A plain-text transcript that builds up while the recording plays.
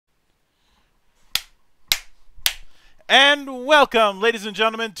And welcome, ladies and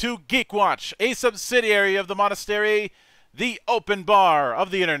gentlemen, to GeekWatch, a subsidiary of the Monastery, the open bar of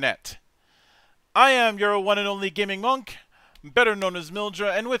the internet. I am your one and only gaming monk, better known as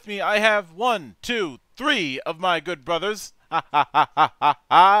Mildra, and with me I have 1, 2, 3 of my good brothers. Ha ha ha ha ha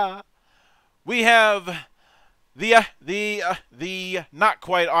ha. We have the not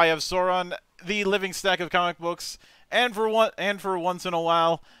quite Eye of Sauron, the living stack of comic books, and for once in a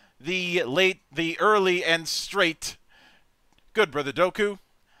while, the early and straight good brother Doku.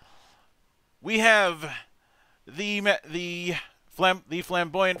 We have the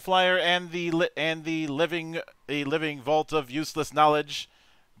flamboyant flyer and the living vault of useless knowledge,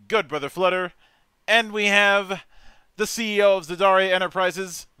 good brother Flutter, and we have the CEO of Zidari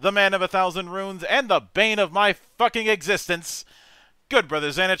Enterprises, the man of 1,000 runes, and the bane of my fucking existence, good brother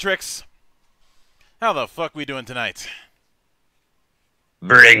Xanatrix. How the fuck we doing tonight?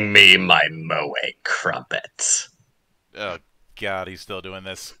 Bring me my Moe crumpets. Oh God, he's still doing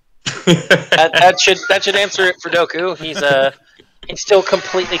this. that should answer it for Doku. He's still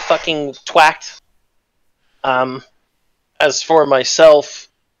completely fucking twacked. As for myself,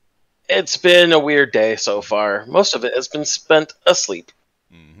 it's been a weird day so far. Most of it has been spent asleep.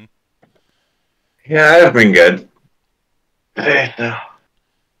 Mm-hmm. Yeah, I've been good. Yeah,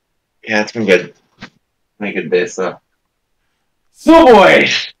 it's been good. Been a good day, so. So boy.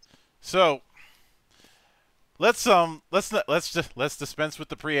 So let's dispense with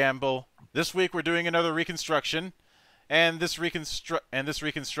the preamble. This week we're doing another reconstruction, and this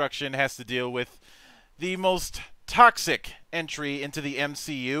reconstruction has to deal with the most toxic entry into the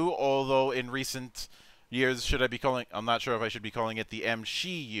MCU. Although in recent years, I'm not sure if I should be calling it the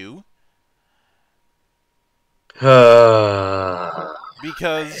MCU.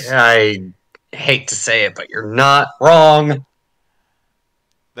 Because I hate to say it, but you're not wrong.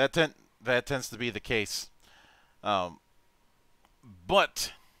 That tends to be the case. But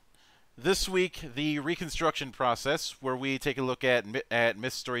this week, the reconstruction process, where we take a look at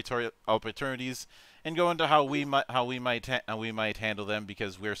missed story opportunities and go into how we might handle them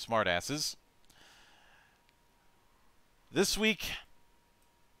because we're smartasses. This week,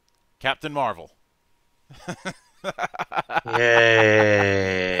 Captain Marvel.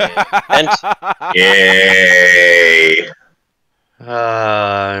 Yay! Yay!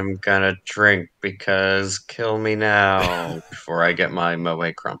 I'm gonna drink because kill me now before I get my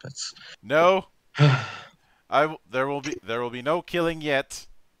Moe crumpets. No, there will be no killing yet.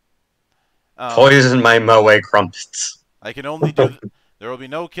 Poison my Moe crumpets. I can only do. There will be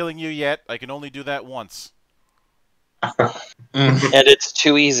no killing you yet. I can only do that once. And it's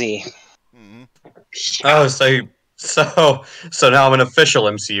too easy. Mm-hmm. Oh, so now I'm an official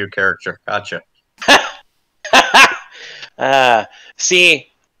MCU character. Gotcha. See,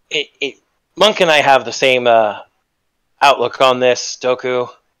 Monk and I have the same outlook on this, Doku.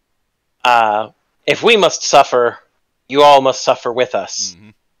 If we must suffer, you all must suffer with us. Mm-hmm.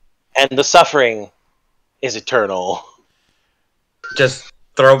 And the suffering is eternal. Just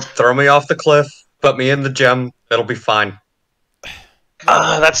throw me off the cliff, put me in the gem, it'll be fine.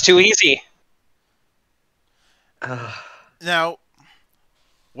 That's too easy. Now,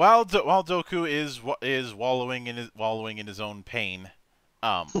 while Doku is wallowing in his own pain,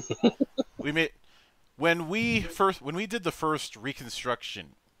 when we did the first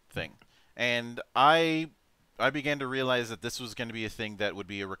reconstruction thing, and I began to realize that this was going to be a thing that would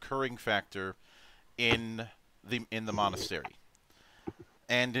be a recurring factor in the monastery,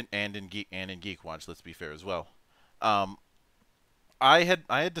 and in GeekWatch. Let's be fair as well. I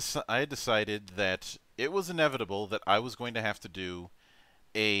had decided that it was inevitable that I was going to have to do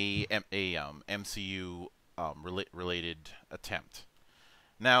a MCU related attempt.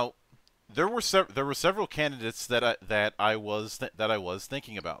 Now, there were several candidates that I was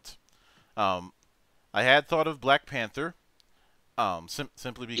thinking about. I had thought of Black Panther,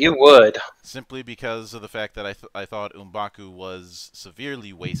 simply because You would. simply because of the fact that I thought M'Baku was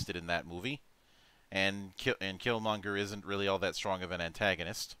severely wasted in that movie, and Killmonger isn't really all that strong of an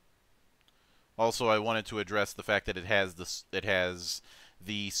antagonist. Also, I wanted to address the fact that it has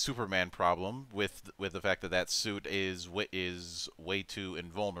the Superman problem with the fact that suit is way too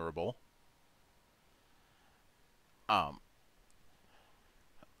invulnerable.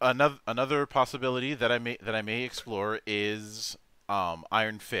 Another possibility that I may explore is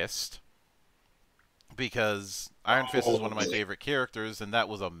Iron Fist, because Iron Fist is one of my favorite characters, and that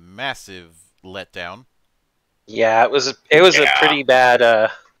was a massive letdown. Yeah, it was a pretty bad.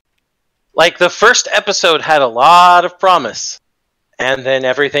 Like, the first episode had a lot of promise, and then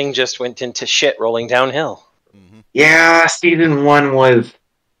everything just went into shit rolling downhill. Mm-hmm. Yeah, season 1 was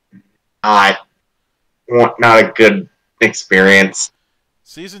not a good experience.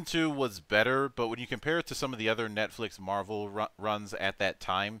 Season 2 was better, but when you compare it to some of the other Netflix Marvel runs at that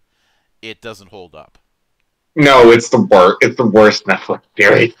time, it doesn't hold up. No, it's the worst. It's the worst Netflix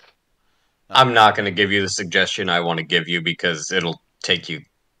series. I'm not going to give you the suggestion I want to give you because it'll take you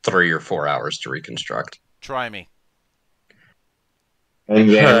 3 or 4 hours to reconstruct. Try me.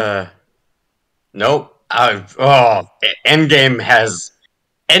 Endgame. Nope. Endgame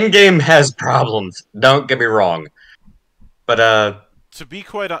has problems. Don't get me wrong, but to be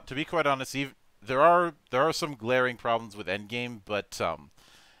quite honest, there are some glaring problems with Endgame, but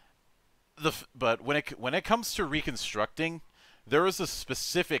when it comes to reconstructing, there is a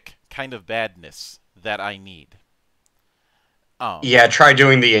specific kind of badness that I need. Yeah, try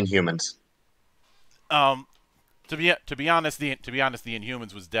doing the Inhumans. To be honest, the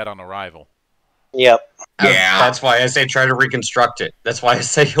Inhumans was dead on arrival. Yep. Yeah. That's why I say try to reconstruct it. That's why I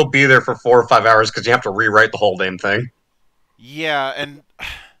say you'll be there for 4 or 5 hours because you have to rewrite the whole damn thing. Yeah, and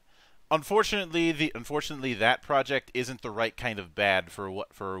unfortunately, that project isn't the right kind of bad for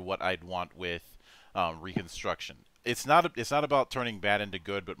what I'd want with reconstruction. It's not about turning bad into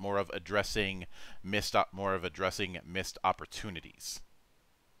good, but more of addressing missed opportunities.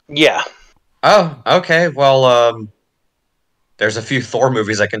 Yeah. Oh, okay. Well, there's a few Thor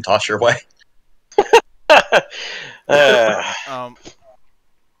movies I can toss your way.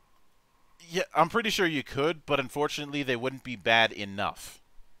 Yeah, I'm pretty sure you could, but unfortunately, they wouldn't be bad enough.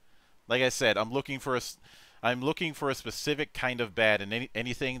 Like I said, I'm looking for a specific kind of bad, and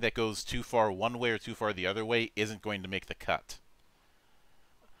anything that goes too far one way or too far the other way isn't going to make the cut.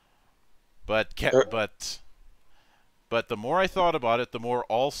 But the more I thought about it, the more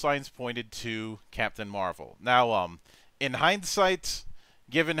all signs pointed to Captain Marvel. Now, in hindsight,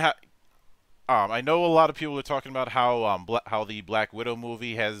 given how I know a lot of people are talking about how the Black Widow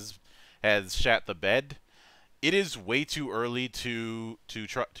movie has shat the bed. It is way too early to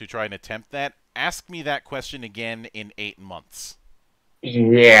try and attempt that. Ask me that question again in 8 months.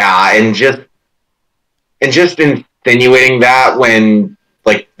 Yeah, and just insinuating that when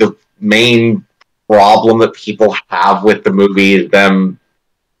like the main problem that people have with the movie is them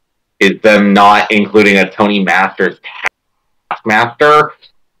not including a Tony Masters Taskmaster.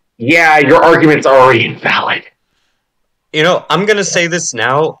 Yeah, your argument's already invalid. You know, I'm going to say this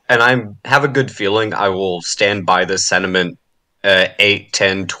now, and I have a good feeling I will stand by this sentiment 8,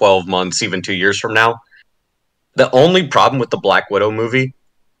 10, 12 months, even 2 years from now. The only problem with the Black Widow movie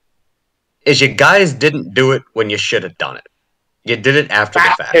is you guys didn't do it when you should have done it. You did it after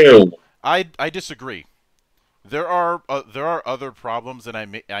the fact. Too. I disagree. There are other problems, and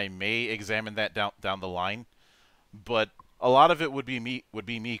I may examine that down the line, but a lot of it would be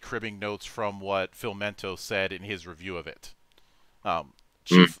me cribbing notes from what Phil Mento said in his review of it.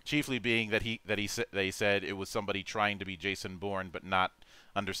 Chiefly being that he said it was somebody trying to be Jason Bourne but not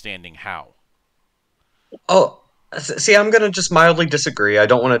understanding how. Oh, see, I'm going to just mildly disagree. I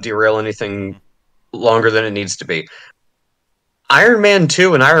don't want to derail anything longer than it needs to be. Iron Man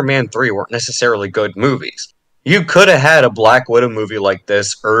 2 and Iron Man 3 weren't necessarily good movies. You could have had a Black Widow movie like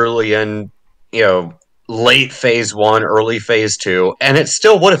this early in, late Phase 1, early Phase 2, and it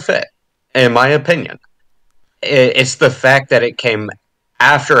still would have fit, in my opinion. It's the fact that it came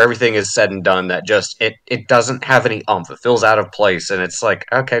after everything is said and done that just, it doesn't have any oomph. It feels out of place, and it's like,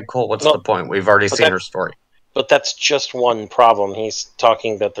 okay, cool, what's the point? We've already seen her story. But that's just one problem. He's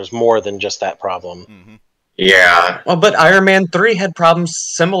talking that there's more than just that problem. Mm-hmm. Yeah. Well, but Iron Man 3 had problems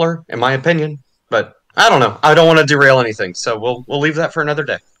similar, in my opinion. But I don't know. I don't want to derail anything, so we'll leave that for another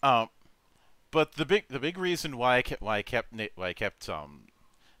day. But the big reason why I kept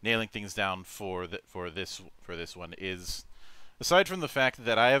nailing things down for this one is, aside from the fact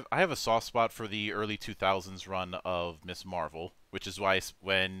that I have a soft spot for the early 2000s run of Miss Marvel, which is why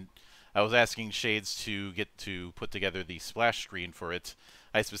when I was asking Shades to put together the splash screen for it,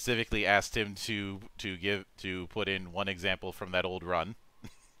 I specifically asked him to put in one example from that old run,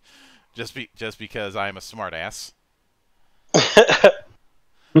 just because I'm a smartass.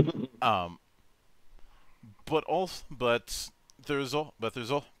 But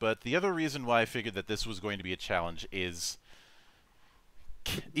the other reason why I figured that this was going to be a challenge is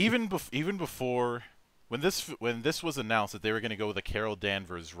even before when this was announced that they were going to go the Carol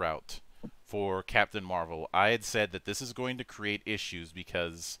Danvers route for Captain Marvel, I had said that this is going to create issues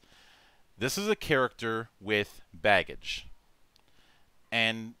because this is a character with baggage,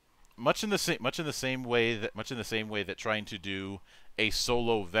 and much in the same way that trying to do a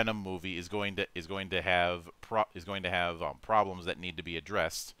solo Venom movie is going to have problems that need to be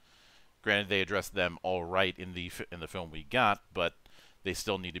addressed. Granted, they addressed them all right in the film we got, but they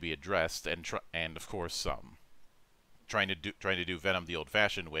still need to be addressed, and of course trying to do Venom the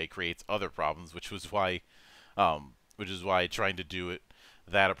old-fashioned way creates other problems, which is why trying to do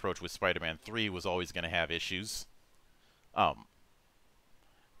that approach with Spider-Man 3 was always going to have issues. There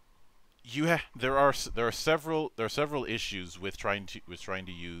are several issues with trying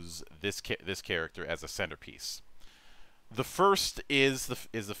to use this character as a centerpiece. The first is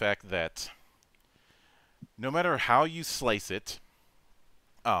the fact that no matter how you slice it,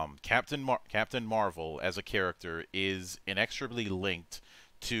 Captain Marvel as a character is inexorably linked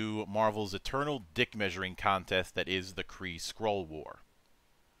to Marvel's eternal dick measuring contest that is the Kree-Skrull War.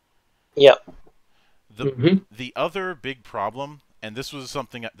 Yep. The other big problem, and this is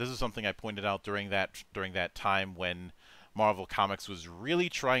something I pointed out during that time when Marvel Comics was really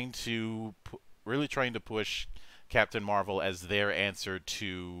trying to push Captain Marvel as their answer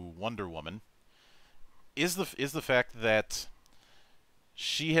to Wonder Woman, is the fact that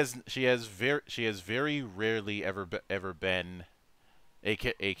she has very rarely ever been a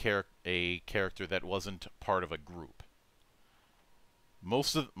character that wasn't part of a group.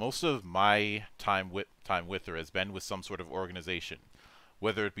 Most of my time with her has been with some sort of organization,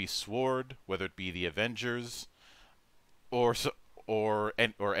 whether it be SWORD, whether it be the Avengers, or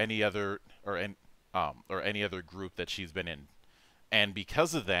any other group that she's been in. And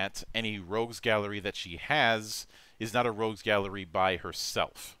because of that, any rogues gallery that she has is not a rogues gallery by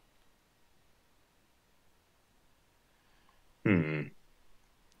herself.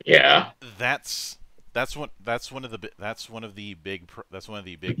 Yeah. That's one of the big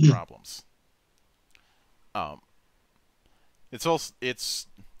problems. To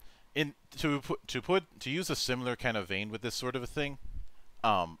use a similar kind of vein with this sort of a thing.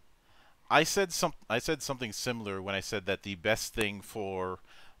 I said something similar when I said that the best thing for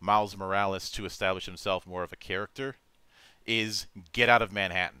Miles Morales to establish himself more of a character is get out of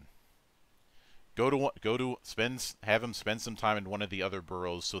Manhattan. Have him spend some time in one of the other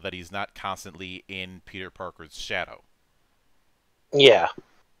boroughs so that he's not constantly in Peter Parker's shadow. Yeah.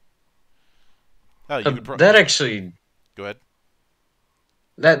 That actually... Go ahead.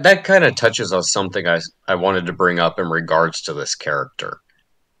 That kind of touches on something I wanted to bring up in regards to this character.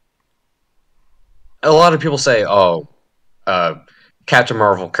 A lot of people say, Captain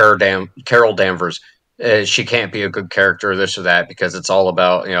Marvel, Carol Danvers, she can't be a good character, this or that, because it's all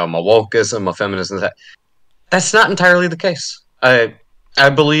about, my wokeism, my feminism. That's not entirely the case. I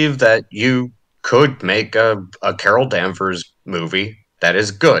believe that you could make a Carol Danvers movie that is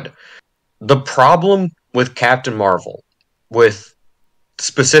good. The problem with Captain Marvel, with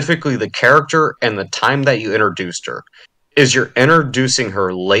specifically the character and the time that you introduced her, is you're introducing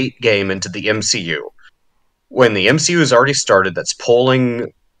her late game into the MCU. When the MCU has already started, that's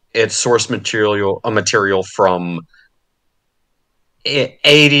pulling its source material from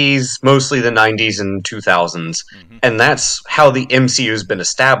 80s, mostly the 90s and 2000s. And that's how the MCU has been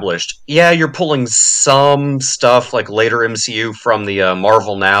established. Yeah, you're pulling some stuff like later MCU from the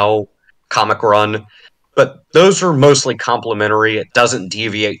Marvel Now comic run, but those are mostly complementary. It doesn't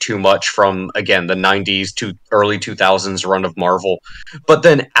deviate too much from, again, the 90s to early 2000s run of Marvel. But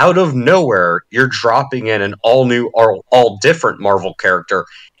then out of nowhere, you're dropping in an all-new, all different Marvel character,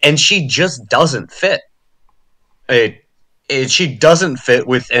 and she just doesn't fit. She doesn't fit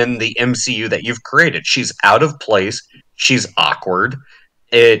within the MCU that you've created. She's out of place. She's awkward.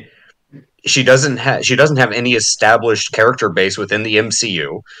 She doesn't have any established character base within the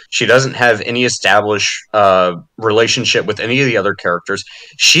MCU. She doesn't have any established relationship with any of the other characters.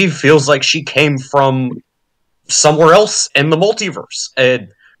 She feels like she came from somewhere else in the multiverse.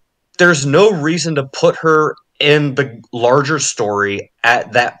 And there's no reason to put her in the larger story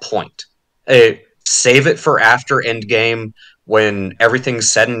at that point. Save it for after Endgame, when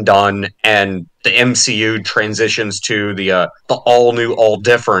everything's said and done, and the MCU transitions to the all new, all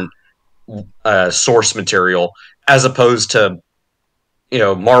different source material, as opposed to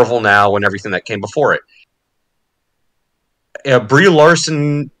Marvel Now and everything that came before it. Brie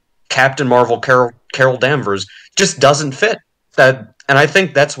Larson, Captain Marvel, Carol Danvers just doesn't fit. And I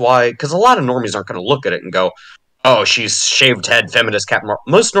think that's why, because a lot of normies aren't going to look at it and go, "Oh, she's shaved head, feminist Captain Marvel."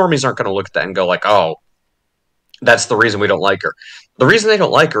 Most normies aren't going to look at that and go like, "Oh, that's the reason we don't like her." The reason they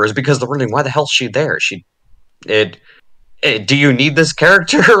don't like her is because they're wondering, why the hell is she there? Do you need this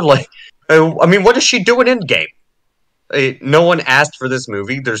character? What is she doing in game? No one asked for this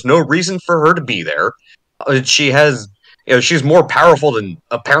movie. There's no reason for her to be there. She's more powerful than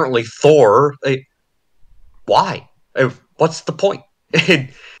apparently Thor. Why? What's the point?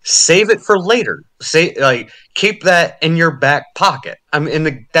 Save it for later. Keep that in your back pocket. I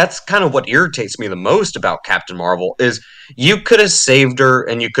mean, that's kind of what irritates me the most about Captain Marvel is you could have saved her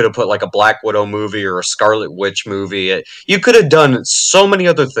and you could have put like a Black Widow movie or a Scarlet Witch movie. You could have done so many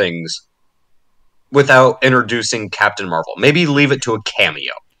other things without introducing Captain Marvel. Maybe leave it to a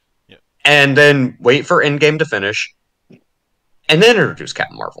cameo. Yeah. And then wait for Endgame to finish and then introduce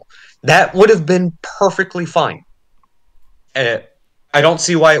Captain Marvel. That would have been perfectly fine. I don't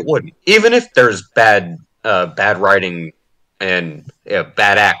see why it wouldn't. Even if there's bad writing and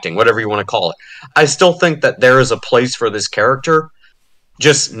bad acting, whatever you want to call it, I still think that there is a place for this character,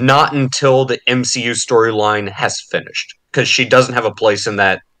 just not until the MCU storyline has finished, because she doesn't have a place in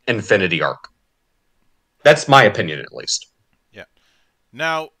that Infinity arc. That's my opinion, at least. Yeah.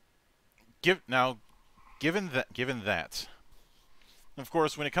 Now, given that, of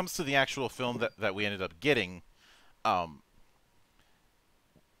course, when it comes to the actual film that we ended up getting,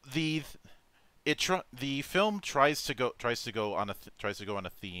 the film tries to go on a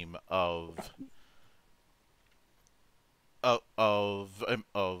theme of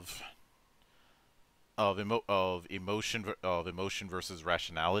emotion versus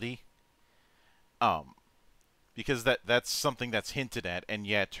rationality, because that's something that's hinted at, and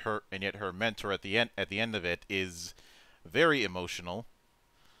yet her mentor at the end of it is very emotional,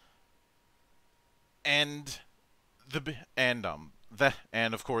 and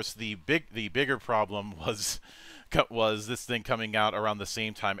of course the bigger problem was this thing coming out around the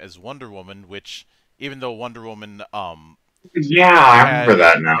same time as Wonder Woman, which, even though Wonder Woman I remember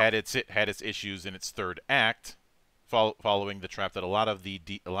that now. had its issues in its third act, following the trap that a lot of the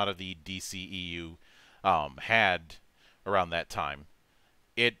DCEU had around that time.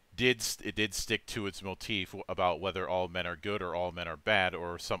 It did stick to its motif about whether all men are good or all men are bad,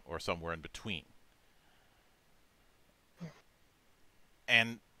 or somewhere in between.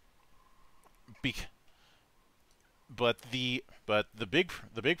 And but the big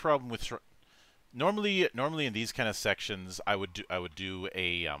problem with normally in these kind of sections, I would do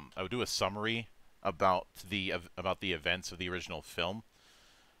a summary about the events of the original film,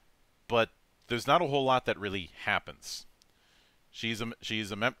 but there's not a whole lot that really happens. She's a member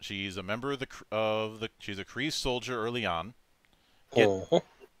of she's a Kree soldier early on.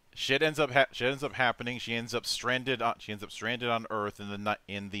 Shit ends up happening. She ends up stranded on Earth in the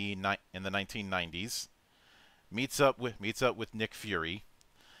 1990s. Meets up with Nick Fury.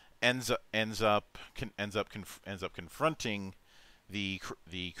 Ends up confronting the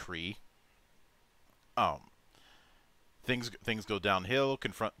Kree. Things go downhill.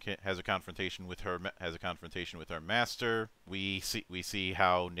 Has a confrontation with her master. We see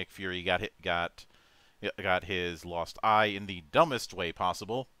how Nick Fury got his lost eye in the dumbest way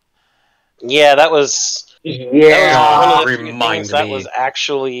possible. Yeah, that was one of the few things that was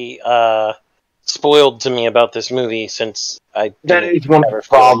actually spoiled to me about this movie, since that is one of the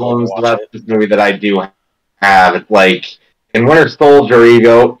problems about this movie that I do have. It's like in Winter Soldier, you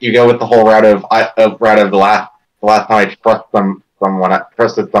go with the whole route of the last time I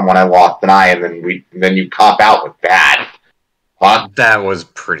trusted someone I lost an eye, and then you cop out with that. What? That was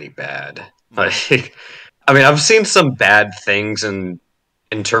pretty bad. Like, I mean, I've seen some bad things in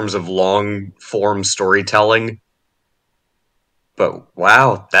terms of long form storytelling, but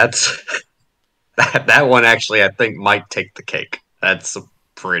wow, that's that one actually I think might take the cake. That's a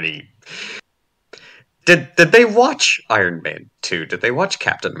pretty. Did they watch Iron Man 2? Did they watch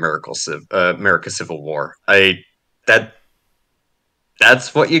Captain America Civil War?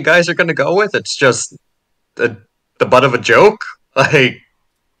 That's what you guys are gonna go with? It's just the butt of a joke? Like,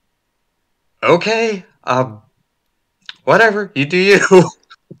 okay, whatever, you do you.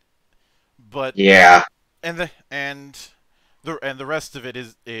 But yeah, and the rest of it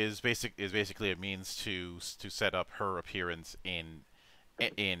is basically a means to set up her appearance in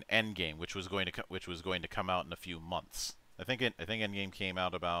Endgame, which was going to come out in a few months. I think Endgame came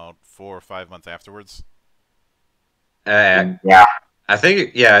out about 4 or 5 months afterwards. Yeah. I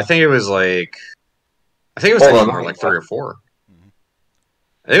think it was like more like 3 or 4. Mm-hmm.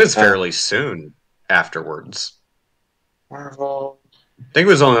 I think it was fairly soon afterwards. Marvel. I think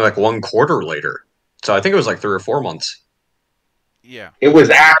it was only like 1 quarter later, so I think it was like 3 or 4 months. Yeah, it was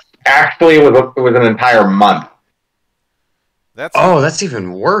actually it was an entire month. That's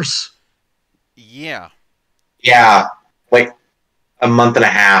even worse. Yeah, like a month and a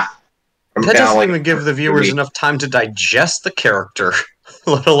half. That doesn't even give the viewers enough time to digest the character,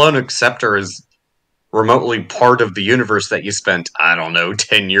 let alone accept her as remotely part of the universe that you spent, I don't know,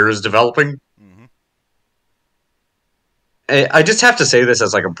 10 years developing. Mm-hmm. I just have to say this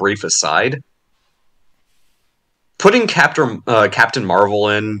as like a brief aside. putting Captain Marvel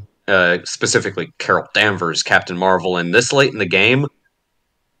in, specifically Carol Danvers, Captain Marvel, in this late in the game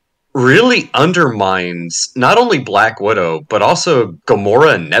really undermines not only Black Widow, but also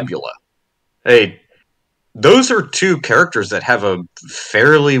Gamora and Nebula. Hey, those are two characters that have a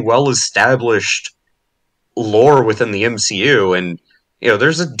fairly well-established lore within the MCU, and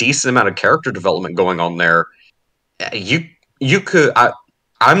there's a decent amount of character development going on there. You could,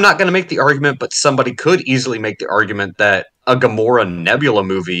 I'm not going to make the argument, but somebody could easily make the argument that a Gamora Nebula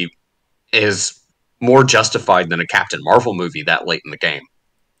movie is more justified than a Captain Marvel movie that late in the game.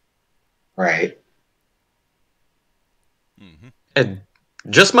 Right. Mm-hmm. And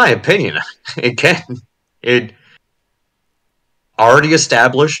just my opinion. Again, it already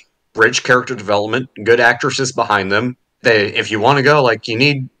established rich character development, good actresses behind them. If you want to go, like, you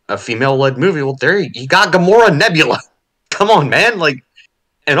need a female-led movie, well, there you got Gamora Nebula. Come on, man. Like,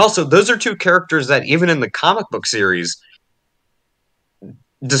 and also, those are two characters that, even in the comic book series,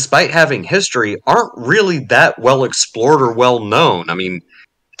 despite having history, aren't really that well explored or well known. I mean,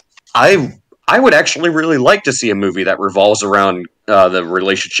 I would actually really like to see a movie that revolves around the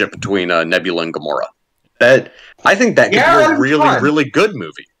relationship between Nebula and Gamora. I think that could be a really, really good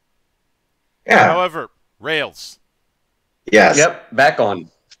movie. Yeah. However, rails. Yes. Yep. Back on.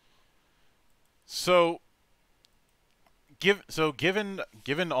 So, given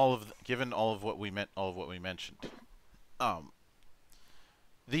all of what we mentioned,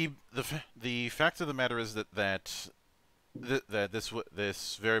 the fact of the matter is that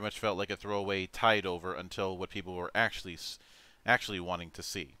this very much felt like a throwaway tide over until what people were actually wanting to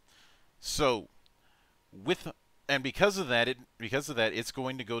see. So, because of that, it's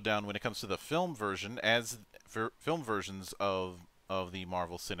going to go down when it comes to the film version film versions of the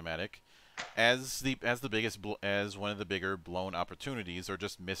Marvel Cinematic as one of the bigger blown opportunities or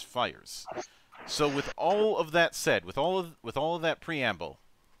just misfires. So with all of that said, with all of that preamble,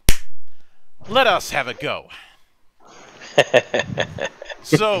 let us have a go.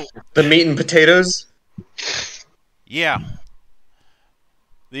 So the meat and potatoes. Yeah.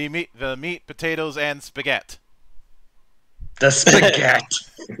 The meat, potatoes, and spaghetti. The spaghetti.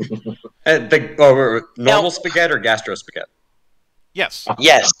 Normal spaghetti or gastro spaghetti? Yes.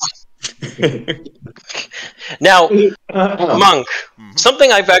 Yes. Now, Monk,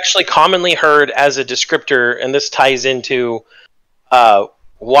 something I've actually commonly heard as a descriptor, and this ties into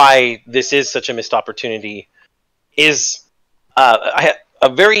why this is such a missed opportunity, is a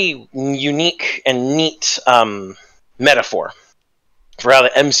very unique and neat metaphor for how the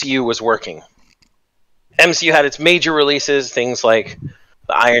MCU was working. MCU had its major releases, things like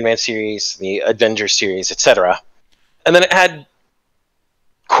the Iron Man series, the Avengers series, etc. And then it had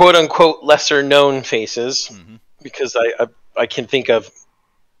quote-unquote lesser-known faces, because I can think of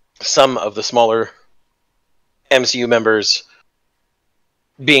some of the smaller MCU members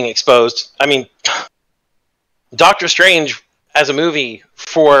being exposed. I mean, Doctor Strange, as a movie,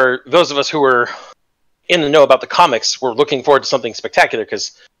 for those of us who were in the know about the comics, were looking forward to something spectacular,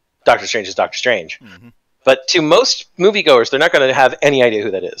 because Doctor Strange is Doctor Strange. But to most moviegoers, they're not going to have any idea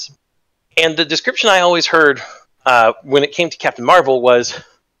who that is. And the description I always heard when it came to Captain Marvel was,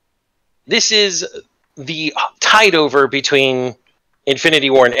 this is the tide over between Infinity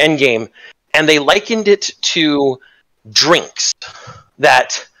War and Endgame, and they likened it to drinks.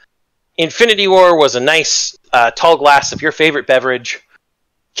 That Infinity War was a nice tall glass of your favorite beverage,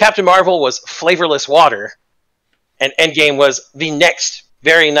 Captain Marvel was flavorless water, and Endgame was the next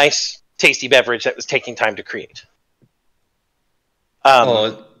very nice, tasty beverage that was taking time to create.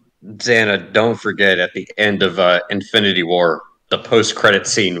 Xana, don't forget, at the end of Infinity War, the post-credit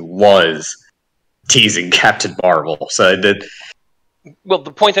scene was teasing Captain Marvel. So well,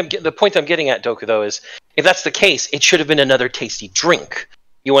 the point I'm getting at, Doku, though, is if that's the case, it should have been another tasty drink.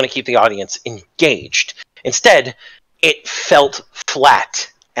 You want to keep the audience engaged. Instead, it felt flat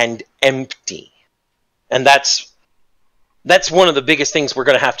and empty, and that's one of the biggest things we're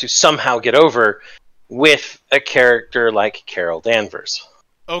going to have to somehow get over with a character like Carol Danvers.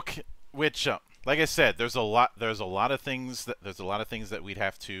 Okay, which, like I said, there's a lot of things that we'd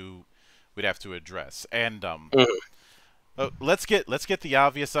have to address, and let's get the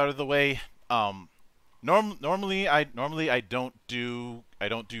obvious out of the way. Normally I don't do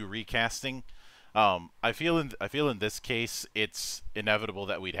recasting. I feel in this case it's inevitable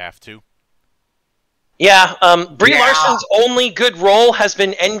that we'd have to. Yeah, Brie Larson's only good role has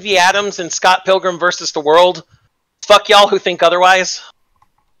been Envy Adams in Scott Pilgrim vs. the World. Fuck y'all who think otherwise.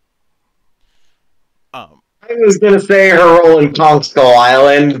 I was gonna say her role in Kong Skull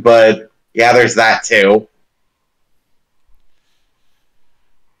Island, but yeah, there's that too.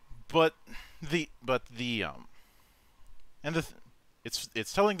 But the And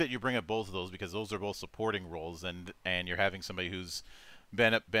it's telling that you bring up both of those because those are both supporting roles, and you're having somebody who's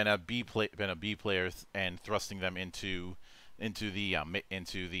been a B player and thrusting them into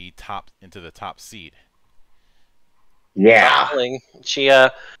the top seed. Yeah. She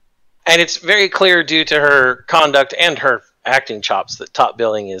and it's very clear due to her conduct and her acting chops that top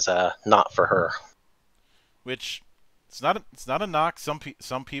billing is not for her. Which it's not a knock. Some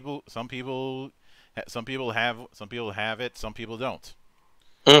people have it. Some people don't.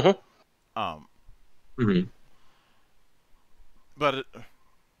 But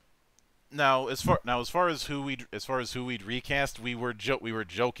now as far as who we'd recast, we were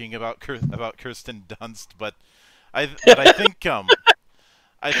joking about Kirsten Dunst, but I think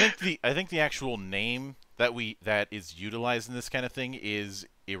the actual name that is utilized in this kind of thing is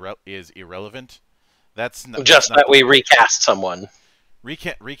irrelevant. That's not, just that's not that we recast someone.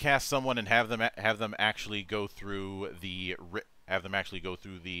 Recast someone and have them actually go through the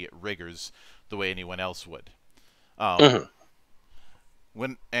rigors the way anyone else would.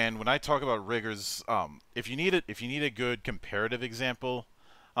 When I talk about rigors, if you need a good comparative example,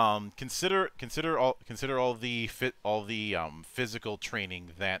 consider all the physical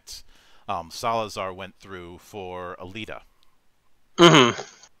training that Salazar went through for Alita.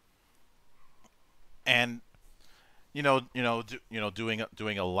 And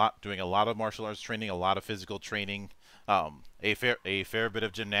doing a lot of martial arts training, a lot of physical training, a fair bit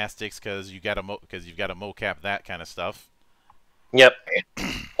of gymnastics because you've got to mocap that kind of stuff. Yep.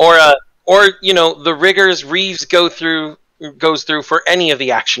 Or the rigors Reeves goes through for any of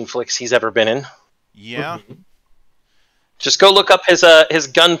the action flicks he's ever been in. Yeah. Just go look up his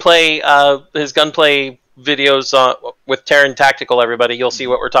gunplay videos with Terran Tactical. Everybody, you'll see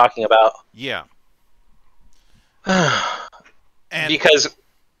what we're talking about. Yeah. Because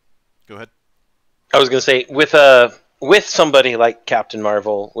go ahead. I was going to say with somebody like Captain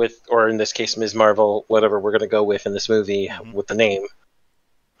Marvel, or in this case Ms. Marvel, whatever we're going to go with in this movie with the name.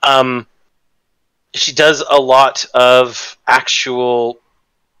 She does a lot of actual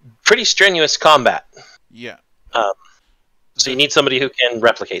pretty strenuous combat. Yeah. So you need somebody who can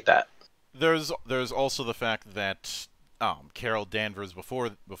replicate that. There's also the fact that Carol Danvers before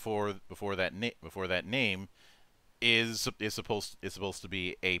that name is supposed to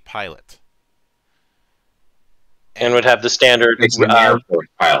be a pilot. And would have the standard Air Force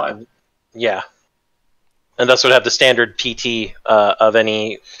pilot. Yeah. And thus would have the standard PT of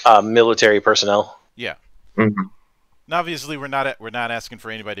any military personnel. Yeah. Mm-hmm. And obviously, we're not asking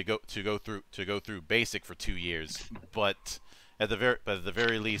for anybody to go through basic for 2 years, but at the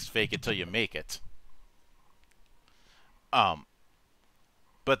very least, fake it till you make it.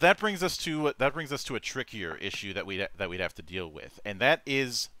 But that brings us to a trickier issue that we'd have to deal with, and that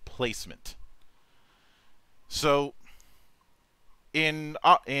is placement. So, in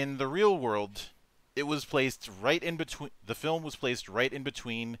the real world, it was placed right in between. The film was placed right in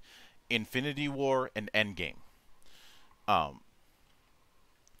between Infinity War and Endgame.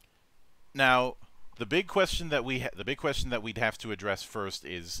 Now, the big question that we'd have to address first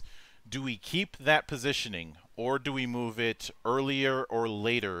is: do we keep that positioning, or do we move it earlier or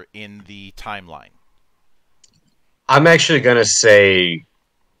later in the timeline? I'm actually going to say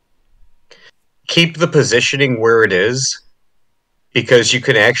keep the positioning where it is, because you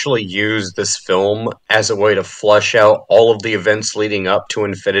can actually use this film as a way to flush out all of the events leading up to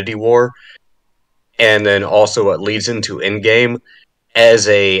Infinity War, and then also what leads into Endgame as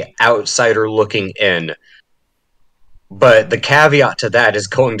a outsider looking in. But the caveat to that is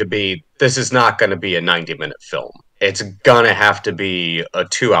going to be, this is not going to be a 90-minute film. It's going to have to be a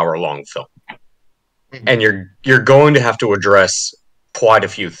 2-hour-long film. And you're going to have to address quite a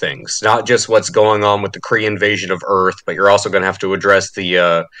few things. Not just what's going on with the Kree invasion of Earth, but you're also going to have to address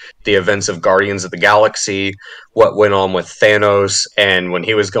the events of Guardians of the Galaxy, what went on with Thanos, and when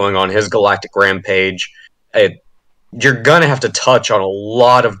he was going on his galactic rampage. You're going to have to touch on a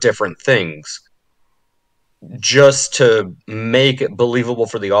lot of different things just to make it believable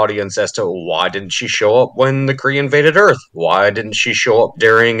for the audience as to why didn't she show up when the Kree invaded Earth? Why didn't she show up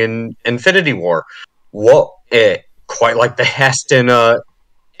during Infinity War? Quite like the Hest in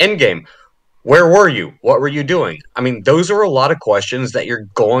Endgame. Where were you? What were you doing? I mean, those are a lot of questions that you're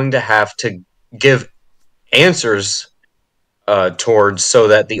going to have to give answers towards, so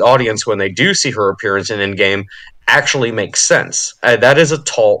that the audience, when they do see her appearance in Endgame, actually makes sense. That is a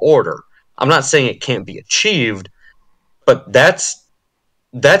tall order. I'm not saying it can't be achieved, but that's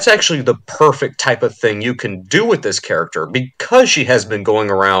actually the perfect type of thing you can do with this character, because she has been going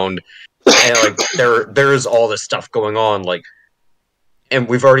around and like there is all this stuff going on. Like, and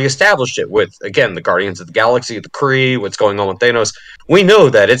we've already established it with, again, the Guardians of the Galaxy, the Kree, what's going on with Thanos. We know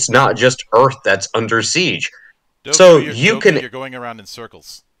that it's not just Earth that's under siege. Doku, So you're going around in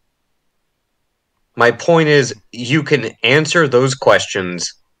circles. My point is, you can answer those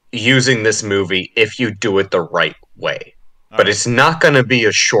questions using this movie if you do it the right way. But it's not going to be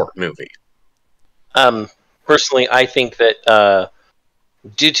a short movie. Personally, I think that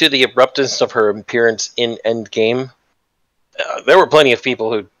due to the abruptness of her appearance in Endgame, there were plenty of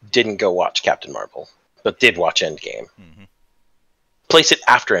people who didn't go watch Captain Marvel, but did watch Endgame. Mm-hmm. Place it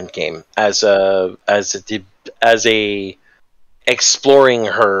after Endgame as a exploring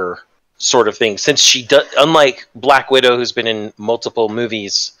her sort of thing. Since she does, unlike Black Widow, who's been in multiple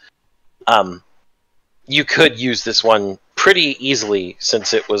movies, you could use this one pretty easily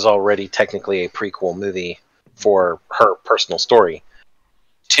since it was already technically a prequel movie for her personal story,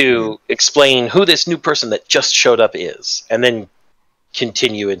 to explain who this new person that just showed up is, and then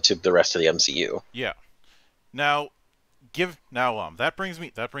continue into the rest of the MCU. Yeah. Now, that brings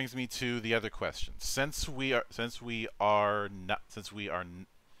me to the other question. Since we are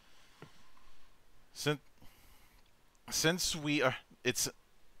it's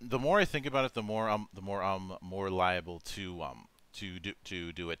the more I think about it, the more I'm more liable to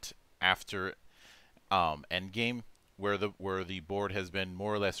do it after Endgame, where the board has been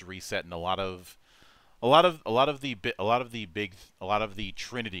more or less reset, and a lot of the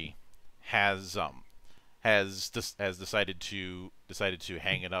Trinity has decided to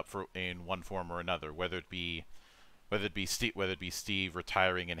hang it up in one form or another, whether it be Steve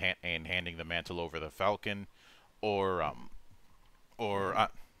retiring and handing the mantle over the Falcon, or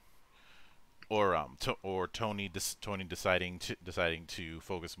Tony deciding to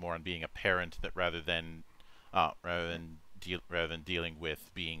focus more on being a parent rather than dealing with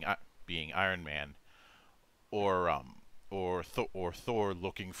being Iron Man, or Thor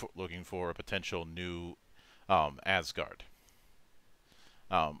looking for a potential new Asgard.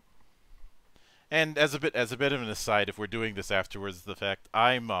 And as a bit of an aside, if we're doing this afterwards, the fact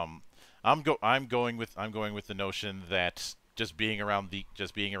I'm going with the notion that just being around the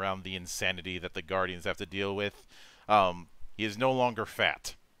insanity that the Guardians have to deal with, he is no longer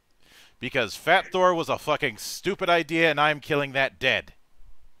fat, because Fat Thor was a fucking stupid idea, and I'm killing that dead.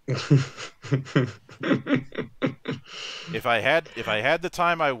 If I had the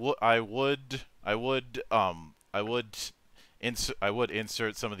time, I would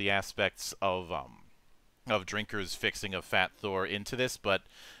insert some of the aspects of Drinker's fixing of Fat Thor into this, but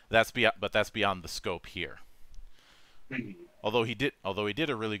that's beyond the scope here. Although he did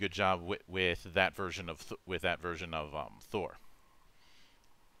a really good job with that version of Thor.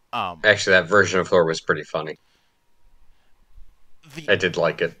 Actually, that version of Thor was pretty funny. I did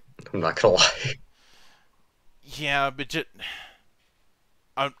like it. I'm not gonna lie. Yeah, but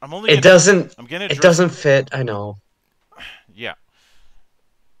I'm only. It doesn't fit. I know. Yeah,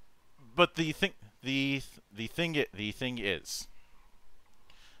 but the thing is,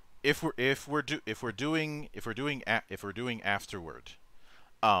 if we're doing afterward,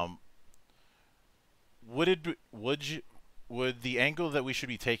 would the angle that we should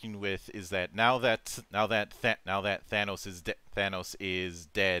be taking with is that now that Thanos is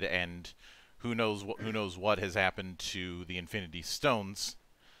dead, and who knows what has happened to the Infinity Stones,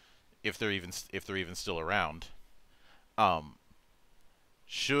 if they're even still around,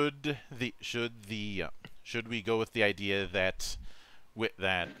 should we go with the idea that with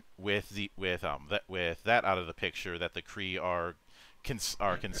that out of the picture, that the Kree are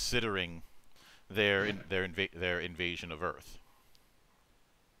considering their invasion of Earth?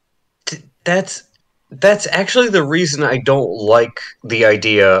 That's actually the reason I don't like the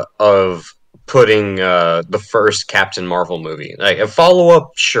idea of putting the first Captain Marvel movie. Like, a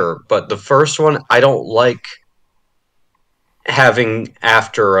follow-up, sure, but the first one I don't like having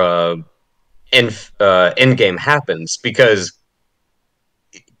after Endgame happens, because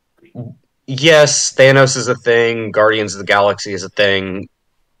yes, Thanos is a thing, Guardians of the Galaxy is a thing,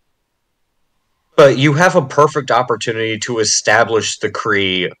 but you have a perfect opportunity to establish the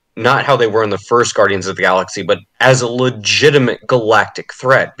Kree, not how they were in the first Guardians of the Galaxy, but as a legitimate galactic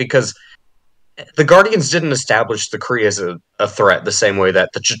threat, because the Guardians didn't establish the Kree as a threat the same way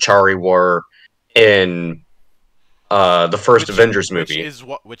that the Chitauri were in the first Avengers movie.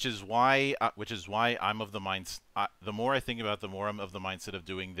 Which is why I'm of the mindset. The more I think about it, the more I'm of the mindset of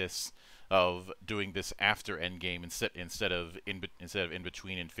doing this after Endgame instead of in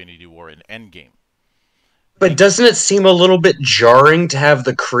between Infinity War and Endgame. But doesn't it seem a little bit jarring to have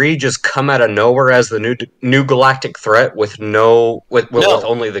the Kree just come out of nowhere as the new galactic threat with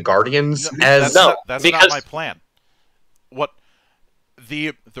only the Guardians? That's not my plan.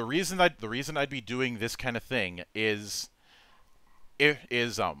 the reason I'd be doing this kind of thing is I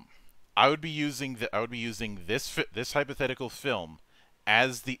would be using this hypothetical film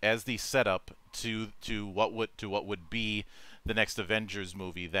as the setup to what would be the next Avengers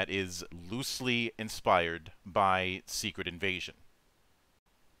movie that is loosely inspired by Secret Invasion.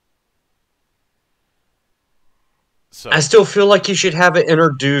 So I still feel like you should have it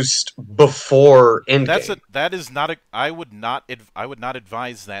introduced before Endgame. I would not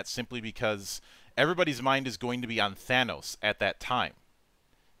advise that, simply because everybody's mind is going to be on Thanos at that time.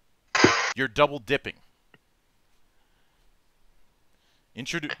 You're double dipping.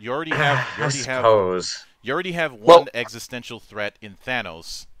 You already have one existential threat in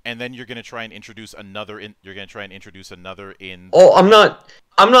Thanos, and then you're going to try and introduce another in. Oh, I'm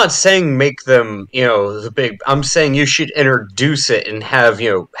not saying make them, the big. I'm saying you should introduce it and have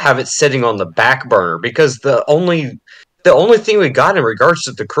it sitting on the back burner, because the only thing we got in regards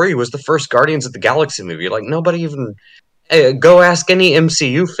to the Kree was the first Guardians of the Galaxy movie. Like, nobody even go ask any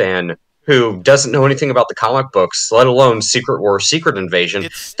MCU fan who doesn't know anything about the comic books, let alone Secret War, Secret Invasion.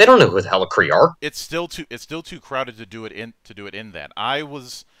 They don't know who the hell a Kree are. It's still too crowded to do it in that. I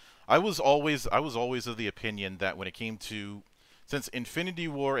was always of the opinion that when it came to, since Infinity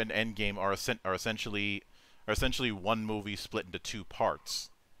War and Endgame are essentially one movie split into two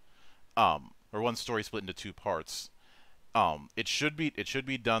parts, or one story split into two parts, it should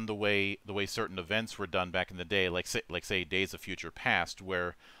be done the way certain events were done back in the day, like say Days of Future Past,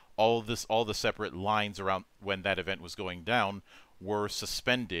 where all the separate lines around when that event was going down were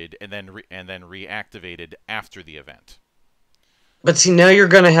suspended and then reactivated after the event. But see, now you're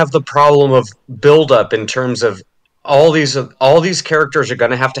going to have the problem of build-up in terms of all these characters are going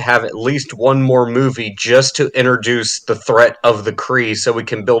to have at least one more movie just to introduce the threat of the Kree, so we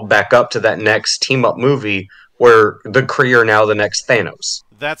can build back up to that next team-up movie where the Kree are now the next Thanos.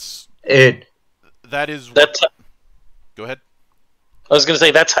 Go ahead. I was going to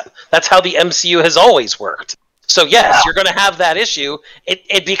say that's how the MCU has always worked. So yes, you're going to have that issue,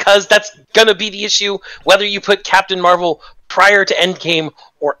 because that's going to be the issue whether you put Captain Marvel prior to Endgame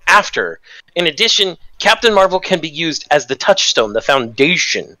or after. In addition, Captain Marvel can be used as the touchstone, the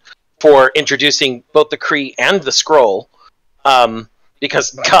foundation for introducing both the Kree and the Skrull,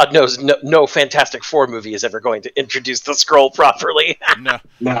 because God knows no Fantastic Four movie is ever going to introduce the Skrull properly. No.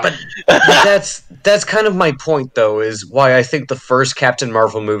 But that's kind of my point, though, is why I think the first Captain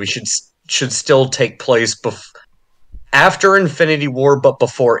Marvel movie should still take place after Infinity War, but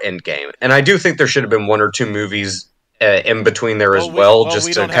before Endgame. And I do think there should have been one or two movivies in between there as well,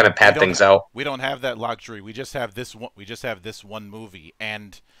 just to kind of pad things out. We don't have that luxury. We just have this one movie,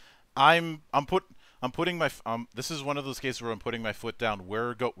 and I'm putting my this is one of those cases where I'm putting my foot down.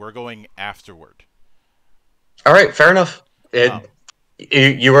 We're going afterward. All right, fair enough.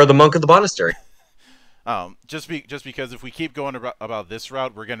 You are the monk of the monastery. Just because if we keep going about this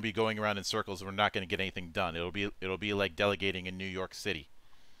route, we're going to be going around in circles and we're not going to get anything done. It'll be like delegating in New York City.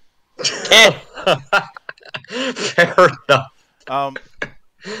 Fair enough.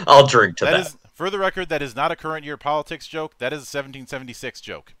 I'll drink to that. For the record, that is not a current year politics joke. That is a 1776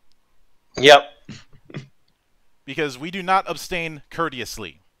 joke. Yep. Because we do not abstain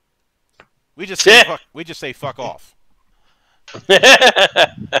courteously. We just say fuck off.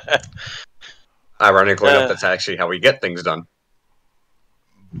 Ironically enough, that's actually how we get things done.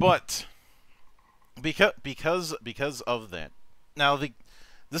 But because of that, now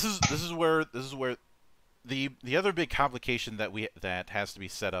this is where the other big complication that has to be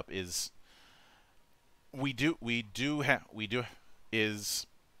set up is when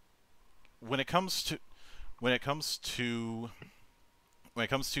it comes to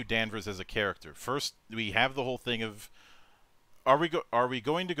Danvers as a character. First, we have the whole thing of are we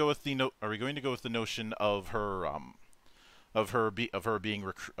going to go with the notion of her being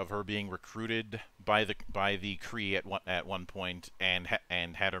recruited by the Kree at one point and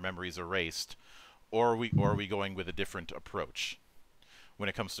had her memories erased, or are we going with a different approach when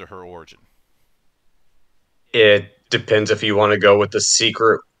it comes to her origin? It depends if you want to go with the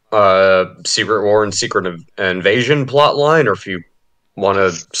Secret War and Secret Invasion plot line, or if you want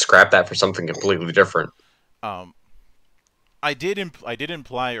to scrap that for something completely different. I did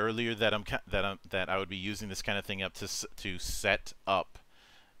imply earlier that I would be using this kind of thing up to set up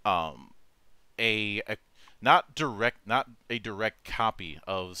not a direct copy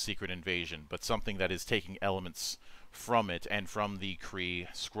of Secret Invasion, but something that is taking elements from it and from the Kree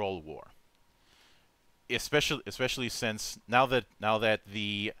Skrull War. Especially since now that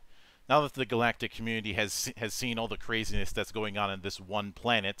the galactic community has seen all the craziness that's going on in this one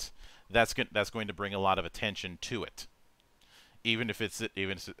planet, that's going to bring a lot of attention to it. even if it's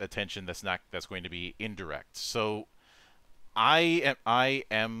attention that's going to be indirect. So I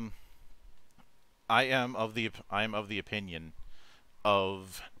am of the opinion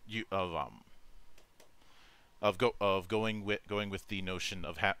of going with the notion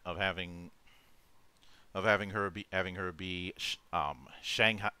of having her be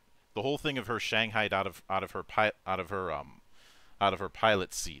Shanghai, the whole thing of her shanghaied out of her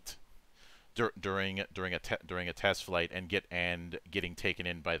pilot seat during a test flight and getting taken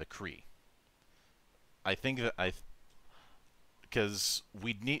in by the Kree. I think that because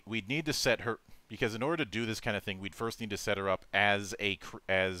we'd need to set her, because in order to do this kind of thing, we'd first need to set her up as a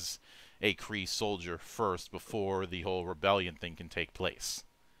Kree soldier first before the whole rebellion thing can take place.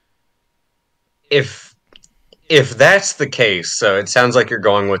 If that's the case, so it sounds like you're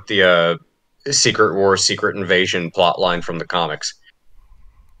going with the Secret War, Secret Invasion plotline from the comics,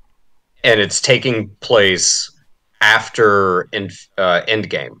 and it's taking place after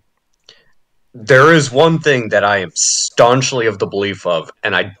Endgame. There is one thing that I am staunchly of the belief of,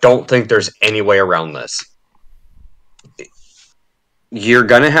 and I don't think there's any way around this. You're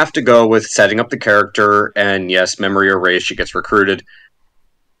going to have to go with setting up the character, and yes, memory erased, she gets recruited.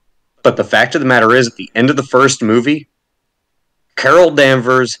 But the fact of the matter is, at the end of the first movie, Carol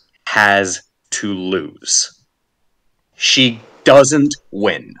Danvers has to lose. She doesn't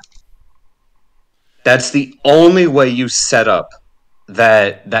win. That's the only way you set up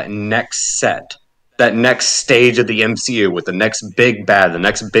that next stage of the MCU with the next big bad, the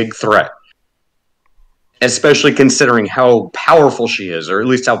next big threat. Especially considering how powerful she is, or at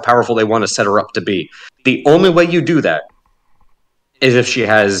least how powerful they want to set her up to be. The only way you do that is if she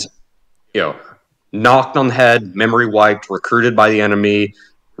has, knocked on the head, memory wiped, recruited by the enemy,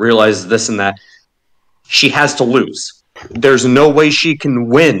 realizes this and that. She has to lose. There's no way she can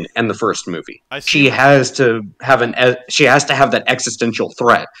win in the first movie. She has to have that existential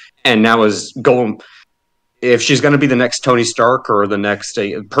threat. And now if she's going to be the next Tony Stark or the next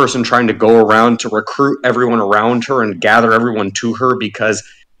person trying to go around to recruit everyone around her and gather everyone to her because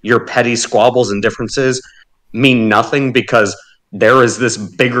your petty squabbles and differences mean nothing because there is this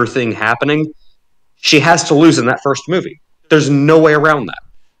bigger thing happening, she has to lose in that first movie. There's no way around that.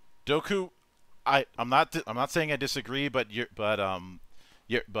 Doku, I'm not saying I disagree, but you're kind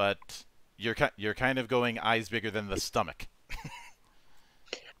of going eyes bigger than the stomach.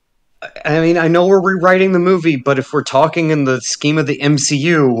 I mean, I know we're rewriting the movie, but if we're talking in the scheme of the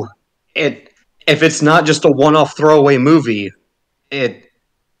MCU, if it's not just a one-off throwaway movie,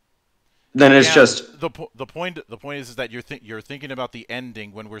 then it's just the point is that you're thinking about the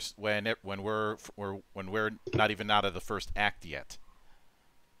ending when we're not even out of the first act yet.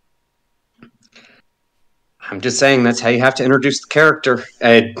 I'm just saying that's how you have to introduce the character.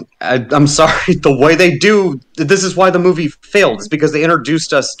 I'm sorry, the way they do, this is why the movie failed. It's because they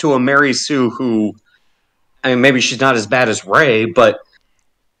introduced us to a Mary Sue who, I mean, maybe she's not as bad as Rey, but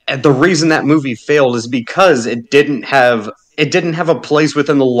the reason that movie failed is because it didn't have a place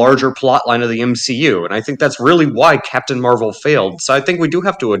within the larger plotline of the MCU, and I think that's really why Captain Marvel failed. So I think we do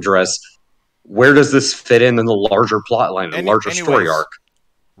have to address, where does this fit in the larger plotline, the larger story arc?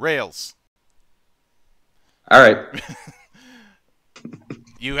 Rails. All right.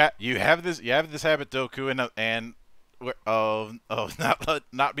 You have this habit, Doku, and of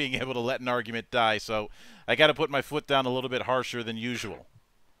not being able to let an argument die. So I got to put my foot down a little bit harsher than usual.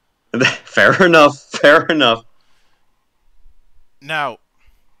 Fair enough. Fair enough. Now,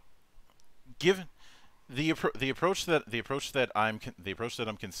 given the approach that I'm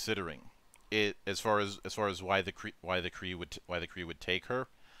considering, as far as why the Kree would take her,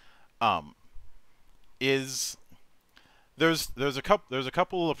 is there's a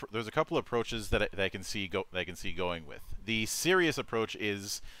couple approaches that I can see going with. The serious approach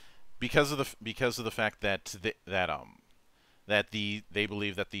is because of the fact that they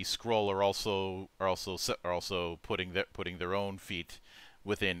believe that the Skrull are also putting their own feet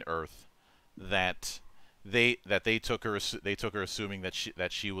within Earth, that they took her assuming that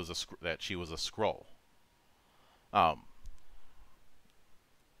she was a Skrull.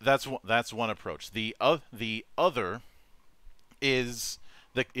 That's one approach. The other is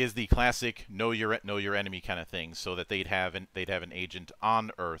the classic know your enemy kind of thing, so that they'd have an agent on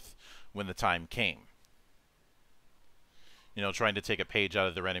Earth when the time came. Trying to take a page out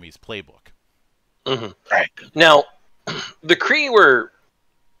of their enemy's playbook. Mm-hmm. Right. Now, the Kree were.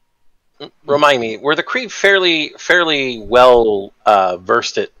 Remind me, were the Kree fairly well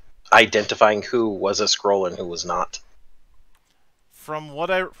versed at identifying who was a Skrull and who was not? From what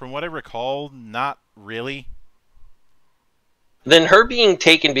I recall, not really. then her being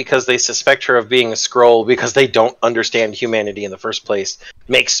taken because they suspect her of being a Skrull because they don't understand humanity in the first place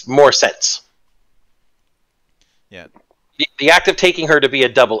makes more sense. Yeah. The act of taking her to be a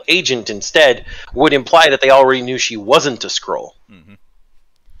double agent instead would imply that they already knew she wasn't a Skrull. Mm-hmm.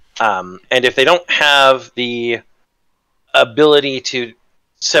 And if they don't have the ability to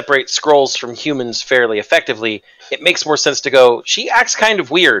separate Skrulls from humans fairly effectively, it makes more sense to go, she acts kind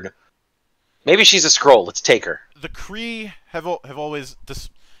of weird. Maybe she's a Skrull. Let's take her. The Kree have always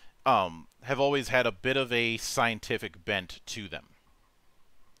had a bit of a scientific bent to them.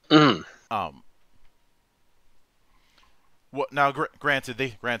 Mm. Well, now granted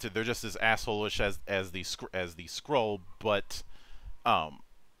they're just as asshole-ish as the Skrull, but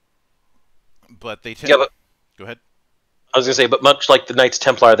they tend. Yeah, but go ahead. I was gonna say, but much like the Knights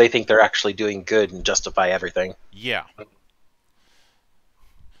Templar, they think they're actually doing good and justify everything. Yeah.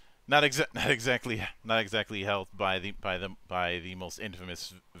 Not exactly helped by the most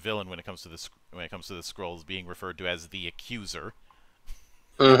infamous villain when it comes to the Skrulls being referred to as the Accuser.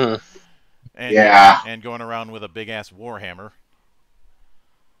 Mm-hmm. And going around with a big ass warhammer.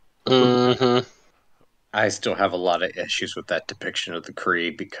 Mm-hmm. I still have a lot of issues with that depiction of the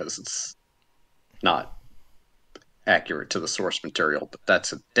Kree because it's not accurate to the source material, but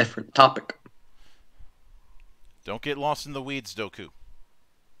that's a different topic. Don't get lost in the weeds, Doku.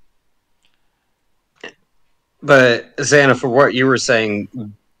 But, Xana, for what you were saying,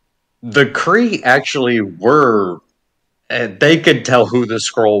 the Kree actually were... they could tell who the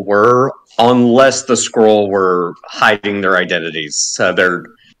Skrull were, unless the Skrull were hiding their identities.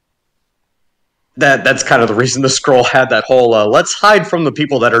 That's kind of the reason the Skrull had that whole, let's hide from the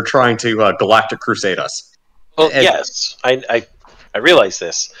people that are trying to Galactic Crusade us. Well, yes, I realize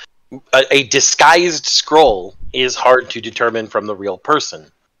this. A disguised Skrull is hard to determine from the real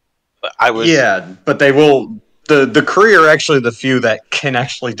person. Yeah, but they will... The Kree are actually the few that can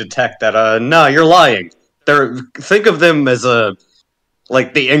actually detect that, no, you're lying. Think of them as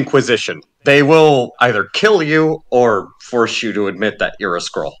like the Inquisition. They will either kill you or force you to admit that you're a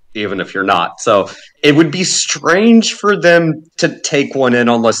Skrull, even if you're not. So it would be strange for them to take one in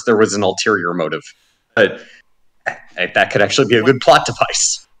unless there was an ulterior motive. But that could actually be a good plot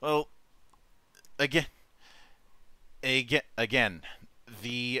device. Well, again,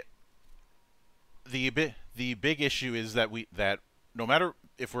 the big issue is that no matter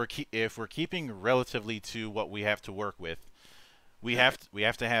if we're keeping relatively to what we have to work with, we have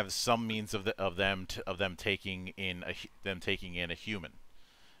to have some means of them taking in a human.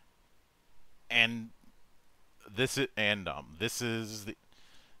 And these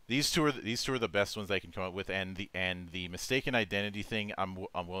two are the best ones I can come up with, and the mistaken identity thing I'm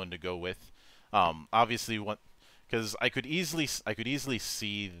willing to go with. Obviously, because I could easily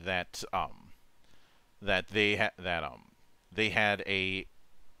see that they had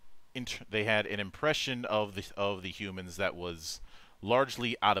an impression of the humans that was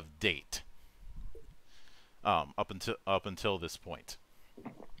largely out of date up until this point.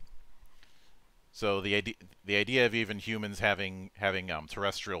 So the idea of even humans having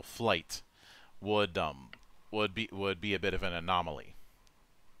terrestrial flight would be a bit of an anomaly.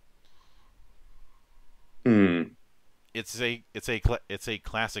 Hmm. It's a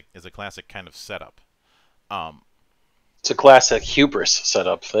classic kind of setup. It's a classic hubris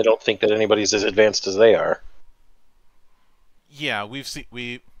setup. They don't think that anybody's as advanced as they are. Yeah, we've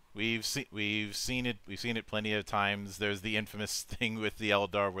seen it plenty of times. There's the infamous thing with the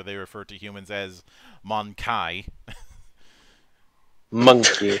Eldar where they refer to humans as Monkai.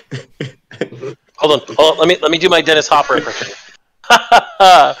 Monkey. Hold on. Let me do my Dennis Hopper impression.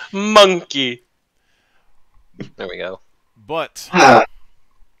 Monkey. There we go. But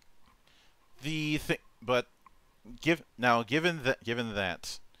given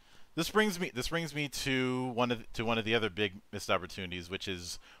that, this brings me to one of the other big missed opportunities, which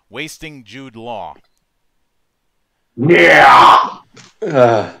is wasting Jude Law. Yeah.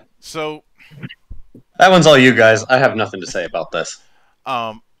 So that one's all you guys. I have nothing to say about this.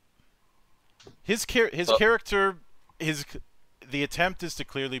 His character, the attempt is to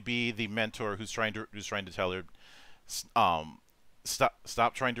clearly be the mentor who's trying to tell her,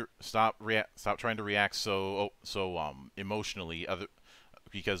 stop trying to react so emotionally,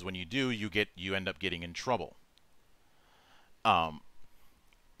 because when you do, you end up getting in trouble.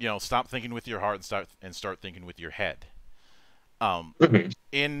 Stop thinking with your heart and start thinking with your head.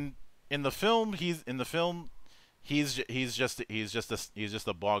 In the film, he's just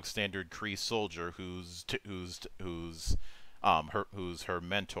a bog standard Kree soldier who's her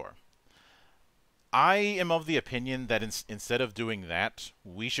mentor. I am of the opinion that instead of doing that,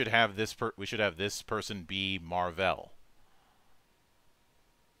 we should have this person be Marvel.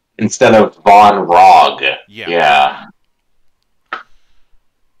 instead of Von Rogg. Yeah.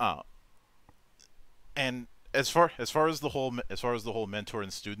 And as far as the whole mentor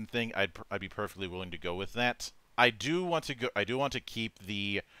and student thing, I'd be perfectly willing to go with that. I do want to keep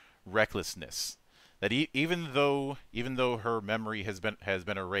the recklessness. That even though her memory has been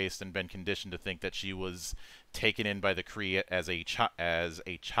erased and been conditioned to think that she was taken in by the Kree as a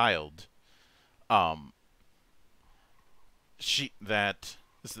child, that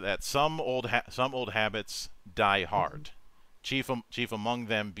some old habits die hard. Chief among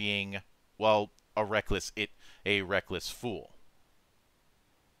them being, well, a reckless fool.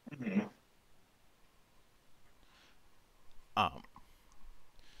 Mm-hmm.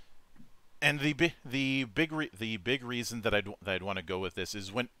 And the big reason that I'd want to go with this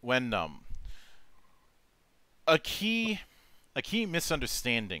is when a key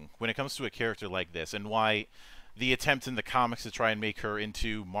misunderstanding when it comes to a character like this, and why the attempt in the comics to try and make her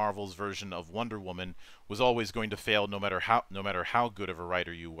into Marvel's version of Wonder Woman was always going to fail, no matter how good of a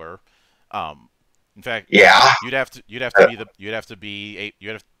writer you were. In fact, yeah, you'd have to be.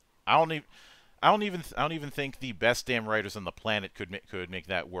 I don't even think the best damn writers on the planet could make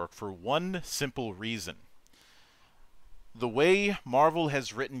that work, for one simple reason. The way Marvel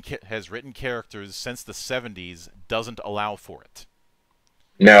has written characters since the 70s doesn't allow for it.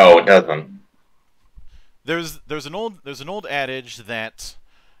 No, it doesn't. There's an old adage that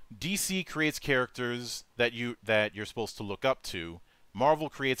DC creates characters that you're supposed to look up to. Marvel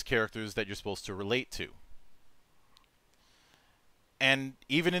creates characters that you're supposed to relate to. And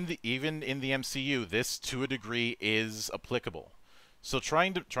even in the MCU, this to a degree is applicable. So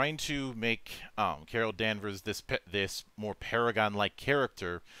trying to make Carol Danvers this more Paragon-like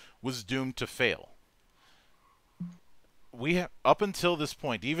character was doomed to fail. Up until this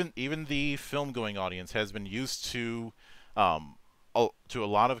point, even the film-going audience has been used to a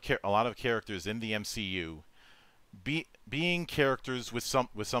lot of characters in the MCU being characters with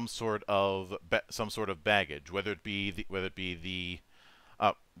some sort of baggage, whether it be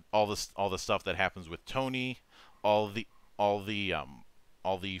all the stuff that happens with Tony, all the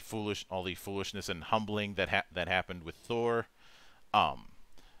foolishness and humbling that happened with Thor,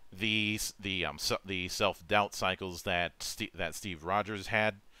 the self-doubt cycles that Steve Rogers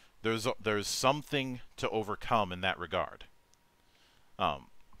had. There's something to overcome in that regard.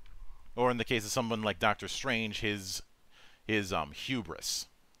 Or in the case of someone like Doctor Strange, his hubris.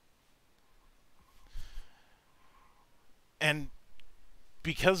 And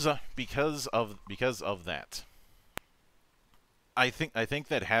because of that, I think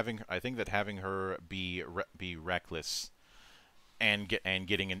that having her be reckless and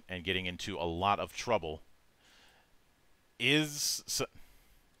getting into a lot of trouble is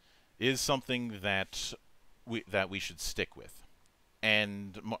something that we should stick with.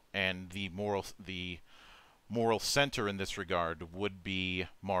 And the moral center in this regard would be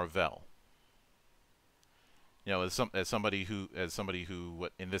Mar-Vell. You know, as somebody who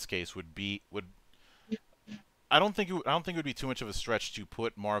in this case would I don't think it would be too much of a stretch to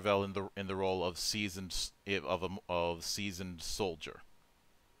put Mar-Vell in the role of seasoned soldier.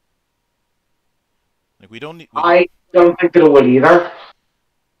 Like I don't think it would either.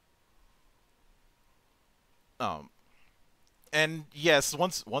 And yes,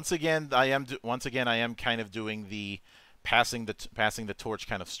 once again I am kind of doing the passing the torch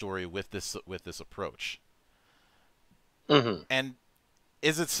kind of story with this approach. Mm-hmm. And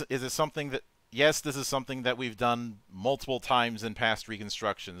is it something that, yes, this is something that we've done multiple times in past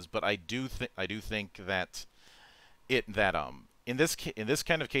reconstructions, but I do think that in this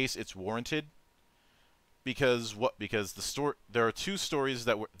kind of case it's warranted, because there are two stories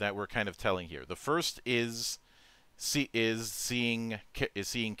that we're kind of telling here. The first is seeing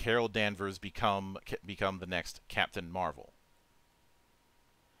Carol Danvers become the next Captain Marvel.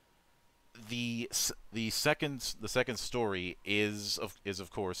 The second story is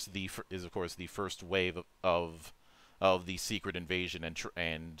of course the first wave of the secret invasion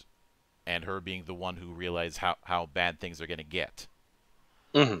and her being the one who realized how bad things are going to get.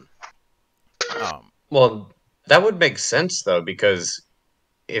 Mm-hmm. Well, that would make sense though, because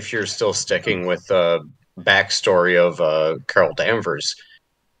if you're still sticking with the backstory of Carol Danvers,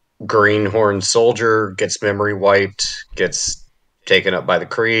 Greenhorn soldier gets memory wiped, gets taken up by the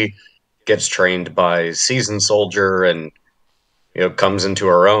Kree, gets trained by seasoned soldier, and comes into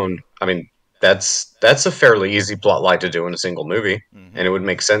her own. I mean, that's a fairly easy plot line to do in a single movie, Mm-hmm. and it would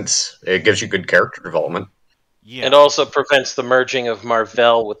make sense. It gives you good character development. Yeah. It also prevents the merging of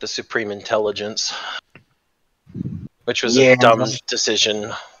Mar-Vell with the Supreme Intelligence, which was a dumb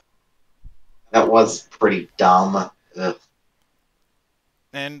decision. That was pretty dumb. Ugh.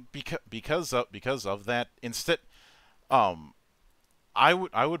 And because of that, instead, I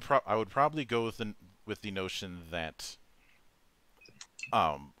would probably go with the notion that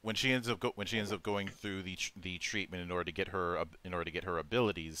when she ends up going through the treatment in order to get her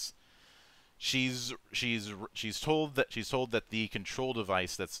abilities, she's told that the control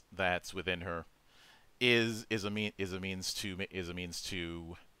device that's within her is a means to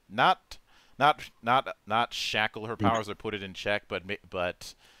not shackle her powers or put it in check,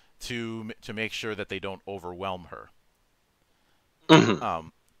 but to make sure that they don't overwhelm her.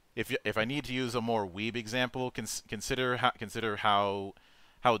 If I need to use a more weeb example, consider how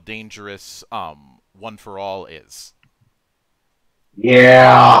dangerous One for All is.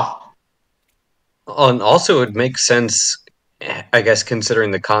 Yeah. And also, it makes sense, I guess,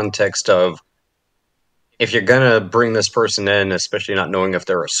 considering the context of if you're gonna bring this person in, especially not knowing if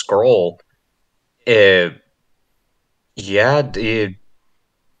they're a scroll, you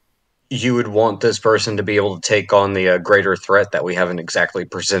would want this person to be able to take on the greater threat that we haven't exactly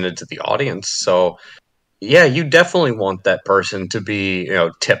presented to the audience. So, yeah, you definitely want that person to be,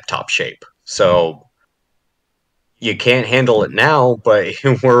 tip-top shape. So you can't handle it now, but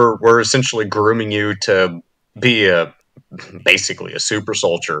we're essentially grooming you to be basically a super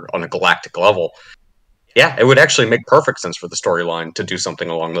soldier on a galactic level. Yeah, it would actually make perfect sense for the storyline to do something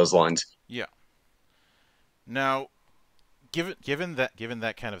along those lines. Yeah. Now, given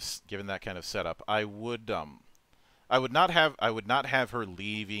that kind of setup, I would not have her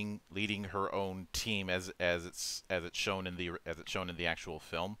leading her own team as it's shown in the actual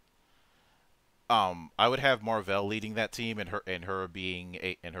film. I would have Marvel leading that team and her being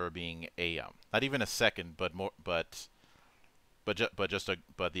a not even a second, but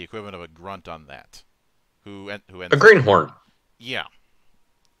the equivalent of a grunt on that. Who ends a greenhorn. Yeah.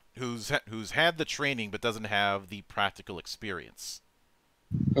 Who's had the training but doesn't have the practical experience.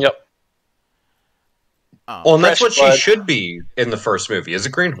 Yep. Well, and that's what she should be in the first movie, is a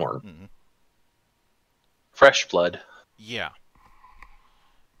greenhorn. Mm-hmm. Fresh blood. Yeah.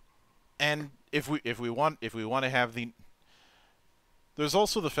 And if we want to have the, there's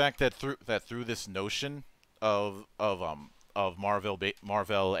also the fact that through this notion of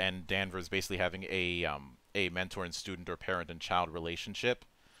Marvel and Danvers basically having a mentor and student or parent and child relationship,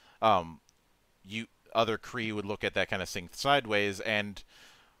 other Kree would look at that kind of thing sideways, and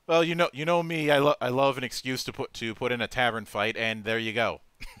well, you know me, I love an excuse to put in a tavern fight, and there you go.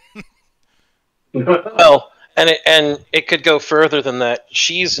 Well, and it could go further than that.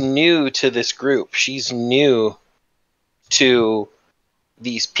 She's new to this group. She's new to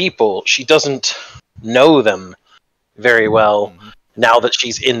these people. She doesn't know them very well now that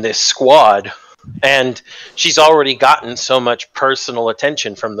she's in this squad. And she's already gotten so much personal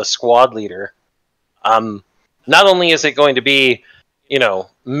attention from the squad leader. Not only is it going to be,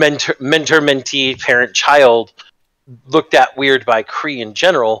 mentor, mentee, parent, child looked at weird by Kree in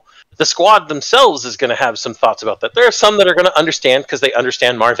general, the squad themselves is going to have some thoughts about that. There are some that are going to understand because they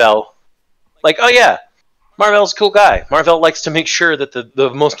understand Marvel. Like, oh yeah, Marvel's a cool guy. Marvel likes to make sure that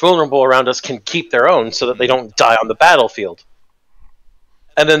the most vulnerable around us can keep their own so that they don't die on the battlefield.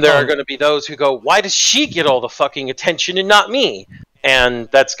 And then there are going to be those who go, why does she get all the fucking attention and not me? And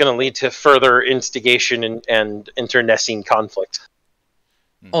that's going to lead to further instigation and internecine conflict.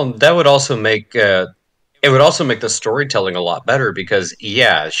 Well, that would also make it would also make the storytelling a lot better because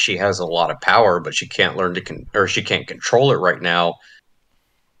yeah, she has a lot of power, but she can't learn to she can't control it right now.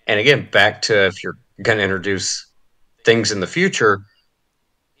 And again, back to if you're going to introduce things in the future,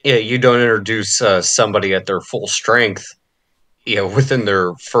 yeah, you don't introduce somebody at their full strength, within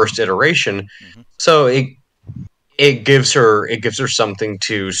their first iteration. So it gives her something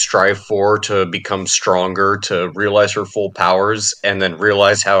to strive for, to become stronger, to realize her full powers, and then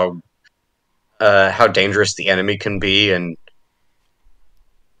realize how dangerous the enemy can be. And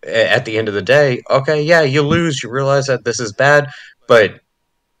at the end of the day, okay, yeah, you lose, you realize that this is bad, but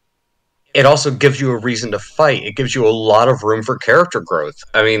it also gives you a reason to fight. It gives you a lot of room for character growth.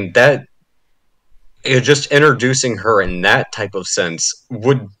 I mean, just introducing her in that type of sense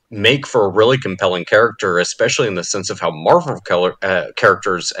would make for a really compelling character, especially in the sense of how Marvel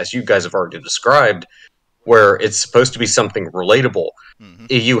characters, as you guys have already described, where it's supposed to be something relatable.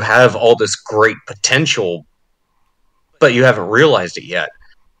 You have all this great potential, but you haven't realized it yet.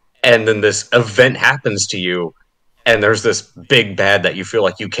 And then this event happens to you, and there's this big bad that you feel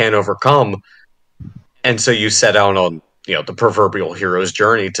like you can't overcome, and so you set out on the proverbial hero's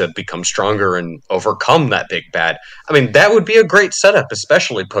journey to become stronger and overcome that big bad. I mean, that would be a great setup,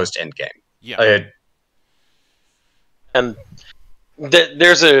 especially post-Endgame. Yeah. And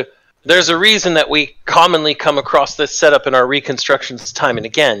there's a there's a reason that we commonly come across this setup in our reconstructions time and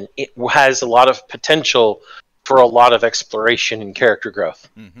again. It has a lot of potential for a lot of exploration and character growth.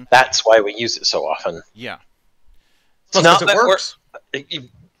 Mm-hmm. That's why we use it so often. Yeah. Well, not because it that works.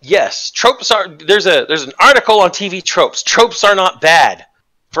 Yes, tropes are. There's an article on TV tropes. Tropes are not bad.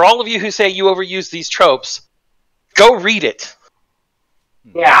 For all of you who say you overuse these tropes, go read it.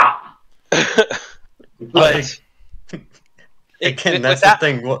 Yeah. But Again, that's the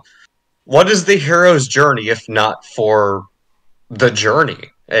thing. What is the hero's journey if not for the journey?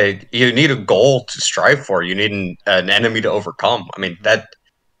 You need a goal to strive for. You need an enemy to overcome. I mean, that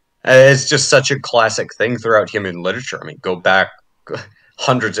it's just such a classic thing throughout human literature. I mean, go back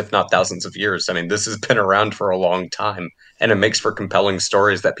hundreds, if not thousands of years. I mean, this has been around for a long time, and it makes for compelling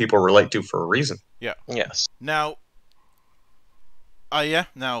stories that people relate to for a reason. Yeah. yes. Now,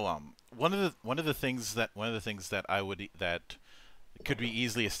 one of the things that that could be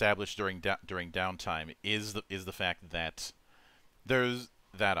easily established during downtime is the fact that there's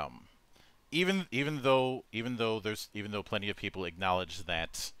that even though plenty of people acknowledge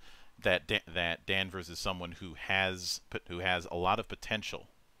that Danvers is someone who has a lot of potential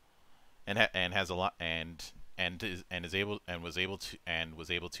and has a lot was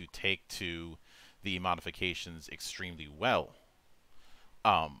able to take to the modifications extremely well.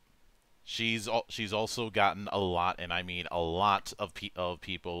 She's also gotten a lot, and I mean a lot of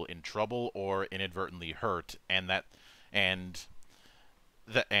people in trouble or inadvertently hurt,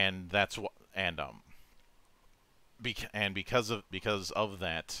 because of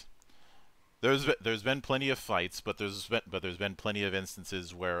that, there's been plenty of fights, but there's been plenty of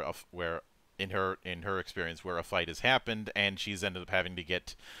instances where in her experience where a fight has happened and she's ended up having to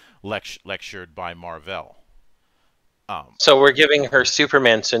get lectured by Marvell. So we're giving her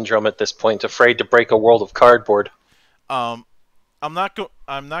Superman syndrome at this point, afraid to break a world of cardboard. I'm not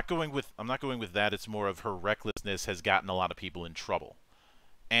going with that. It's more of her recklessness has gotten a lot of people in trouble,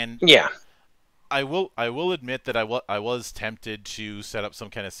 and yeah, I will admit that I was tempted to set up some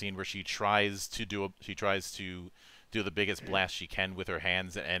kind of scene where she tries to do the biggest blast she can with her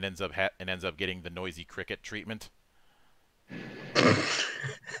hands and ends up getting the noisy cricket treatment.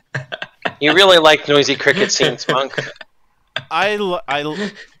 You really like noisy cricket scenes, Monk. I've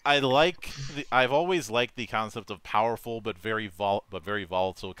always liked the concept of powerful but very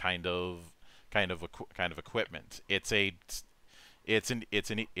volatile kind of equipment. It's an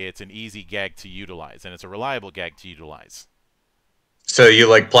easy gag to utilize, and it's a reliable gag to utilize. So you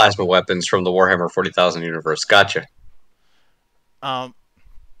like plasma weapons from the Warhammer 40,000 universe? Gotcha.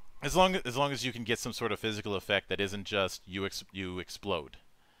 As long as you can get some sort of physical effect that isn't just you explode.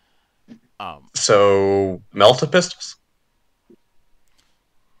 So melta-pistols?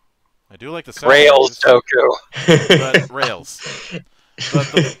 I do like the sound Rails, Toku. but rails.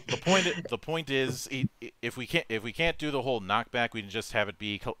 But the point is, if we can't do the whole knockback, we can just have it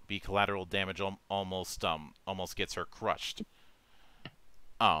be collateral damage. Almost gets her crushed.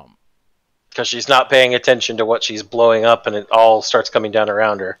 Because she's not paying attention to what she's blowing up, and it all starts coming down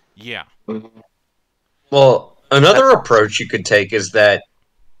around her. Yeah. Well, another approach you could take is that,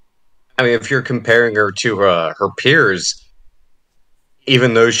 I mean, if you're comparing her to her peers,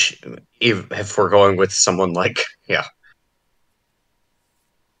 even though if we're going with someone like,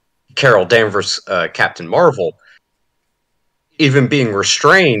 Carol Danvers, Captain Marvel, even being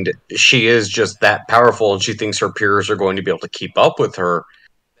restrained, she is just that powerful, and she thinks her peers are going to be able to keep up with her,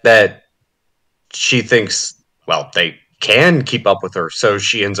 that she thinks, well, they can keep up with her, so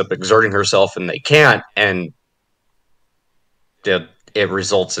she ends up exerting herself and they can't, and it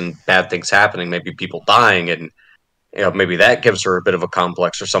results in bad things happening, maybe people dying, and maybe that gives her a bit of a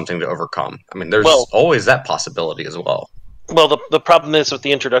complex or something to overcome. I mean, there's always that possibility as well. Well, the problem is with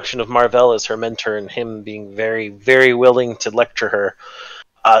the introduction of Marvell as her mentor and him being very, very willing to lecture her,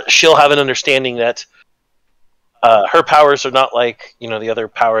 she'll have an understanding that her powers are not like, the other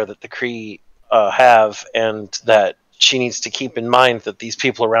power that the Kree have, and that she needs to keep in mind that these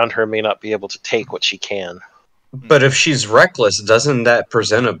people around her may not be able to take what she can. But if she's reckless, doesn't that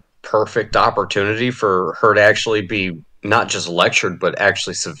present a perfect opportunity for her to actually be not just lectured, but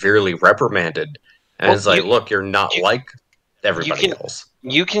actually severely reprimanded? And it's like, look, you're not like everybody else.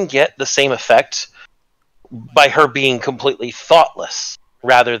 You can get the same effect by her being completely thoughtless,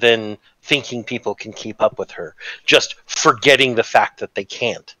 rather than thinking people can keep up with her. Just forgetting the fact that they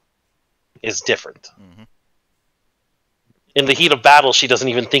can't is different. Mm-hmm. In the heat of battle, she doesn't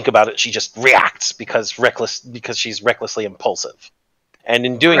even think about it. She just reacts because she's recklessly impulsive. And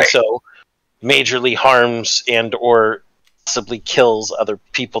in doing so, majorly harms and or possibly kills other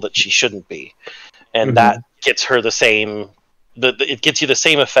people that she shouldn't be. And that gets her the same it gets you the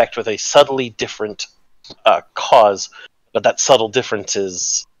same effect with a subtly different cause, but that subtle difference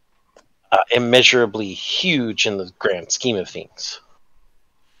is immeasurably huge in the grand scheme of things.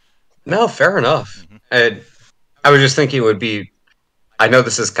 No, fair enough. And I was just thinking it would be... I know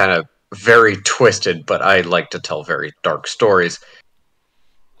this is kind of very twisted, but I like to tell very dark stories.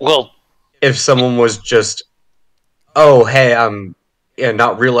 Well, If someone was just, oh, hey, I'm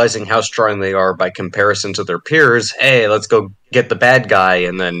not realizing how strong they are by comparison to their peers, hey, let's go get the bad guy,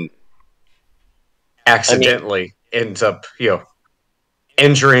 and then accidentally ends up,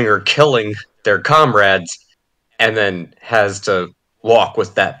 injuring or killing their comrades, and then has to walk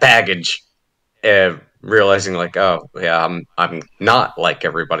with that baggage, realizing like, oh yeah, I'm not like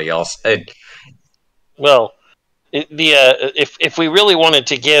everybody else. well, if we really wanted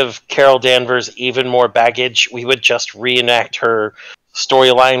to give Carol Danvers even more baggage, we would just reenact her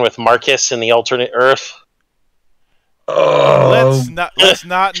storyline with Marcus in the alternate Earth. Let's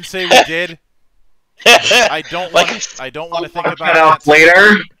not and say we did. I don't want to think about that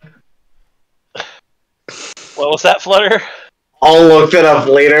later. What was that, Flutter? I'll look it up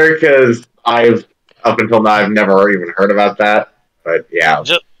later because up until now I've never even heard about that. But yeah,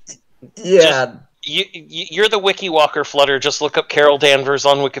 you're the wiki walker, Flutter. Just look up Carol Danvers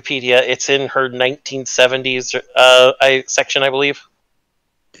on Wikipedia. It's in her 1970s section, I believe.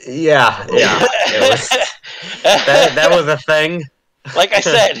 Yeah. It was, that was a thing. Like I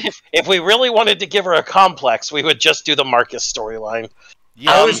said, if we really wanted to give her a complex, we would just do the Marcus storyline.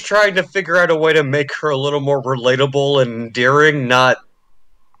 Yeah, I was trying to figure out a way to make her a little more relatable and endearing, not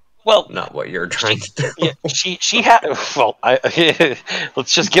what you're trying to do. Yeah, she had. Well,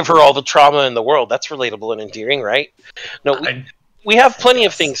 let's just give her all the trauma in the world. That's relatable and endearing, right? No, we have plenty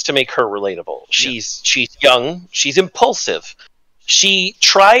of things to make her relatable. She's young. She's impulsive. She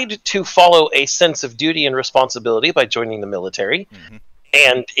tried to follow a sense of duty and responsibility by joining the military,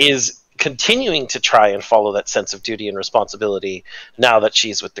 and is continuing to try and follow that sense of duty and responsibility now that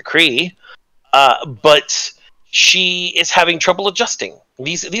she's with the Kree. But she is having trouble adjusting.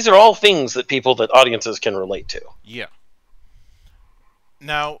 These are all things that audiences can relate to. Yeah.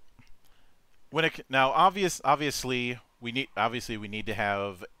 Now, obviously we need to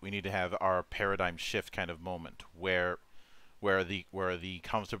have our paradigm shift kind of moment where the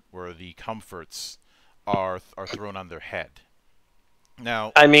comforts are thrown on their head.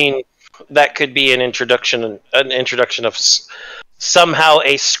 Now, I mean, that could be an introduction of somehow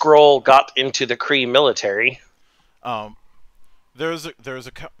a Skrull got into the Kree military. There's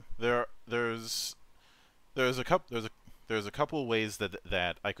a couple ways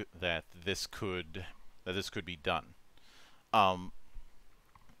that this could be done.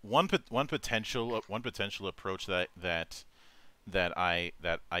 One potential approach that I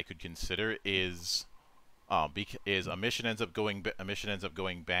could consider is a mission ends up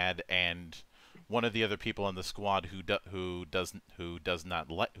going bad, and one of the other people in the squad who does not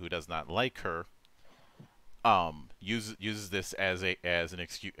like her uses this as an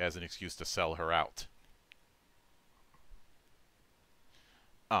excuse to sell her out.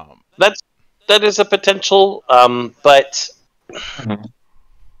 That is a potential, but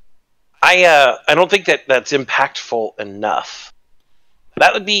I don't think that's impactful enough.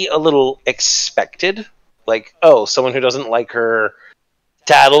 That would be a little expected. Like, oh, someone who doesn't like her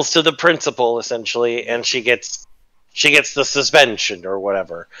tattles to the principal, essentially, and she gets the suspension or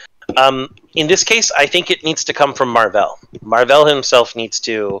whatever. In this case, I think it needs to come from Mar-Vell. Mar-Vell himself needs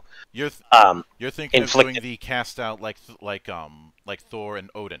to. You're thinking of doing the cast out like Thor and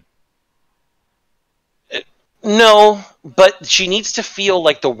Odin. No, but she needs to feel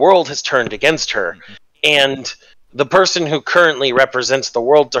like the world has turned against her, and the person who currently represents the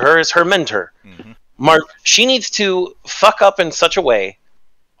world to her is her mentor. She needs to fuck up in such a way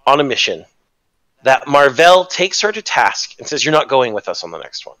on a mission that Mar-Vell takes her to task and says, "You're not going with us on the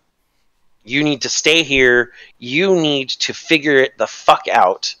next one. You need to stay here. You need to figure it the fuck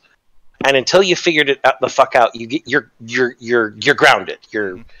out. And until you figured it the fuck out, you're grounded.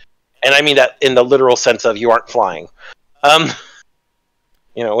 And I mean that in the literal sense of you aren't flying. When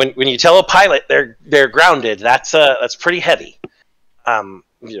you tell a pilot they're grounded, that's pretty heavy.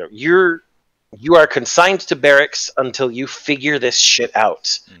 You are consigned to barracks until you figure this shit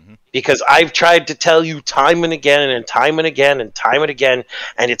out. Because I've tried to tell you time and again and time and again and time and again,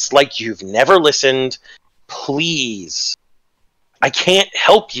 and it's like you've never listened. Please. I can't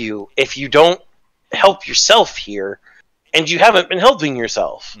help you if you don't help yourself here, and you haven't been helping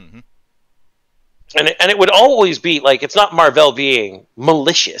yourself. And it would always be like, it's not Mar-Vell being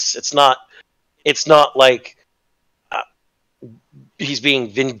malicious. It's not like he's being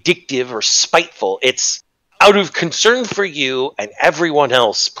vindictive or spiteful. It's, out of concern for you and everyone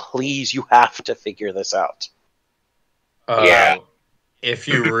else, please, you have to figure this out. Yeah. If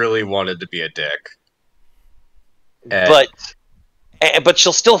you really wanted to be a dick. But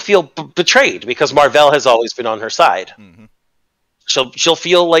she'll still feel betrayed because Mar-Vell has always been on her side. Mm-hmm. She'll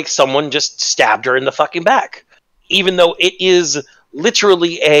feel like someone just stabbed her in the fucking back, even though it is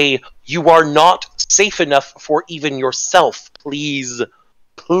literally you are not safe enough for even yourself. Please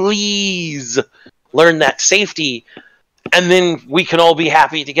learn that safety, and then we can all be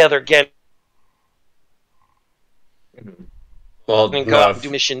happy together again. Well, And go out and do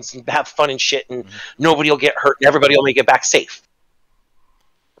missions and have fun and shit, and nobody will get hurt, and everybody will make it back safe.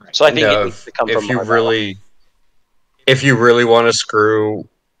 So I think it needs to come from Mar-Vell. If you really want to screw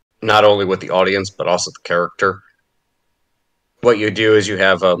not only with the audience but also the character, what you do is you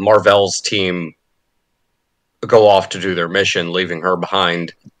have Mar-Vell's team go off to do their mission, leaving her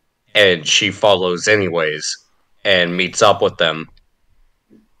behind, and she follows anyways and meets up with them,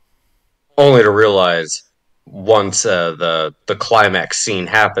 only to realize once the climax scene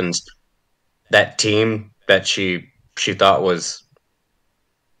happens, that team that she thought was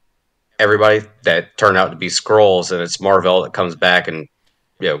everybody that turned out to be Skrulls, and it's Mar-Vell that comes back and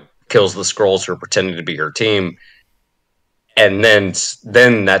kills the Skrulls who are pretending to be her team, and then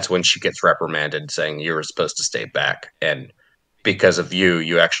that's when she gets reprimanded, saying you were supposed to stay back, and because of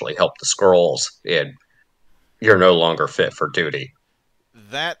you actually helped the Skrulls, and you're no longer fit for duty.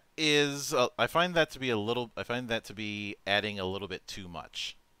 That is, I find that to be adding a little bit too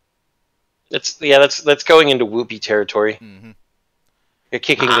much. That's going into whoopee territory. Mm-hmm. You're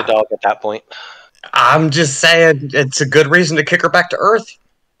kicking the dog at that point. I'm just saying it's a good reason to kick her back to Earth.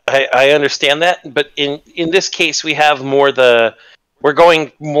 I understand that, but in this case, we have we're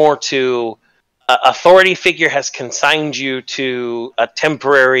going more to authority figure has consigned you to a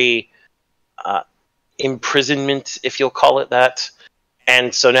temporary imprisonment, if you'll call it that,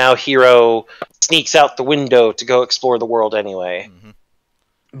 and so now Hero sneaks out the window to go explore the world anyway. Mm-hmm.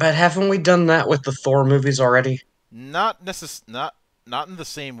 But haven't we done that with the Thor movies already? Not in the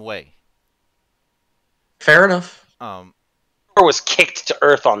same way. Fair enough. Thor was kicked to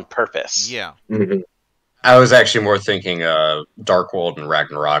Earth on purpose. Yeah. Mm-hmm. I was actually more thinking Dark World and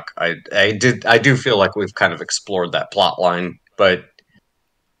Ragnarok. I do feel like we've kind of explored that plot line, but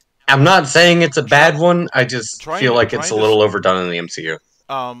I'm not saying it's a bad one. I just feel like it's a little overdone in the MCU.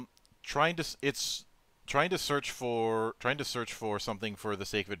 Trying to search for something for the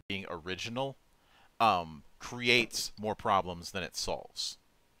sake of it being original creates more problems than it solves.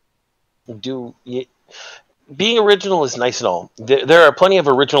 Being original is nice and all. There are plenty of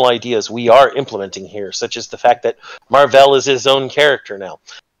original ideas we are implementing here, such as the fact that Mar-Vell is his own character now.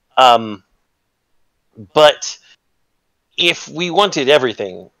 But if we wanted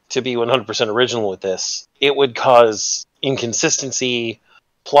everything to be 100% original with this, it would cause inconsistency,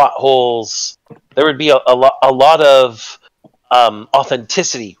 plot holes. There would be a lot of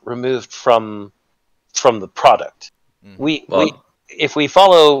authenticity removed from the product. Mm. If we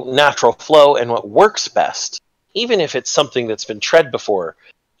follow natural flow and what works best, even if it's something that's been tread before,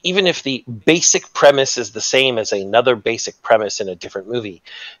 even if the basic premise is the same as another basic premise in a different movie,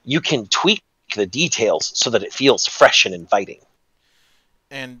 you can tweak the details so that it feels fresh and inviting.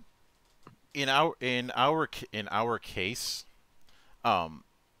 And in our case, the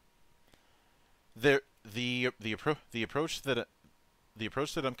approach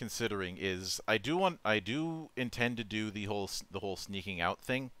that I'm considering is I do intend to do the whole sneaking out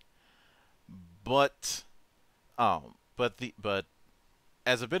thing, but as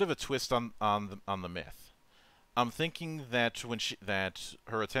a bit of a twist on the myth, I'm thinking that that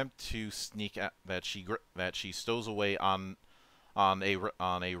her attempt to sneak out, that she stows away on a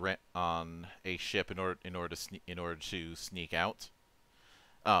ship in order to sneak out.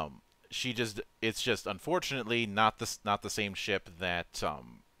 It's just unfortunately not the same ship that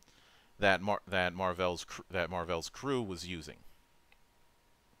Mar-Vell's crew was using.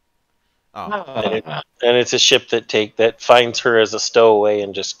 And it's a ship that finds her as a stowaway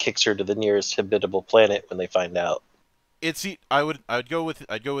and just kicks her to the nearest habitable planet when they find out. I'd go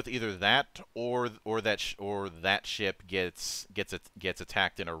with either that or that ship gets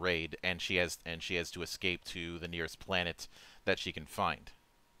attacked in a raid and she has to escape to the nearest planet that she can find.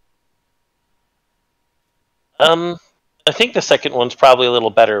 I think the second one's probably a little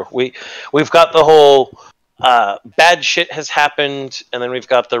better. We've got the whole bad shit has happened, and then we've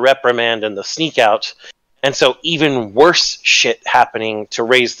got the reprimand and the sneak out, and so even worse shit happening to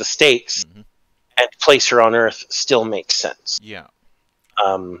raise the stakes and place her on Earth still makes sense. Yeah.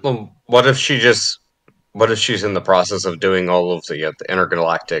 Well, what if she's in the process of doing all of the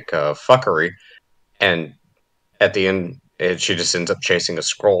intergalactic fuckery, and at the end, she just ends up chasing a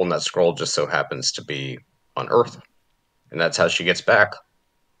scroll, and that scroll just so happens to be on Earth, and that's how she gets back.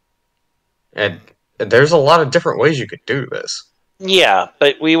 And there's a lot of different ways you could do this. Yeah,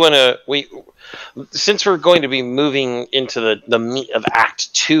 but since we're going to be moving into the meat of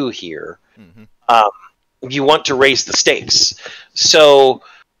Act 2 here, you want to raise the stakes. So,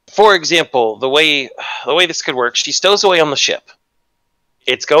 for example, the way this could work, she stows away on the ship.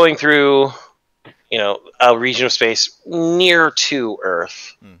 It's going through, a region of space near to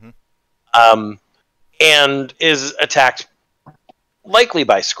Earth, and is attacked likely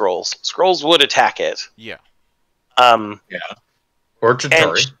by Skrulls. Skrulls would attack it. Yeah. Or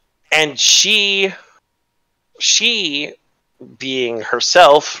Chitauri. And she, being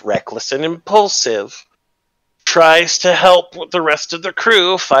herself reckless and impulsive, tries to help with the rest of the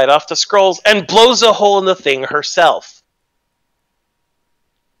crew fight off the Skrulls and blows a hole in the thing herself.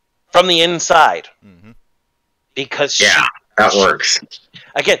 From the inside. Because that works.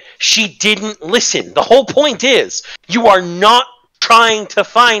 Again, she didn't listen. The whole point is, you are not trying to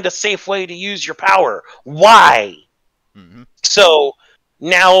find a safe way to use your power. Why? So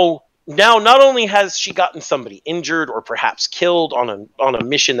now not only has she gotten somebody injured or perhaps killed on a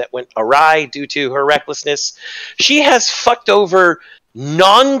mission that went awry due to her recklessness, she has fucked over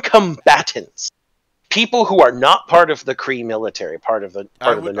non-combatants, people who are not part of the Kree military, part of the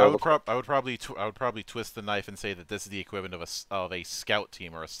Nova. I would probably twist the knife and say that this is the equivalent of a scout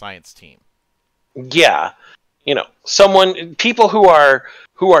team or a science team. Yeah. People who are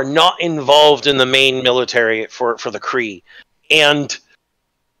not involved in the main military for the Kree. And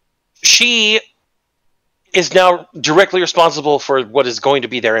she is now directly responsible for what is going to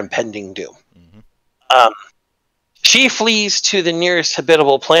be their impending doom. She flees to the nearest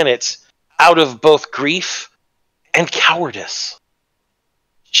habitable planet out of both grief and cowardice.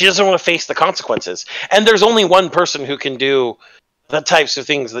 She doesn't want to face the consequences. And there's only one person who can do the types of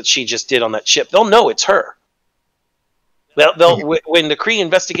things that she just did on that ship. They'll know it's her. When the Kree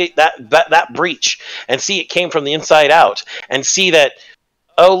investigate that breach and see it came from the inside out, and see that,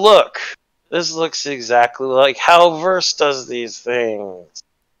 oh look, this looks exactly like how Verse does these things.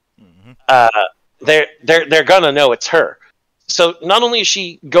 They're gonna know it's her. So not only is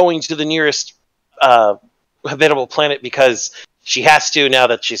she going to the nearest habitable planet because she has to now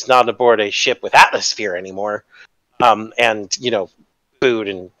that she's not aboard a ship with atmosphere anymore, and food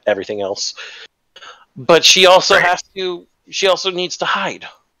and everything else. But she also she also needs to hide.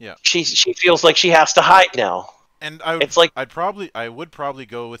 Yeah. She feels like she has to hide now. And I would probably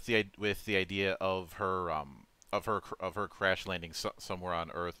go with the idea of her crash landing somewhere on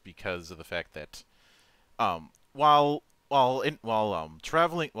Earth, because of the fact that while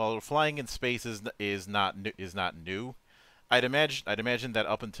flying in space is not new, I'd imagine that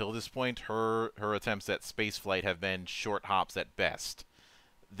up until this point her attempts at space flight have been short hops at best.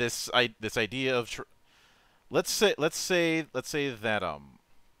 This idea of let's say that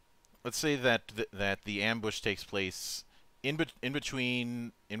the ambush takes place in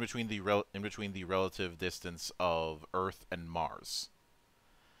between the relative distance of Earth and Mars.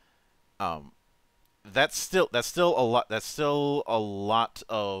 That's still a lot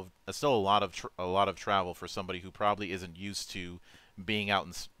of travel for somebody who probably isn't used to being out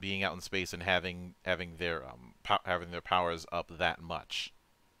in space and having their powers up that much.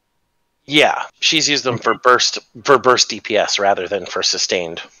 Yeah, she's used them for burst DPS rather than for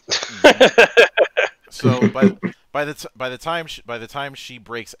sustained. So by the time she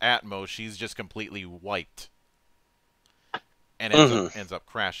breaks Atmo, she's just completely wiped, and ends up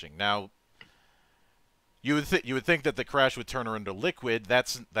crashing. Now, you would think that the crash would turn her into liquid.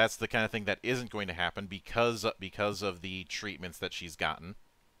 That's the kind of thing that isn't going to happen because of the treatments that she's gotten.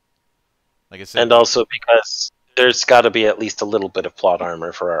 Like I said, and also because there's got to be at least a little bit of plot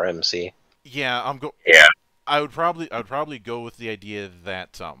armor for our MC. Yeah, I would probably go with the idea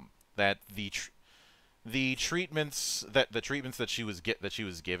that the treatments that she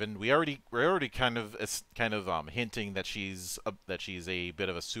was given, we're already kind of hinting that she's a bit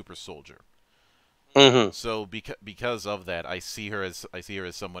of a super soldier. So because of that, I see her as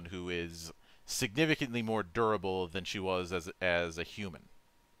someone who is significantly more durable than she was as a human.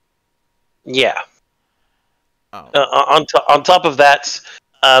 Yeah. On top of that,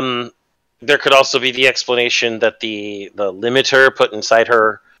 there could also be the explanation that the limiter put inside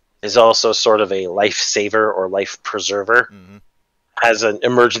her is also sort of a lifesaver or life preserver. Has an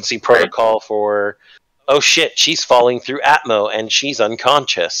emergency protocol for, oh shit, she's falling through Atmo and she's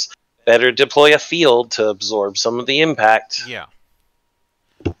unconscious. Better deploy a field to absorb some of the impact. Yeah.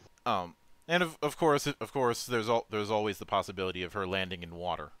 And of course, there's always the possibility of her landing in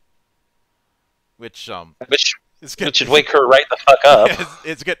water, which It should wake her right the fuck up.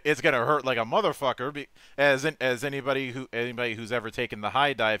 It's gonna hurt like a motherfucker. As anybody who's ever taken the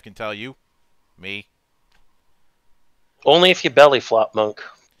high dive can tell you, me. Only if you belly flop, Monk.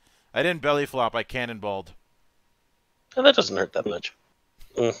 I didn't belly flop. I cannonballed. And that doesn't hurt that much.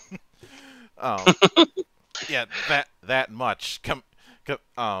 Yeah, that much.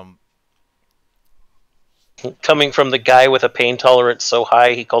 Coming from the guy with a pain tolerance so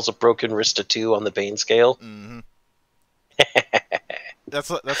high he calls a broken wrist a 2 on the Bane scale. Mm-hmm.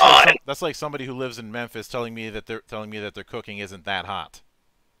 That's like somebody who lives in Memphis telling me that their cooking isn't that hot.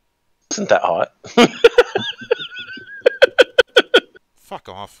 Isn't that hot? Fuck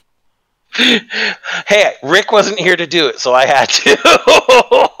off. Hey, Rick wasn't here to do it, so I had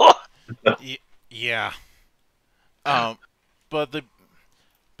to. Yeah. But the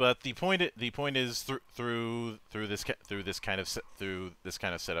point is through this kind of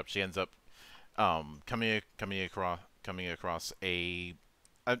setup, she ends up coming across a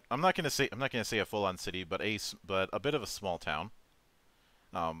I'm not gonna say a full-on city, but a bit of a small town,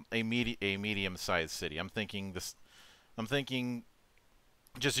 a medium-sized city. I'm thinking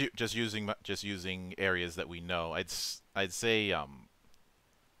just using areas that we know. I'd say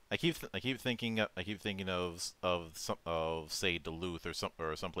I keep thinking of say Duluth or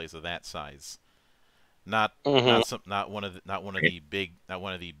someplace of that size, not one of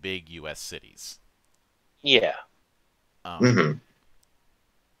the big U.S. cities. Yeah. And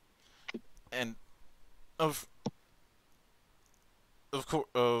of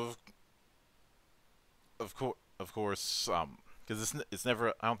course, because it's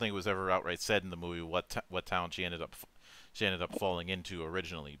never, I don't think it was ever outright said in the movie what town she ended up falling into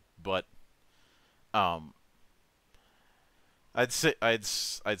originally, but I'd say one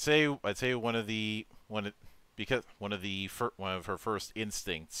of her first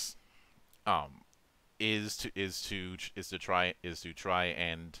instincts is to try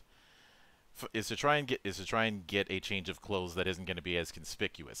and get a change of clothes that isn't going to be as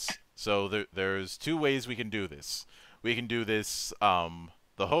conspicuous. So there's two ways we can do this. We can do this the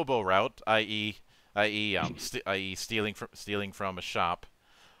hobo route, i.e. stealing from a shop,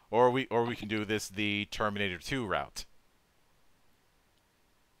 or we can do this the Terminator 2 route.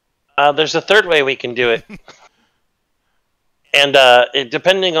 There's a third way we can do it. And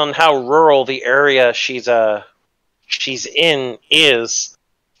depending on how rural the area she's in is,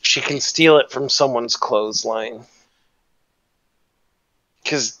 she can steal it from someone's clothesline.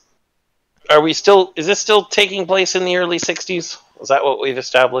 Because is this still taking place in the early 60s? Is that what we've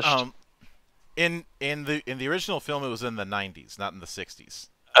established? In the original film, it was in the 90s, not in the 60s.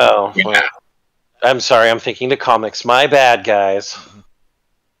 Oh, yeah. Well, I'm sorry, I'm thinking the comics. My bad, guys.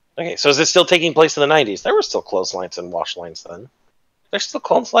 Okay, so is this still taking place in the 90s? There were still clotheslines and wash lines then. There's still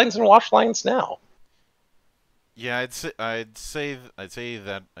clotheslines and wash lines now. Yeah, I'd say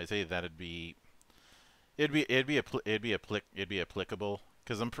that it'd be applicable,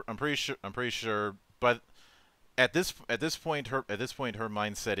 because I'm pretty sure, but at this point her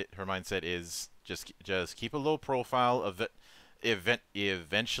mindset is just keep a low profile of it.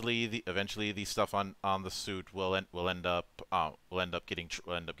 Eventually the stuff on the suit will end up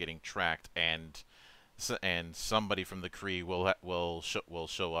getting tracked, and somebody from the Kree will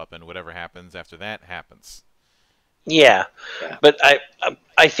show up, and whatever happens after that happens. Yeah, but I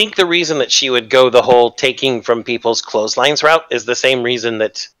think the reason that she would go the whole taking from people's clotheslines route is the same reason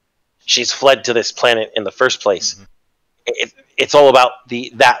that she's fled to this planet in the first place. Mm-hmm. It's all about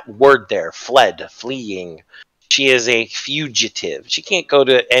that word there, fled, fleeing. She is a fugitive. She can't go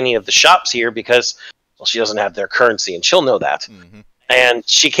to any of the shops here because, well, she doesn't have their currency, and she'll know that. Mm-hmm. And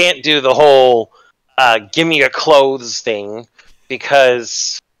she can't do the whole give me your clothes thing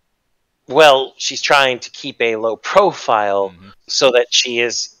because, well, she's trying to keep a low profile so that she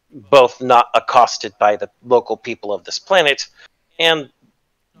is both not accosted by the local people of this planet and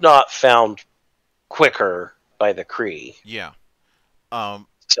not found quicker by the Kree. Yeah. So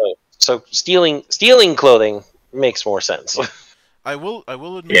stealing clothing makes more sense. I will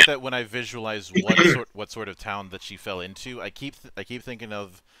admit that when I visualize what sort of town that she fell into, I keep thinking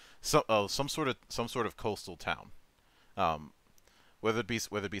of some sort of coastal town. Whether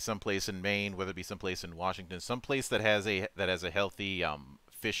it be someplace in Maine, whether it be someplace in Washington, someplace that has a healthy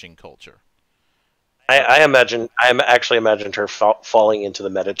fishing culture. I actually imagined her falling into the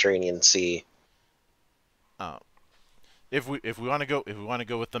Mediterranean Sea. If we want to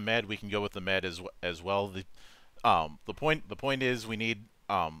go with the Med, we can go with the Med as well. The point is we need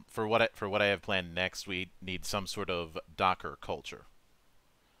for what I have planned next, we need some sort of docker culture.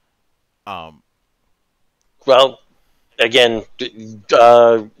 Well, again, in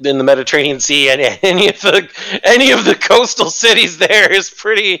the Mediterranean Sea, and any of the coastal cities there is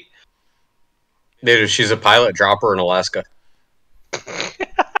pretty. Dude, she's a pilot dropper in Alaska.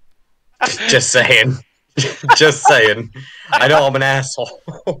 Just saying. Just saying. I know I'm an asshole.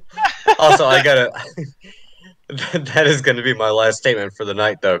 Also, I gotta. That is going to be my last statement for the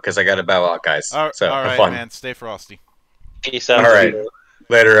night, though, because I gotta bow out, guys. So all have right, fun. man. Stay frosty. Peace out. All right.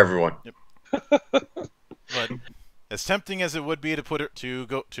 Later, everyone. But as tempting as it would be to put it to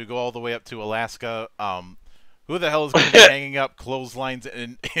go all the way up to Alaska, who the hell is going to be hanging up clotheslines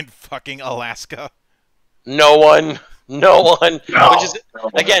in fucking Alaska? No one. No. Which is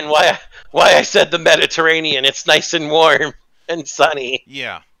again why I said the Mediterranean. It's nice and warm and sunny.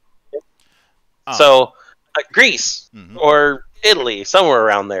 Yeah. So Greece or Italy, somewhere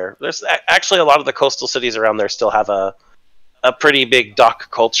around there. There's actually a lot of the coastal cities around there still have a pretty big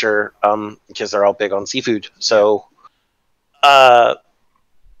dock culture, because they're all big on seafood. So,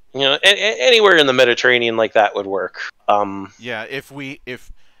 anywhere in the Mediterranean like that would work. Yeah, if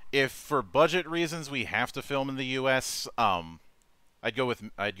for budget reasons we have to film in the U.S., I'd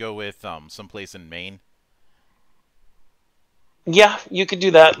go with someplace in Maine. Yeah, you could do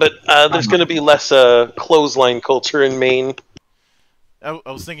that, but there's going to be less clothesline culture in Maine. I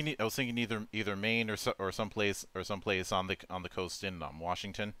was thinking either Maine or someplace on the coast in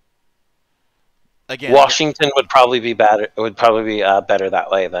Washington. Again, Washington would probably be better. It would probably be better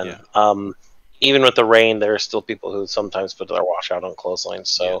that way then. Yeah. Even with the rain, there are still people who sometimes put their wash out on clotheslines.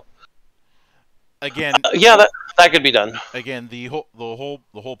 So again, that could be done. Again, the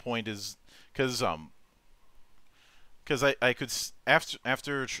whole point is because I could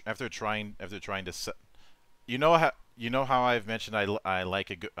after trying to set, you know how I've mentioned I like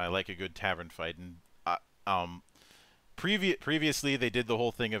a good tavern fight, and previously they did the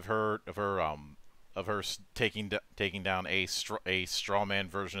whole thing of her taking down a straw man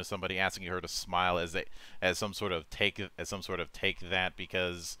version of somebody, asking her to smile as some sort of take that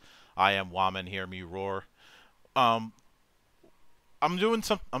because I am woman, hear me roar. I'm doing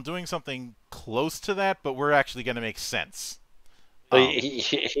something close to that, but we're actually going to make sense.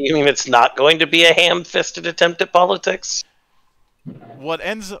 You mean it's not going to be a ham-fisted attempt at politics? What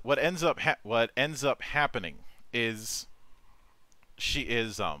ends up happening is she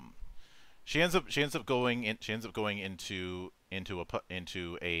ends up going into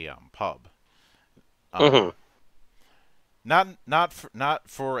a pub. Not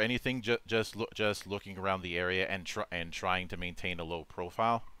for anything, just looking around the area and trying to maintain a low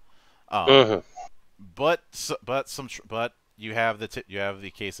profile. But you have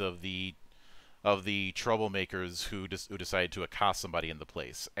the case of the troublemakers who decide to accost somebody in the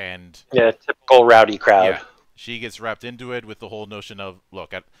place, and typical rowdy crowd. Yeah, she gets wrapped into it with the whole notion of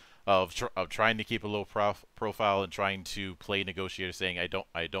of trying to keep a low profile and trying to play negotiator, saying I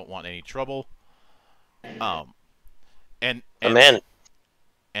don't want any trouble. And man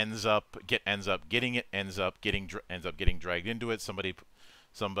ends up getting dragged into it. Somebody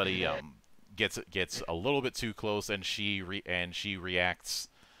gets a little bit too close, and she reacts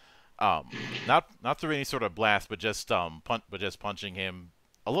not through any sort of blast, but just punching him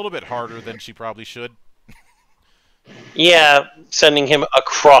a little bit harder than she probably should. Yeah, sending him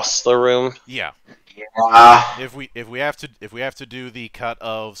across the room. Yeah. If we have to do the cut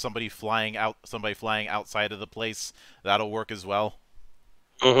of somebody flying outside of the place, that'll work as well.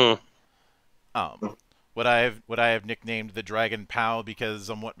 What I have nicknamed the Dragon Pow because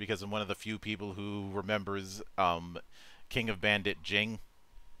I'm one of the few people who remembers King of Bandit Jing.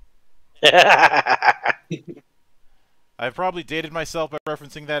 I've probably dated myself by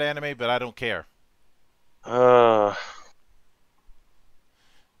referencing that anime, but I don't care.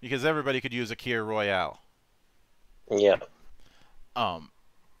 Because everybody could use a Kier Royale. Yeah.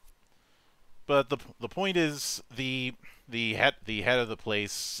 But the point is the head of the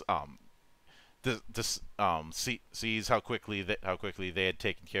place sees how quickly they had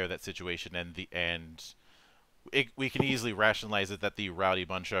taken care of that situation, and we can easily rationalize it that the rowdy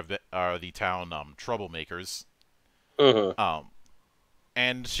bunch are the town troublemakers.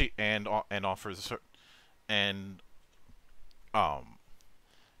 And she offers her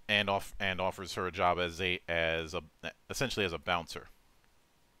offers her a job as essentially as a bouncer.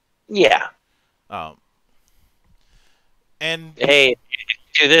 Yeah. And hey, if you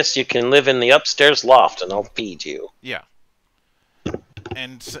do this, you can live in the upstairs loft, and I'll feed you. Yeah.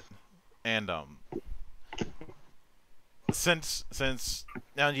 And since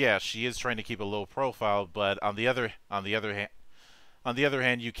now, yeah, she is trying to keep a low profile, but on the other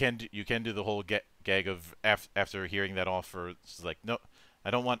hand, you can do the whole gag of after hearing that offer, it's like, no, I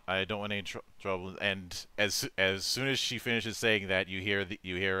don't want any trouble. And as soon as she finishes saying that, you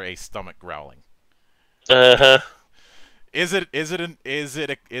hear a stomach growling. Uh-huh. Is it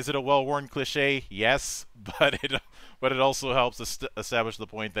a well-worn cliche? Yes, but it also helps establish the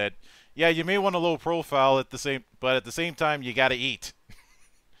point that yeah, you may want a low profile at the same time you gotta eat.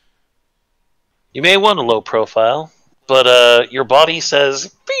 You may want a low profile, but your body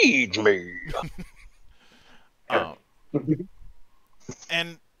says, feed me. Uh,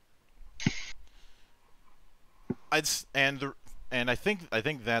 and I'd s- and the and I think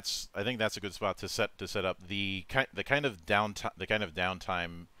that's a good spot to set up the kind of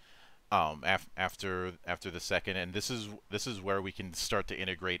downtime after the second, and this is where we can start to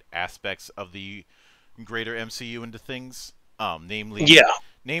integrate aspects of the greater MCU into things. Yeah.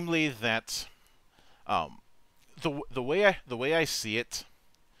 Namely that the way I see it,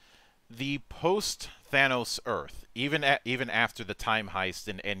 the post Thanos Earth, even after the time heist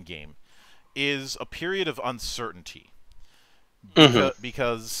in Endgame, is a period of uncertainty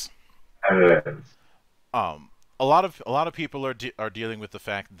because a lot of people are dealing with the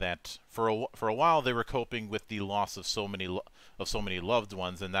fact that for a while they were coping with the loss of so many loved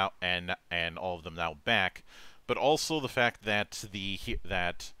ones, and now and all of them now back, but also the fact that the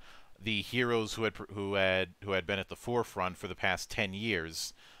heroes who had been at the forefront for the past 10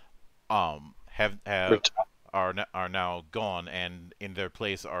 years have are now gone, and in their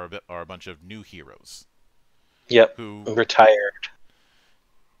place are a bunch of new heroes. Yep. Who retired.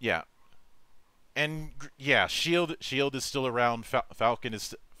 Yeah. And yeah, Shield is still around. Falcon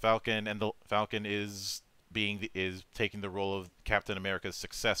is taking the role of Captain America's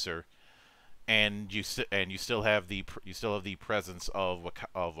successor, and you still have the presence of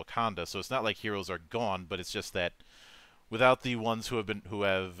Wakanda. So it's not like heroes are gone, but it's just that without the ones who have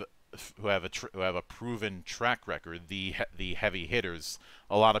a proven track record, the heavy hitters,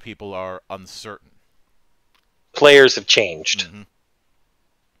 a lot of people are uncertain. Players have changed. Mm-hmm.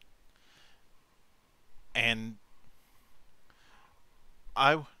 And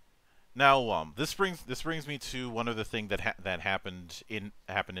this brings me to one other thing that happened in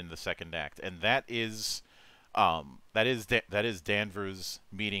the second act, and that is Danvers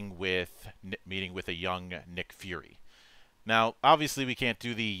meeting with a young Nick Fury. Now, obviously, we can't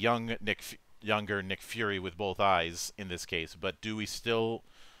do the younger Nick Fury with both eyes in this case, but do we still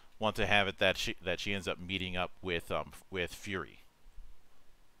want to have it that she ends up meeting up with Fury?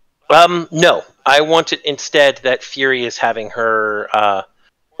 No. I want it instead that Fury is having her,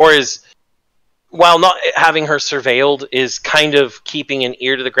 while not having her surveilled, is kind of keeping an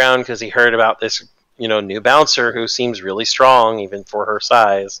ear to the ground because he heard about this, new bouncer who seems really strong even for her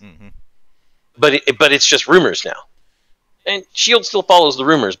size. Mm-hmm. But it's just rumors now. And S.H.I.E.L.D. still follows the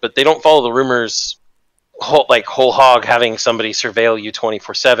rumors, but they don't follow the rumors whole hog, having somebody surveil you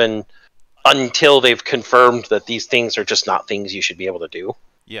 24/7 until they've confirmed that these things are just not things you should be able to do.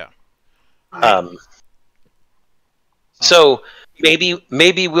 Yeah. So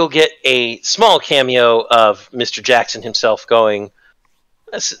maybe we'll get a small cameo of Mr. Jackson himself going,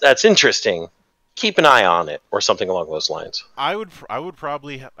 that's interesting. Keep an eye on it, or something along those lines. What I would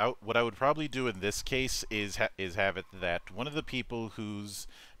probably do in this case is have it that one of the people who's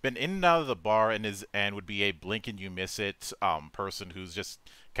been in and out of the bar and would be a blink and you miss it person who's just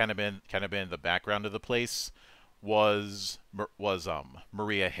kind of been in the background of the place was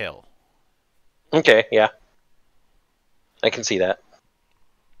Maria Hill. Okay, yeah, I can see that.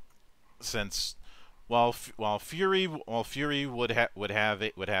 Since while Fury would have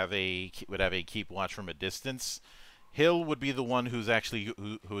a keep watch from a distance, Hill would be the one who's actually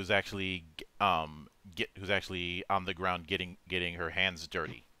on the ground getting her hands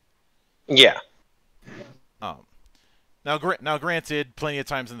dirty. Yeah. Now granted, plenty of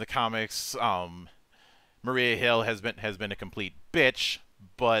times in the comics, Maria Hill has been a complete bitch,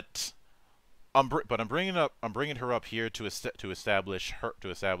 but I'm bringing her up here to establish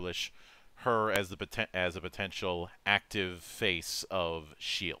her as a potential active face of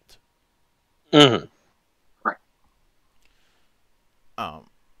S.H.I.E.L.D. Mm-hmm. Right.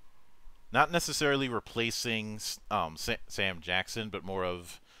 Not necessarily replacing Sam Jackson, but more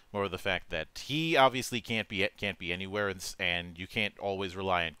of the fact that he obviously can't be anywhere, and you can't always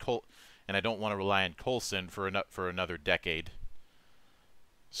rely on and I don't want to rely on Coulson for another decade.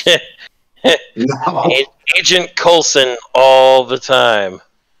 No. Agent Coulson all the time.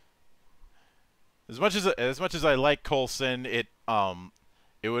 As much as I like Coulson, it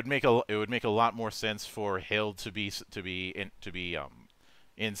would make a lot more sense for Hill to be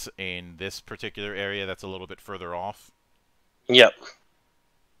in this particular area that's a little bit further off. Yep.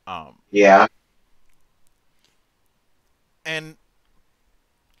 Yeah. And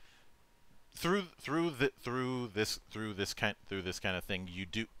this kind of thing, you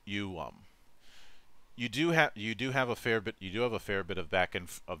do have a fair bit of back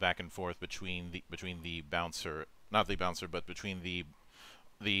and forth between the bouncer, not the bouncer, but between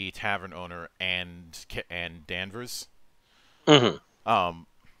the tavern owner and Danvers. Mm-hmm.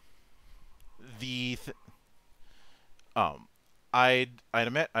 I'd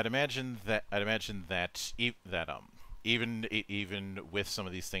imagine that even with some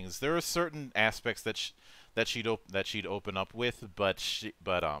of these things, there are certain aspects that she'd open up with, but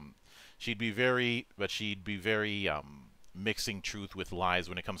she'd be very mixing truth with lies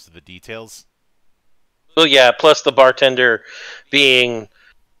when it comes to the details. Well, yeah. Plus, the bartender, being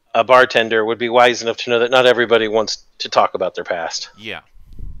a bartender, would be wise enough to know that not everybody wants to talk about their past. Yeah.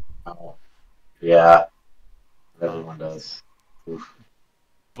 Oh. Yeah. Everyone does. Oof.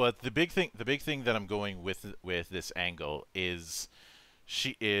 But the big thing that I'm going with this angle is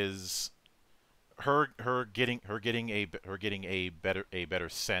her getting a better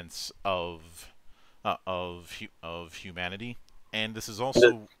sense of humanity, and this is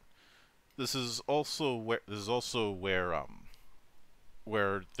also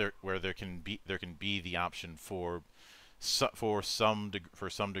where there can be the option for some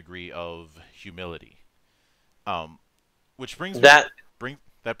degree of humility, which brings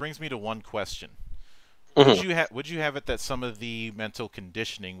me to one question. Mm-hmm. Would you have it that some of the mental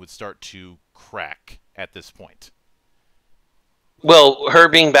conditioning would start to crack at this point? Well, her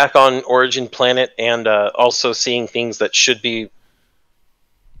being back on Origin Planet and also seeing things that should be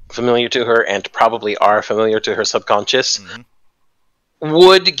familiar to her and probably are familiar to her subconscious, Mm-hmm.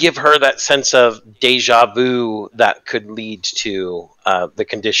 would give her that sense of deja vu that could lead to the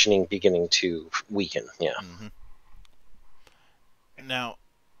conditioning beginning to weaken. Yeah. Mm-hmm. Now,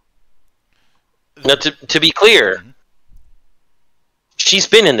 to be clear, mm-hmm. she's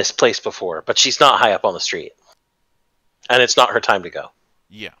been in this place before, but she's not high up on the street. And it's not her time to go.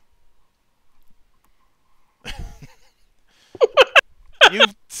 Yeah. You.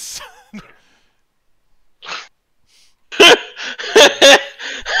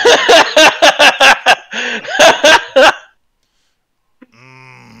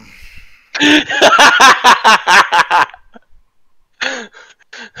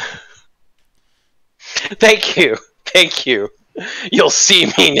 Thank you. You'll see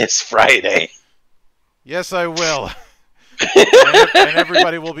me this Friday. Yes, I will. and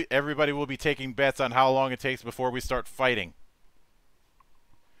everybody will be taking bets on how long it takes before we start fighting.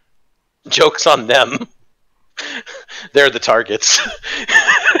 Joke's on them. They're the targets.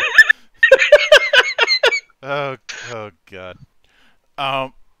 Oh God.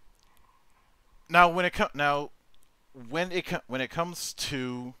 Now when it comes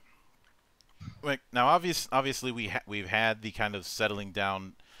to obviously we've had the kind of settling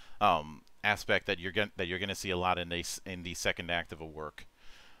down aspect that you're gonna see a lot in the second act of a work.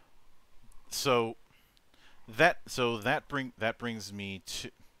 So that brings me to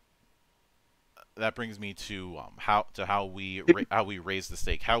how we raise the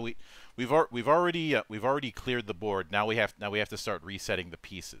stake. We've already cleared the board. Now we have to start resetting the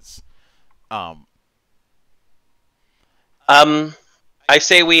pieces. I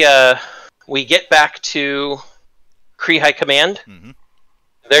say we get back to Kree High Command. Mm-hmm.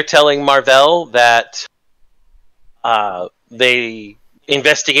 They're telling Mar-Vell that they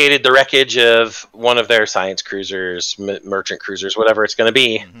investigated the wreckage of one of their science cruisers, merchant cruisers, whatever it's going to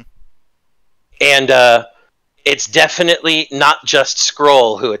be. Mm-hmm. And it's definitely not just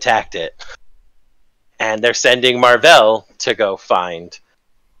Skrull who attacked it. And they're sending Mar-Vell to go find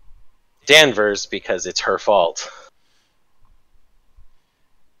Danvers because it's her fault.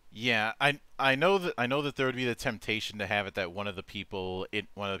 Yeah, I know that there would be the temptation to have it that one of the people in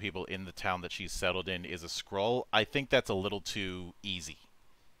the town that she's settled in is a Skrull. I think that's a little too easy.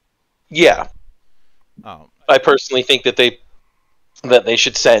 Yeah. I personally think that they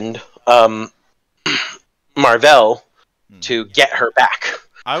should send Mar-Vell to get her back.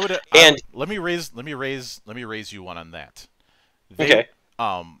 Let me raise you one on that. Okay.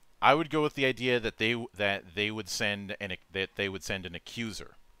 I would go with the idea that they would send an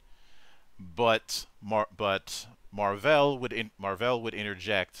accuser. But Mar-Vell would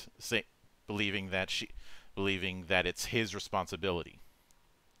interject, believing that it's his responsibility.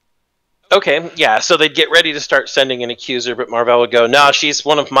 Okay, yeah. So they'd get ready to start sending an accuser, but Mar-Vell would go, "No, she's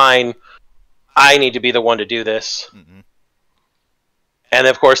one of mine. I need to be the one to do this." Mm-hmm. And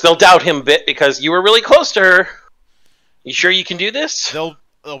of course, they'll doubt him a bit because you were really close to her. You sure you can do this?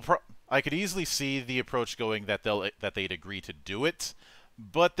 I could easily see the approach going that they'd agree to do it.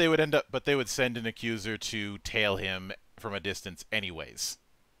 But they would send an accuser to tail him from a distance anyways.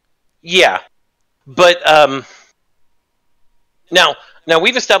 Yeah, But now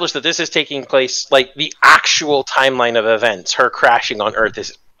we've established that this is taking place, like the actual timeline of events. Her crashing on Earth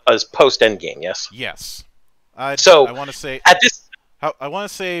is post Endgame. Yes. Yes. So I want to say at this. I want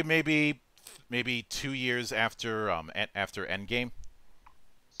to say maybe 2 years after Endgame.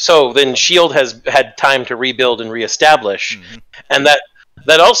 So then Shield has had time to rebuild and reestablish, and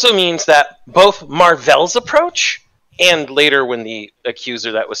that also means that both Mar-Vell's approach and later when the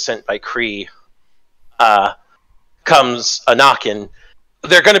accuser that was sent by Kree comes a knockin',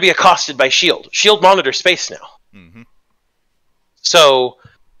 they're going to be accosted by Shield. Shield monitor space now. So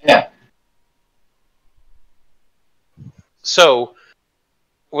Yeah. So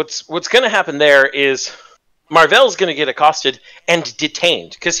what's going to happen there is Mar-Vell's going to get accosted and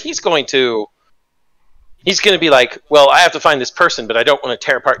detained because he's going to be like, well, I have to find this person, but I don't want to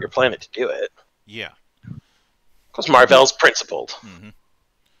tear apart your planet to do it. Yeah. Because Mar-Vell's principled.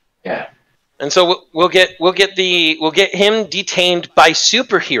 Yeah. And so we'll get him detained by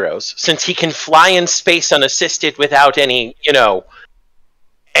superheroes since he can fly in space unassisted without any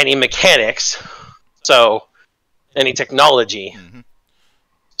mechanics. So any technology.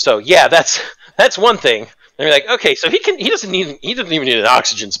 So yeah, that's one thing. And you're like, okay, so he doesn't even need an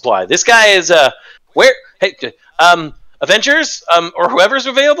oxygen supply. This guy is Avengers or whoever's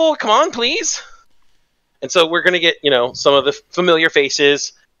available, come on, please. And so we're gonna get some of the familiar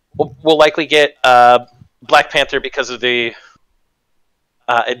faces. We'll likely get Black Panther because of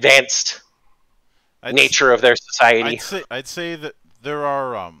advanced nature of their society. I'd say that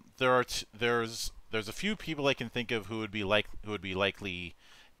there's a few people I can think of who would be likely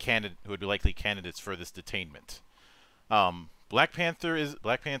candidates for this detainment. Black Panther is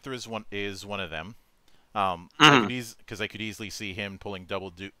one of them. Because I could easily see him pulling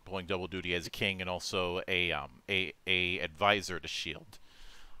double duty as a king and also a advisor to Shield.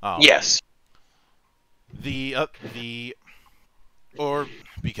 Yes. Or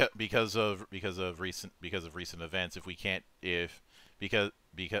because of recent events, because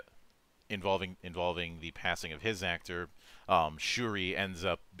involving the passing of his actor, Shuri ends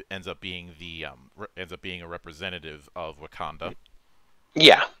up being a representative of Wakanda.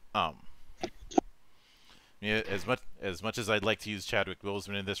 Yeah. Yeah, as much as I'd like to use Chadwick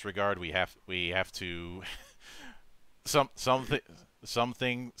Boseman in this regard, we have to some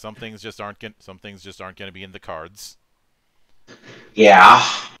things just aren't going to be in the cards. Yeah.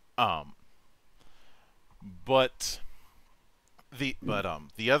 But the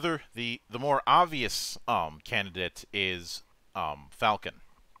more obvious candidate is Falcon.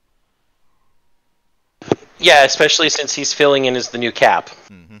 Yeah, especially since he's filling in as the new Cap.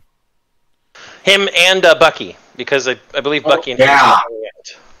 Him and Bucky, because I believe Bucky and him are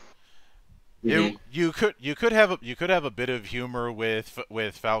You could have a bit of humor with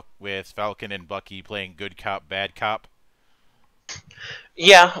Falcon and Bucky playing good cop, bad cop.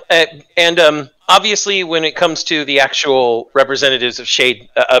 Yeah, and obviously when it comes to the actual representatives of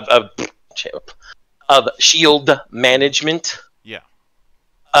Shield management,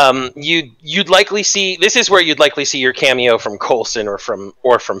 you'd likely see you'd likely see your cameo from Coulson or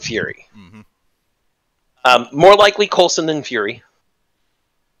from Fury. More likely Coulson than Fury.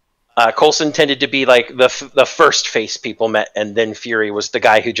 Coulson tended to be like the first face people met, and then Fury was the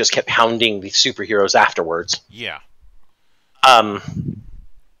guy who just kept hounding the superheroes afterwards. Yeah.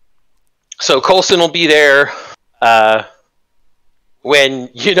 So Coulson will be there when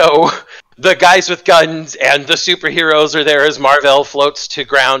the guys with guns and the superheroes are there as Mar-Vell floats to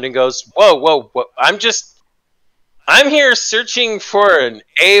ground and goes, "Whoa! I'm here searching for an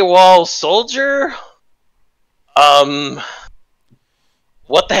AWOL soldier.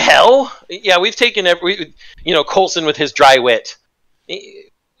 What the hell?" Yeah, we've taken Coulson with his dry wit.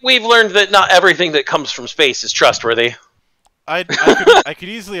 We've learned that not everything that comes from space is trustworthy. I could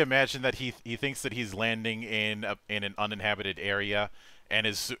easily imagine that he thinks that he's landing in an uninhabited area, and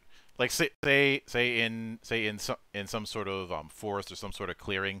is like say in some sort of forest or some sort of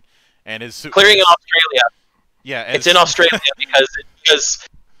clearing, and is clearing in Australia. Yeah, it's in Australia because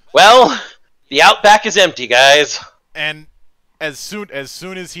the outback is empty, guys. And as soon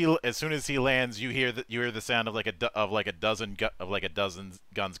as he lands, you hear the sound of like a dozen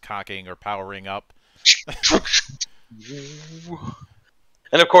guns cocking or powering up.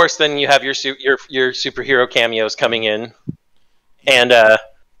 And of course, then you have your superhero cameos coming in, and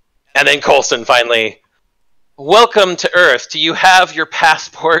then Coulson finally, "Welcome to Earth. Do you have your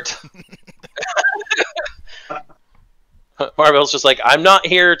passport?" Mar-Vell's just like, "I'm not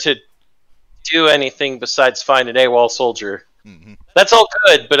here to do anything besides find an AWOL soldier." That's all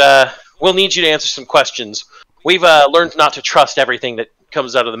good, but we'll need you to answer some questions. We've learned not to trust everything that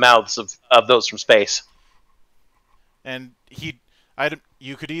comes out of the mouths of those from space. And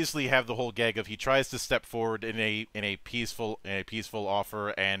you could easily have the whole gag of he tries to step forward in a peaceful offer,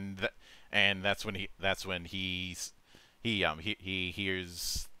 and that's when he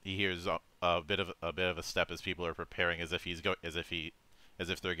hears a bit of a step as people are preparing as if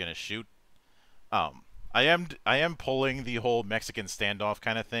they're gonna shoot. I am pulling the whole Mexican standoff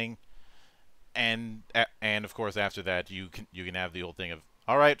kind of thing, and of course after that you can have the whole thing of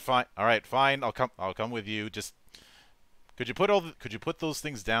all right fine I'll come with you, just could you put those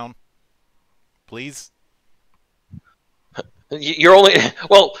things down, please? You're only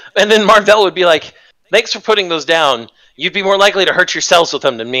well, and then Marvel would be like, thanks for putting those down. You'd be more likely to hurt yourselves with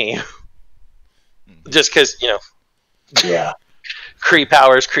them than me. Just because, you know. Yeah. Kree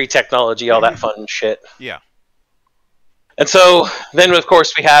powers, Kree technology, all that fun shit. Yeah. And so then, of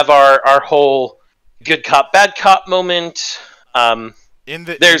course, we have our whole good cop, bad cop moment. In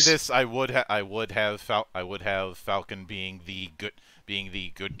this, I would have Falcon being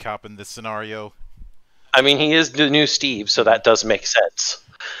the good cop in this scenario. I mean, he is the new Steve, so that does make sense.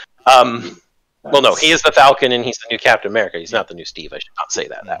 Well, no, he is the Falcon, and he's the new Captain America. He's not the new Steve. I should not say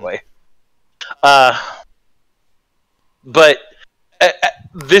that way. But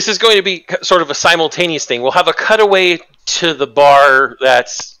this is going to be sort of a simultaneous thing. We'll have a cutaway to the bar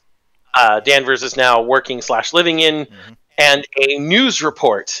that's Danvers is now working / living in, and a news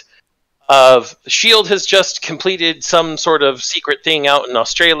report of S.H.I.E.L.D. has just completed some sort of secret thing out in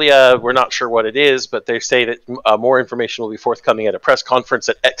Australia. We're not sure what it is, but they say that more information will be forthcoming at a press conference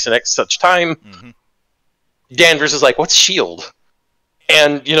at X and X such time. Danvers is like, what's S.H.I.E.L.D.?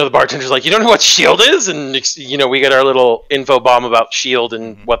 And, you know, the bartender's like, you don't know what S.H.I.E.L.D. is? And, you know, we get our little info bomb about S.H.I.E.L.D.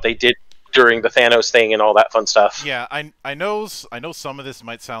 and what they did during the Thanos thing and all that fun stuff. Yeah, I know some of this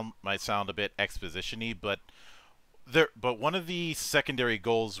might sound a bit exposition-y, but one of the secondary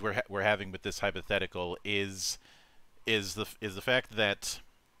goals we're having with this hypothetical is the fact that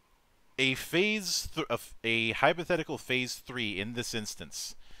a hypothetical phase 3 in this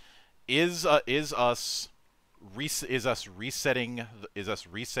instance is us resetting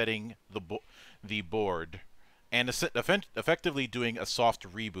the board and effectively doing a soft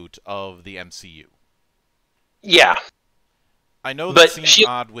reboot of the MCU. Yeah. I know that seems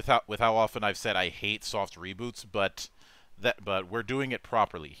odd with how often I've said I hate soft reboots, but we're doing it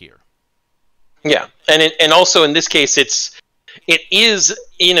properly here. Yeah, and also in this case, it is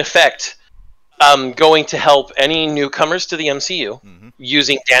in effect going to help any newcomers to the MCU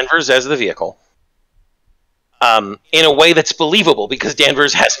using Danvers as the vehicle in a way that's believable because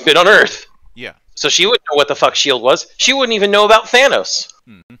Danvers hasn't been on Earth. Yeah. So she wouldn't know what the fuck S.H.I.E.L.D. was. She wouldn't even know about Thanos,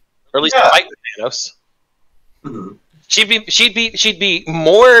 or at least fight with Thanos. She'd be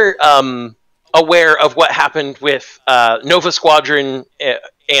more aware of what happened with Nova Squadron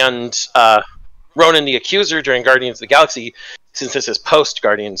and Ronan the Accuser during Guardians of the Galaxy, since this is post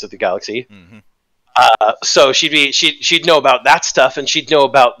Guardians of the Galaxy. So she'd know about that stuff, and she'd know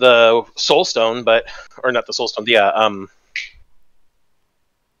about the Soul Stone, or not the Soul Stone, the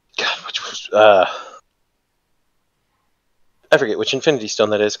God, which was I forget which Infinity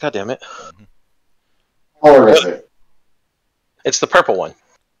Stone that is. God damn it! Or is it? It's the purple one.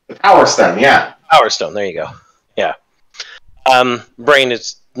 The Power Stone, yeah. Power Stone. There you go. Yeah. Brain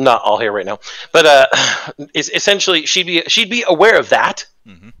is not all here right now, but is essentially she'd be aware of that.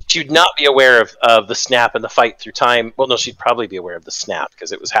 She'd not be aware of the snap and the fight through time. Well, no, she'd probably be aware of the snap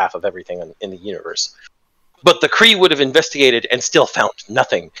because it was half of everything in the universe. But the Kree would have investigated and still found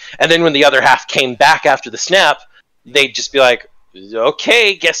nothing. And then when the other half came back after the snap, they'd just be like,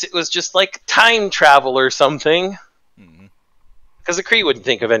 okay, guess it was just like time travel or something. Because the Kree wouldn't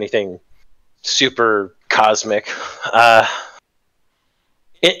think of anything super cosmic.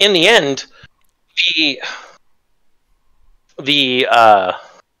 In the end, she'd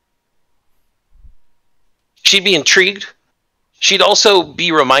be intrigued. She'd also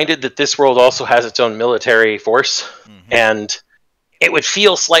be reminded that this world also has its own military force, and it would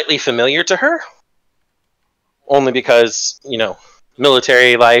feel slightly familiar to her. Only because, you know,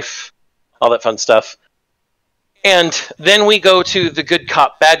 military life, all that fun stuff. And then we go to the good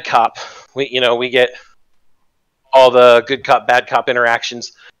cop, bad cop. We get all the good cop, bad cop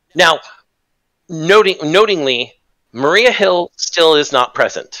interactions. Now, notingly, Maria Hill still is not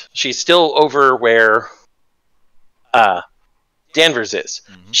present. She's still over where Danvers is.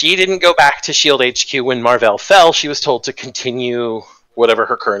 She didn't go back to S.H.I.E.L.D. HQ when Marvel fell. She was told to continue whatever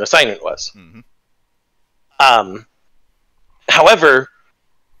her current assignment was. However,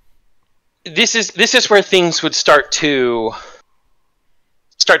 this is where things would start to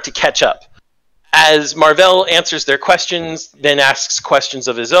catch up. as Marvell answers their questions, then asks questions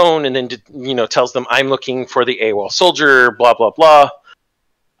of his own, and then tells them, "I'm looking for the AWOL soldier, blah blah blah,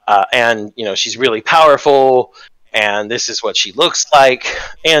 and she's really powerful, and this is what she looks like."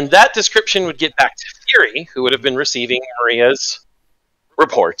 And that description would get back to Fury, who would have been receiving Maria's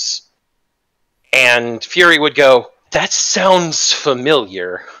reports, and Fury would go, "That sounds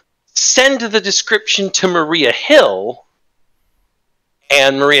familiar. Send the description to Maria Hill,"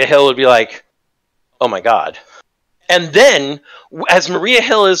 and Maria Hill would be like, "Oh my god." And then, as Maria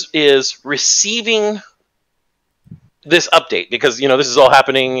Hill is receiving this update, because this is all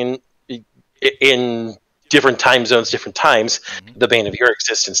happening in different time zones, different times, the bane of your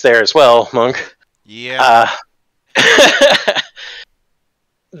existence there as well, Monk. Yeah.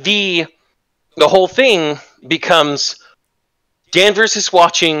 The whole thing becomes Danvers is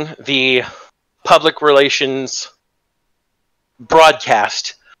watching the public relations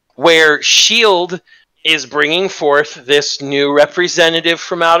broadcast where S.H.I.E.L.D. is bringing forth this new representative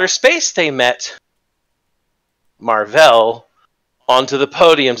from outer space they met, Marvell, onto the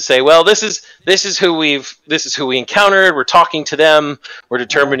podium to say, "Well, this is who we encountered. We're talking to them. We're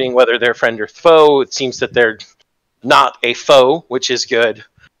determining whether they're friend or foe. It seems that they're not a foe, which is good."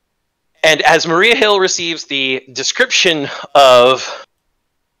 And as Maria Hill receives the description of,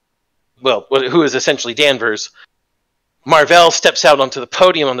 well, who is essentially Danvers, Marvell steps out onto the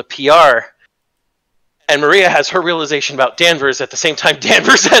podium on the PR, and Maria has her realization about Danvers at the same time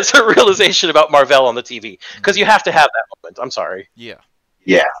Danvers has her realization about Marvell on the TV. Because you have to have that moment. I'm sorry. Yeah.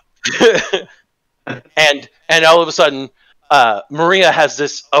 Yeah. and all of a sudden, Maria has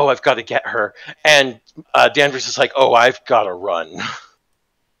this, "Oh, I've got to get her." And Danvers is like, "Oh, I've got to run."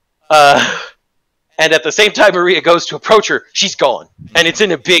 And at the same time Maria goes to approach her, she's gone. And it's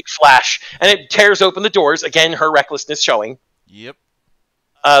in a big flash. And it tears open the doors. Again, her recklessness showing. Yep.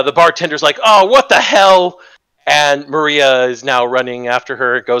 The bartender's like, "Oh, what the hell?" And Maria is now running after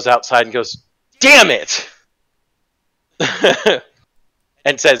her, goes outside and goes, "Damn it!"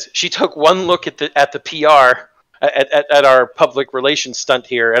 And says she took one look at the PR, at our public relations stunt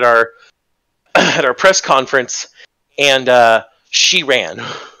here, at our press conference, and she ran.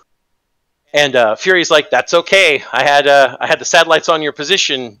 And Fury's like, "That's okay. I had the satellites on your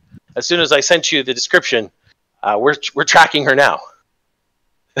position as soon as I sent you the description. We're tracking her now."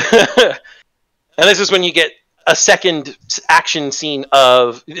 And this is when you get a second action scene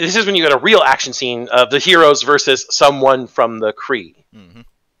of... This is when you get a real action scene of the heroes versus someone from the Kree. Mm-hmm.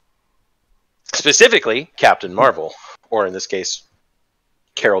 Specifically, Captain Marvel. Or in this case,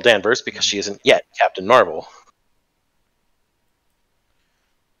 Carol Danvers, because she isn't yet Captain Marvel.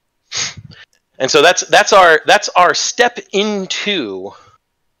 And so that's our step into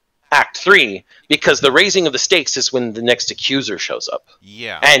Act 3, because the raising of the stakes is when the next accuser shows up.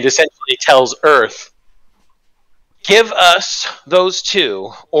 Yeah. And essentially tells Earth, "Give us those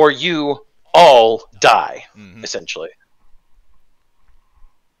two, or you all die," essentially.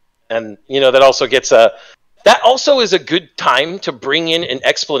 And, that also gets that also is a good time to bring in an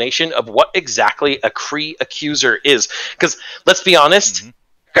explanation of what exactly a Kree accuser is. Because, let's be honest,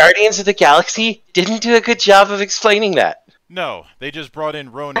 Guardians of the Galaxy didn't do a good job of explaining that. No, they just brought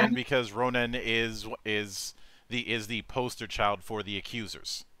in Ronan because Ronan is the poster child for the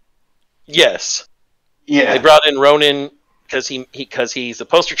accusers. Yes. Yeah. They brought in Ronan because he's the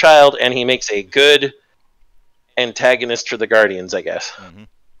poster child, and he makes a good antagonist for the Guardians, I guess.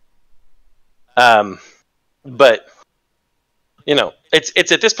 But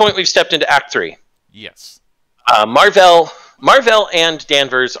it's at this point we've stepped into Act 3. Yes. Marvell and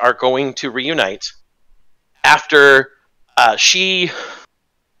Danvers are going to reunite after she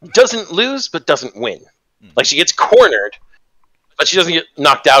doesn't lose but doesn't win. Like, she gets cornered, but she doesn't get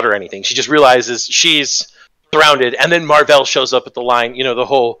knocked out or anything. She just realizes she's surrounded, and then Marvell shows up at the line, the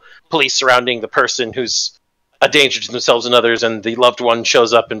whole police surrounding the person who's a danger to themselves and others, and the loved one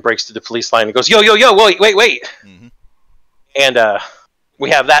shows up and breaks through the police line and goes, "Yo, wait. And we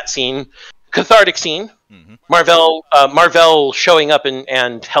have that scene, cathartic scene. Marvell showing up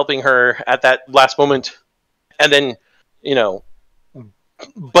and helping her at that last moment, and then,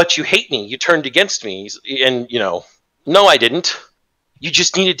 "But you hate me, you turned against me," and, "No, I didn't. You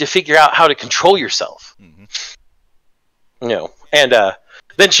just needed to figure out how to control yourself." And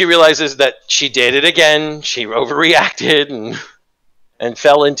then she realizes that she did it again. She overreacted and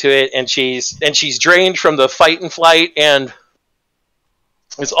fell into it, and she's drained from the fight and flight, and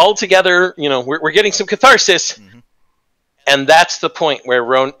it's all together. We're getting some catharsis, and that's the point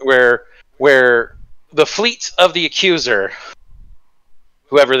where the fleet of the accuser,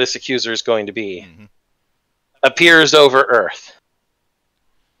 whoever this accuser is going to be, appears over Earth.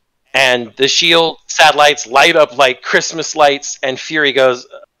 And the shield satellites light up like Christmas lights, and Fury goes,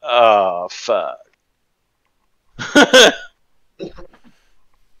 "Oh fuck."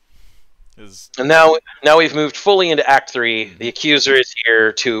 And now we've moved fully into Act 3. The Accuser is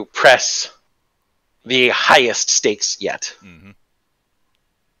here to press the highest stakes yet. Mm-hmm.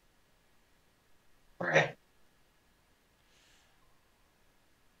 Right.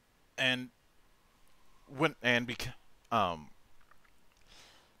 And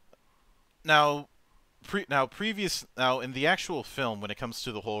now in the actual film, when it comes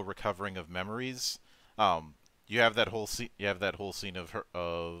to the whole recovering of memories, you have that whole scene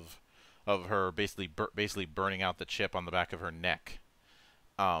of her basically burning out the chip on the back of her neck.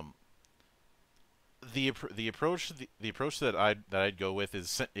 The approach that I'd go with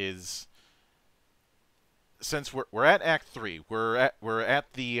is since we're at Act 3, we're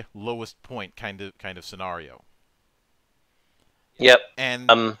at the lowest point kind of scenario. Yep.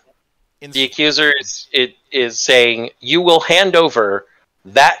 And the Accuser is saying, you will hand over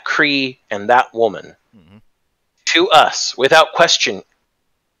that Kree and that woman to us without question,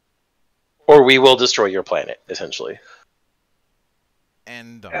 or we will destroy your planet, essentially.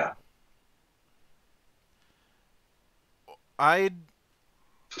 And Yeah.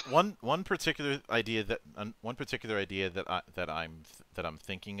 one particular idea that I'm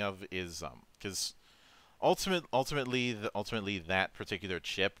thinking of is because ultimately that particular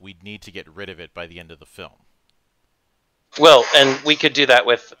chip, we'd need to get rid of it by the end of the film. Well, and we could do that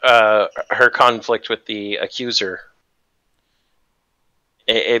with her conflict with the Accuser.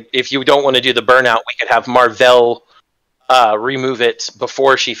 If you don't want to do the burnout, we could have Marvel remove it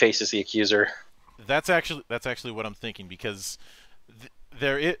before she faces the Accuser. That's actually what I'm thinking, because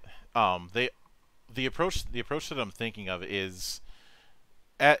the approach that I'm thinking of is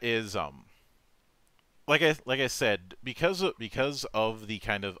like I said, because of the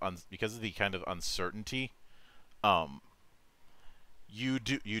kind of uncertainty, you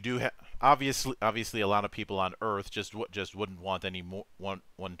do obviously a lot of people on Earth just wouldn't want any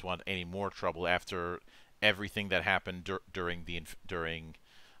more trouble after everything that happened during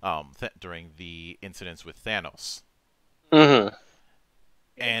the incidents with Thanos. Mm-hmm.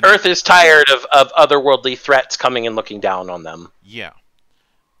 And Earth is tired of otherworldly threats coming and looking down on them. Yeah,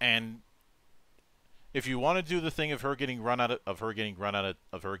 and if you want to do the thing of her getting reluctantly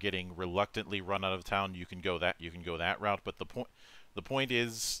run out of town, you can go that route. But the point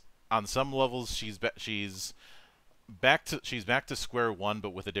is, on some levels, she's back to square one,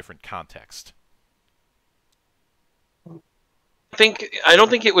 but with a different context. I don't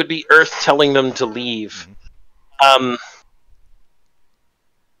think it would be Earth telling them to leave.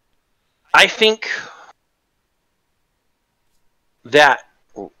 I think that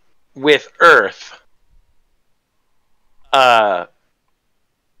with Earth, they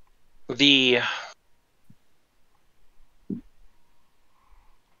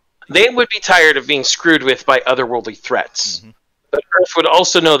would be tired of being screwed with by otherworldly threats. But Earth would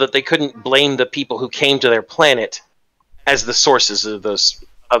also know that they couldn't blame the people who came to their planet as the sources of those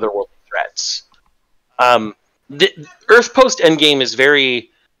otherworldly threats. The Earth post Endgame is very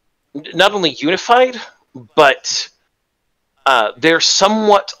not only unified, but they're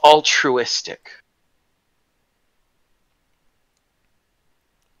somewhat altruistic.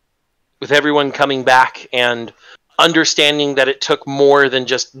 With everyone coming back and understanding that it took more than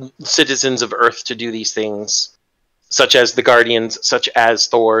just citizens of Earth to do these things, such as the Guardians, such as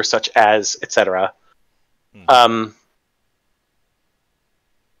Thor, such as etc.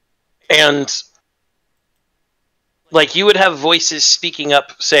 And like, you would have voices speaking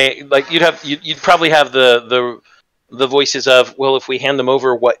up, saying, like, you'd probably have the voices of, well, if we hand them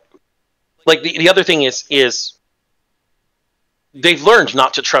over, what? Like, the other thing is they've learned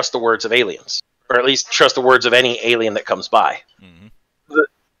not to trust the words of aliens, or at least trust the words of any alien that comes by.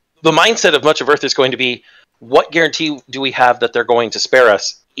 The mindset of much of Earth is going to be, what guarantee do we have that they're going to spare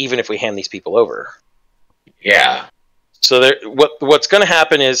us, even if we hand these people over? Yeah. So what's going to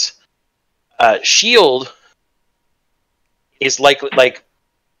happen is, Shield is like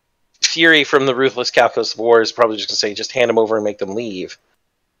Fury from the Ruthless Calculus of War is probably just going to say, just hand them over and make them leave.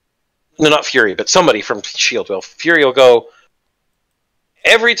 No, not Fury, but somebody from Shield will. Fury will go,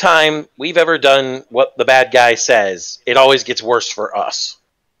 every time we've ever done what the bad guy says, it always gets worse for us.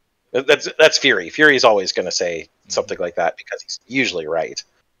 That's Fury. Fury is always going to say something like that because he's usually right.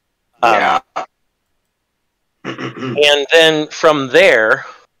 Yeah. And then from there,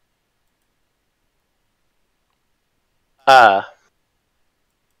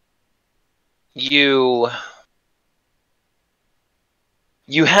 you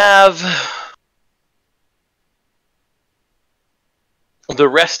have, the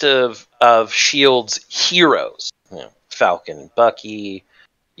rest of Shield's heroes, Falcon and Bucky.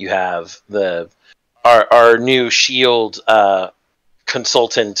 You have our new Shield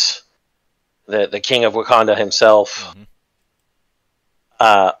consultant, the King of Wakanda himself.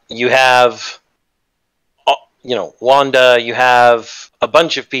 You have, Wanda. You have a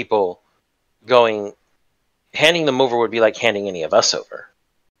bunch of people going. Handing them over would be like handing any of us over.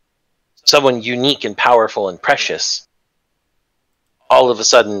 Someone unique and powerful and precious, all of a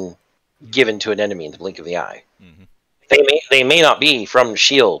sudden given to an enemy in the blink of the eye. They may not be from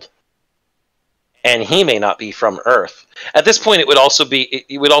Shield, and he may not be from Earth. At this point, it would also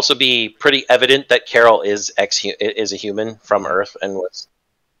be pretty evident that Carol is a human from Earth, and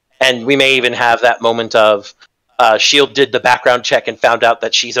we may even have that moment of Shield did the background check and found out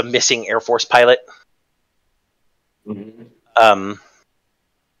that she's a missing Air Force pilot. Because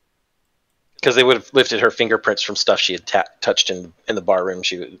they would have lifted her fingerprints from stuff she had touched in the bar room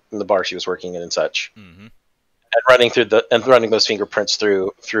in the bar she was working in and such, and running those fingerprints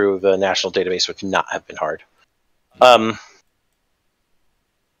through the national database would not have been hard. At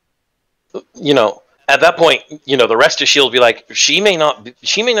that point, the rest of Shield would be like, she may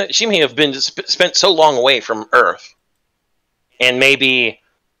have been spent so long away from Earth, and maybe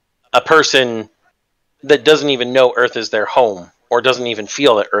a person that doesn't even know Earth is their home, or doesn't even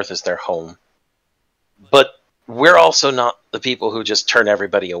feel that Earth is their home. But we're also not the people who just turn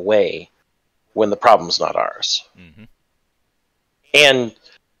everybody away when the problem's not ours. And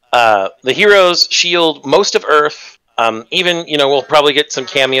the heroes, Shield, most of Earth, even, we'll probably get some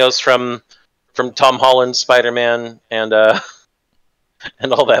cameos from Tom Holland's Spider-Man and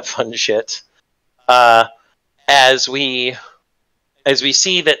all that fun shit. As we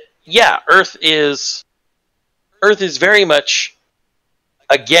see that, Earth is very much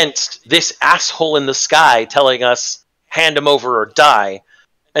against this asshole in the sky telling us hand them over or die,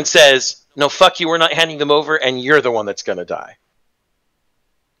 and says, no, fuck you, we're not handing them over, and you're the one that's gonna die.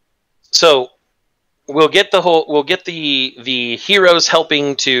 So we'll get the heroes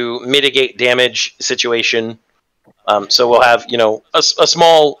helping to mitigate damage situation. So we'll have, a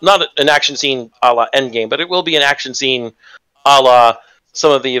small, not an action scene a la Endgame, but it will be an action scene a la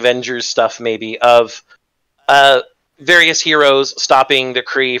some of the Avengers stuff, maybe, of various heroes stopping the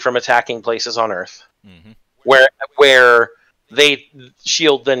Kree from attacking places on Earth, where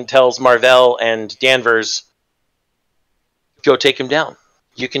Shield then tells Mar-Vell and Danvers, "Go take him down.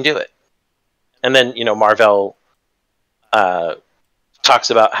 You can do it." And then Mar-Vell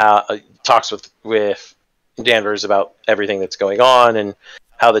talks with Danvers about everything that's going on, and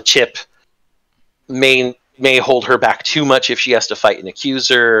how the chip may hold her back too much if she has to fight an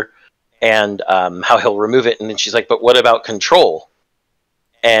accuser, and how he'll remove it. And then she's like, but what about control?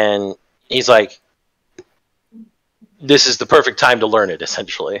 And he's like, this is the perfect time to learn it,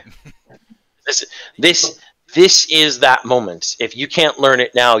 essentially. This is that moment. If you can't learn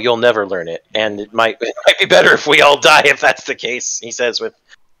it now, you'll never learn it. And it might be better if we all die if that's the case, he says with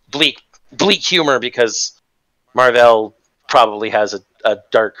bleak humor, because Mar-Vell probably has a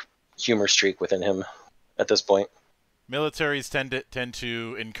dark humor streak within him at this point. Militaries tend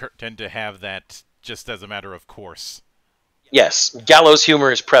to have that just as a matter of course. Yes, gallows humor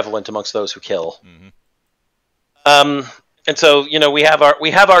is prevalent amongst those who kill. And so we have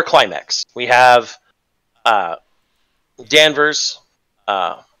our climax. We have Danvers,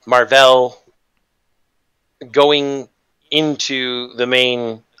 Mar-Vell going into the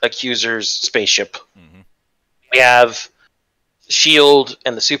main accuser's spaceship. We have Shield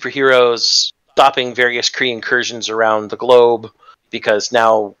and the superheroes stopping various Kree incursions around the globe, because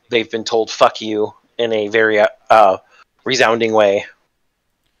now they've been told "fuck you" in a very resounding way.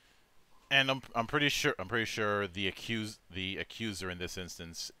 And I'm pretty sure the accuser in this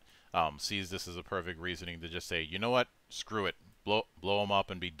instance sees this as a perfect reasoning to just say, you know what, screw it, blow them up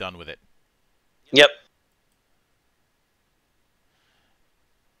and be done with it. Yep.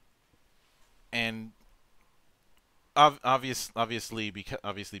 And obviously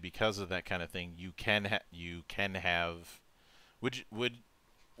because of that kind of thing, you can have. Would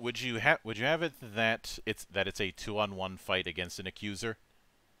you have it that it's a 2-on-1 fight against an accuser?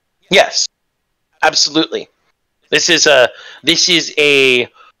 Yes, absolutely. This is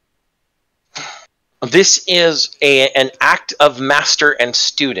an act of master and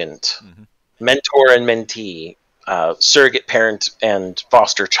student, mentor and mentee, surrogate parent and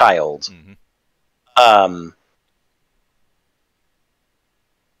foster child.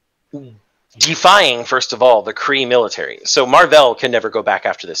 Defying, first of all, the Kree military. So Mar-Vell can never go back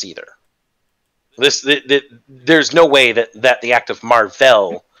after this either. There's no way that the act of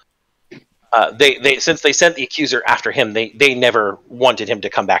Mar-Vell They since they sent the accuser after him, they never wanted him to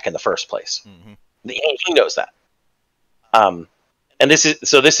come back in the first place. He knows that. And this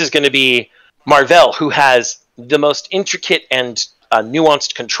is going to be Mar-Vell, who has the most intricate and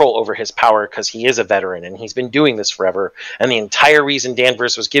nuanced control over his power because he is a veteran and he's been doing this forever. And the entire reason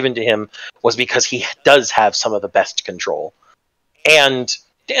Danvers was given to him was because he does have some of the best control. And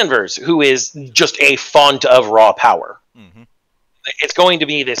Danvers, who is just a font of raw power. It's going to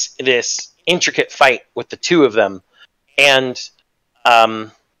be this intricate fight with the two of them. And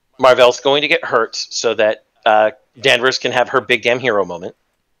Mar-Vell's going to get hurt so that Danvers can have her big damn hero moment.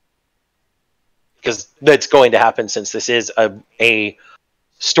 Because that's going to happen since this is a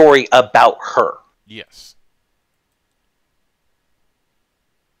story about her. Yes.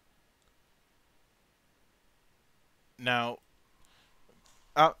 Now,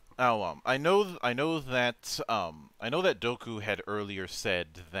 I know that Doku had earlier said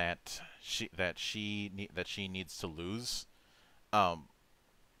that she needs to lose. I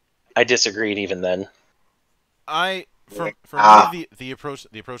disagreed even then. For me, the approach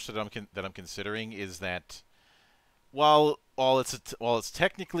that I'm considering is that while it's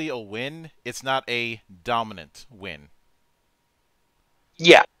technically a win, it's not a dominant win.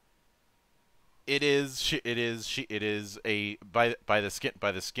 Yeah. It is a by the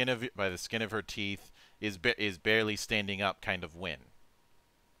skin of her teeth is barely standing up kind of win.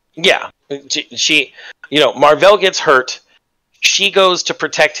 Yeah. She Mar-Vell gets hurt. She goes to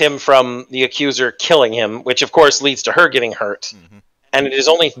protect him from the accuser killing him, which of course leads to her getting hurt. And it is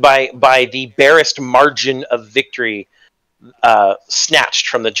only by the barest margin of victory snatched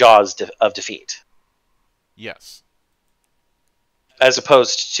from the jaws of defeat. Yes. As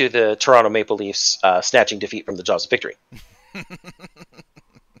opposed to the Toronto Maple Leafs snatching defeat from the jaws of victory.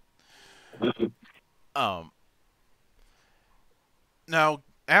 Now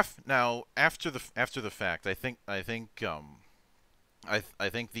after the fact, I think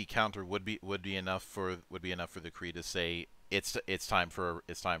the counter would be enough for the Kree to say it's time for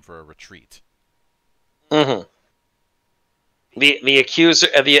a retreat. The accuser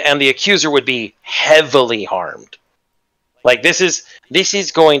the accuser would be heavily harmed. Like this is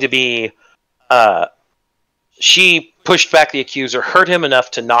going to be she pushed back the accuser, hurt him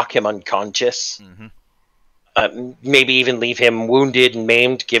enough to knock him unconscious. Maybe even leave him wounded and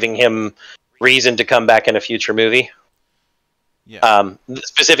maimed, giving him reason to come back in a future movie. Yeah.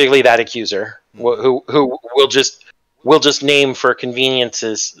 Specifically that accuser, who will just name for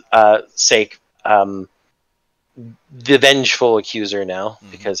convenience's sake the vengeful accuser now,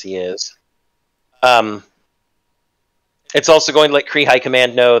 because he is. It's also going to let Kree High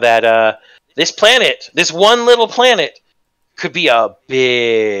Command know that this one little planet, could be a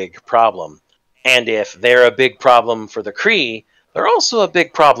big problem. And if they're a big problem for the Kree, they're also a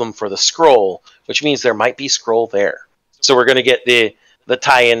big problem for the Skrull, which means there might be Skrull there. So we're going to get the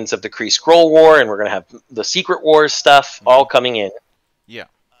tie-ins of the Kree Skrull War, and we're going to have the Secret Wars stuff all coming in. Yeah.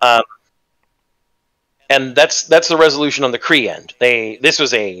 And that's the resolution on the Kree end. This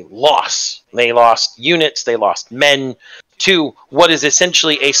was a loss. They lost units, they lost men to what is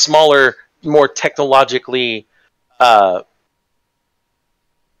essentially a smaller, more technologically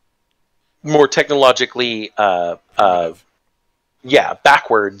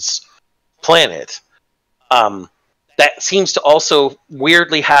backwards planet. That seems to also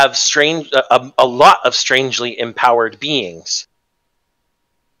weirdly have a lot of strangely empowered beings.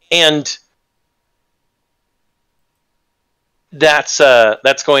 And that's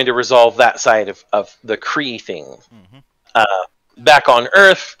going to resolve that side of the Kree thing. Back on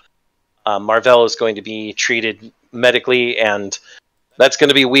Earth, Mar-Vell is going to be treated medically, and that's going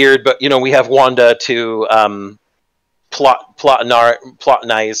to be weird, but we have Wanda to plotinize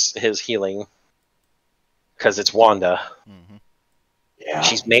his healing, because it's Wanda. Yeah.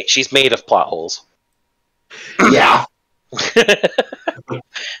 She's made of plot holes. Yeah.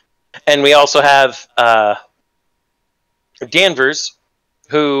 And we also have Danvers,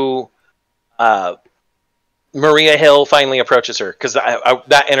 who Maria Hill finally approaches her, because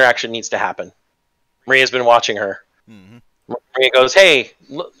that interaction needs to happen. Maria's been watching her. Maria goes, "Hey,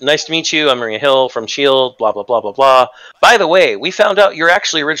 nice to meet you. I'm Maria Hill from S.H.I.E.L.D., blah, blah, blah, blah, blah. By the way, we found out you're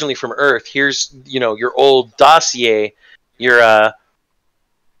actually originally from Earth. Here's, your old dossier, your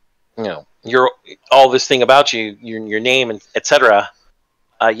all this thing about you, your name, and etc.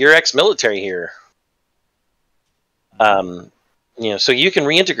 You're ex-military here. So you can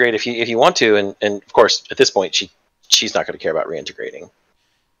reintegrate if you want to, and of course, at this point, she's not going to care about reintegrating.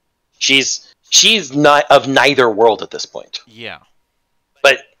 She's not of neither world at this point. Yeah.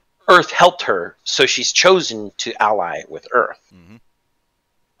 But Earth helped her, so she's chosen to ally with Earth.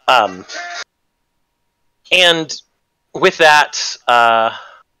 And with that, I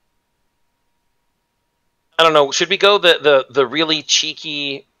don't know. Should we go the really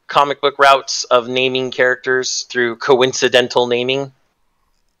cheeky comic book routes of naming characters through coincidental naming?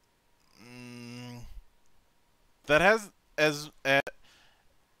 That has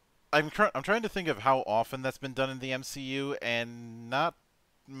I'm trying to think of how often that's been done in the MCU, and not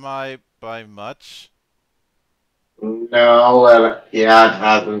by much. No, yeah, it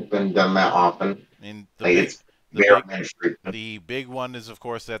hasn't been done that often. I mean, the big one is, of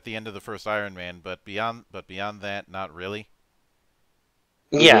course, at the end of the first Iron Man, but beyond that, not really.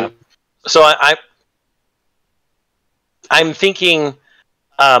 Yeah. So I'm thinking,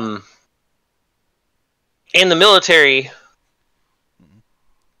 in the military,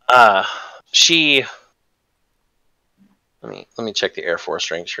 she. Let me check the Air Force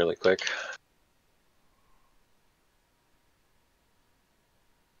ranks really quick.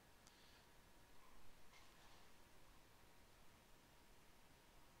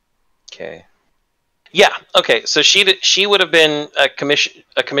 Okay. Yeah. Okay. So she would have been a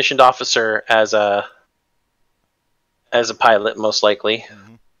commissioned officer as a pilot, most likely,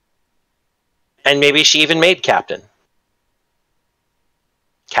 and maybe she even made captain.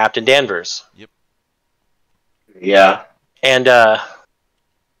 Captain Danvers. Yep. Yeah. And the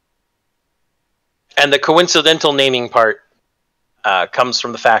coincidental naming part comes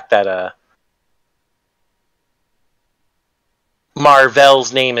from the fact that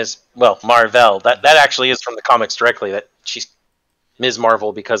Marvel's name is, well, Marvel. That actually is from the comics directly. That she's Ms.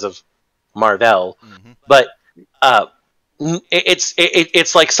 Marvel because of Marvel. But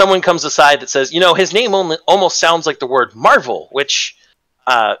it's like someone comes aside that says, his name almost sounds like the word Marvel, which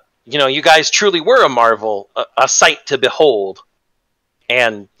you guys truly were a marvel, a sight to behold,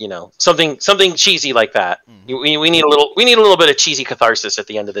 and something cheesy like that. We need a little bit of cheesy catharsis at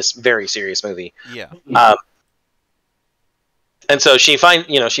the end of this very serious movie. Yeah. And so she found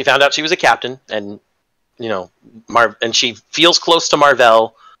out she was a captain, and and she feels close to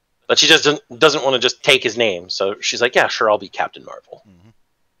Marvel, but she just doesn't want to just take his name. So she's like, yeah, sure, I'll be Captain Marvel.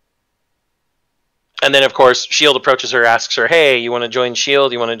 And then, of course, S.H.I.E.L.D. approaches her, asks her, hey, you want to join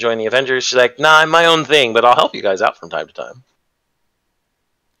S.H.I.E.L.D.? You want to join the Avengers? She's like, nah, I'm my own thing, but I'll help you guys out from time to time.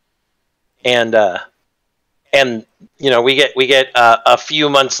 And we get a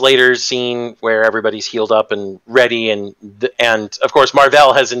few months later scene where everybody's healed up and ready, and of course,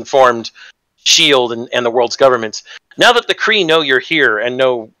 Marvel has informed S.H.I.E.L.D. and the world's governments. Now that the Kree know you're here and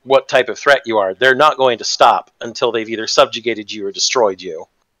know what type of threat you are, they're not going to stop until they've either subjugated you or destroyed you.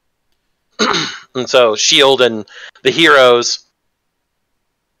 And so S.H.I.E.L.D. and the heroes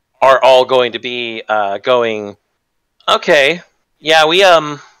are all going to be going, okay, yeah, we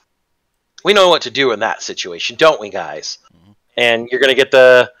know what to do in that situation, don't we, guys? And you're going to get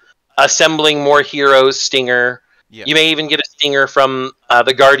the assembling more heroes stinger. Yeah. You may even get a stinger from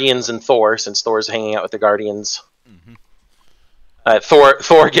the Guardians and Thor, since Thor's hanging out with the Guardians.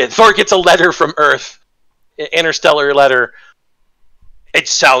 Thor gets a letter from Earth, interstellar letter. It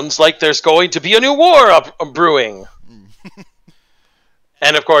sounds like there's going to be a new war brewing.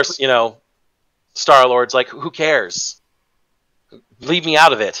 And of course, Star-Lord's like, who cares? Leave me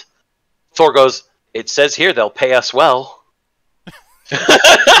out of it. Thor goes, it says here they'll pay us well.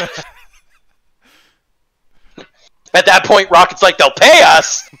 At that point, Rocket's like, they'll pay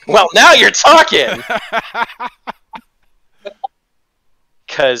us? Well, now you're talking!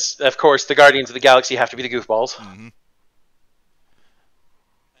 Because, of course, the Guardians of the Galaxy have to be the goofballs.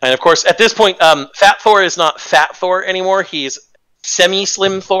 And, of course, at this point, Fat Thor is not Fat Thor anymore. He's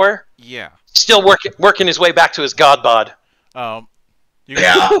semi-slim Thor. Yeah. Still working his way back to his god bod. You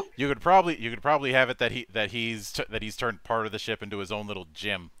could probably have it that he's turned part of the ship into his own little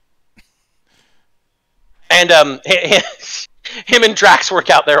gym. And him and Drax work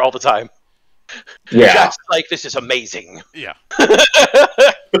out there all the time. Yeah. Drax is like, this is amazing. Yeah.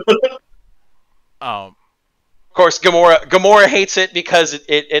 Of course, Gamora hates it because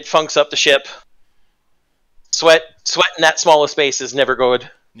it funks up the ship. Sweat in that small of space is never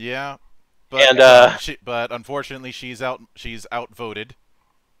good. Yeah. But but unfortunately she's outvoted.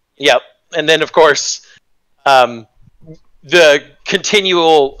 Yep. And then of course the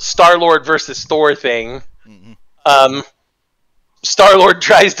continual Star-Lord versus Thor thing. Star-Lord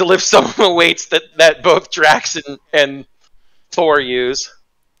tries to lift some of the weights that both Drax and Thor use.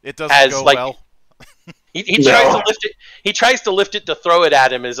 It doesn't go well. He tries to lift it. He tries to lift it to throw it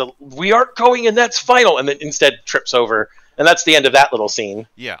at him. We aren't going, and that's final. And then instead trips over, and that's the end of that little scene.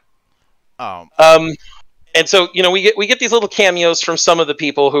 Yeah. And so we get these little cameos from some of the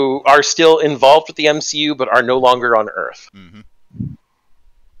people who are still involved with the MCU but are no longer on Earth.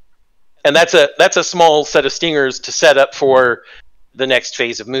 And that's a small set of stingers to set up for the next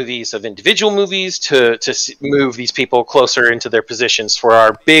phase of movies, of individual movies, to move these people closer into their positions for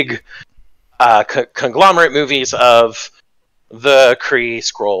our big conglomerate movies of the Kree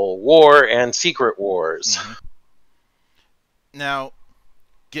Skrull War and Secret Wars. Mm-hmm. Now,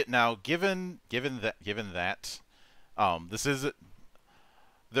 given that, this is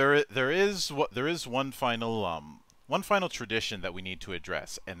there is one final tradition that we need to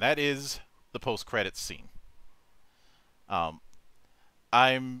address, and that is the post-credits scene. I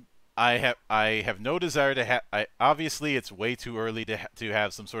have no desire to have. Obviously, it's way too early to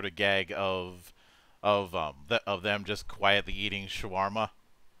have some sort of gag of them just quietly eating shawarma.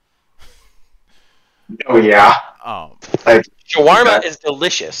 Oh yeah. Shawarma is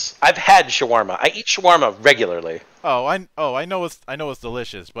delicious. I've had shawarma. I eat shawarma regularly. I know it's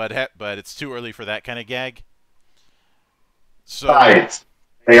delicious, but it's too early for that kind of gag. So Besides,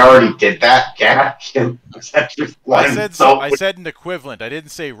 they already did that gag. I said an equivalent. I didn't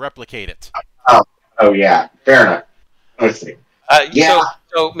say replicate it. Oh yeah, fair enough. Let's see. Yeah.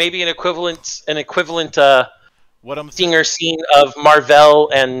 So maybe an equivalent what I'm stinger scene of Marvel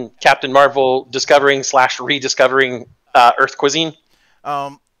and Captain Marvel discovering / rediscovering Earth cuisine.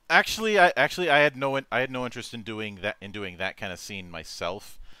 Actually, I had no interest in doing that kind of scene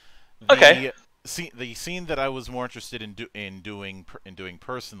myself. Okay. The scene that I was more interested in doing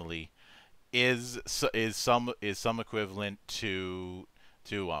personally is some equivalent to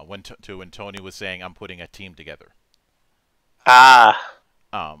when Tony was saying I'm putting a team together.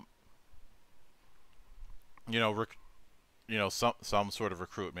 Some sort of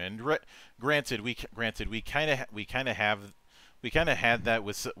recruitment. And granted, we kind of had that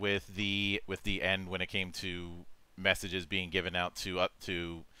with the end when it came to messages being given out to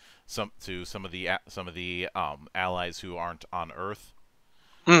some of the allies who aren't on Earth.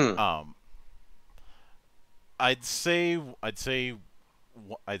 I'd say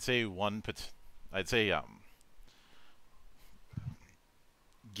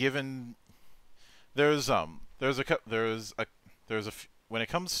given there's when it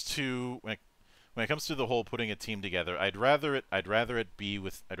comes to the whole putting a team together, I'd rather it be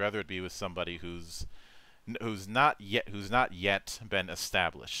with somebody who's not yet been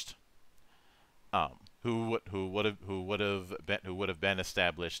established. Who would have been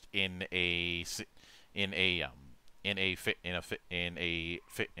established in a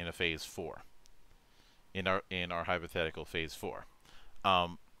phase 4, in our hypothetical phase 4.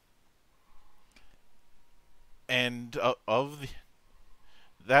 And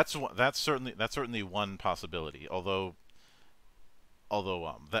that's certainly one possibility. Although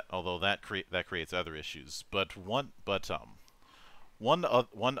that creates other issues. But one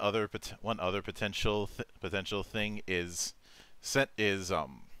other potential thing is since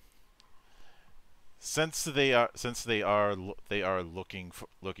they are looking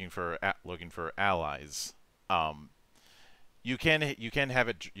for allies. You can have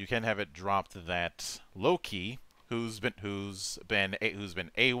it dropped that Loki, who's been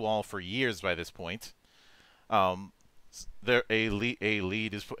AWOL for years by this point, a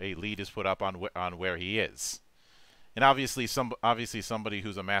lead is put up on where he is, and obviously somebody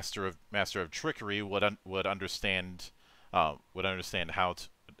who's a master of trickery would understand how to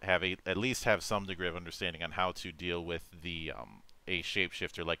at least have some degree of understanding on how to deal with a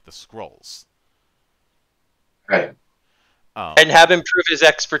shapeshifter like the Skrulls. Right. And have him prove his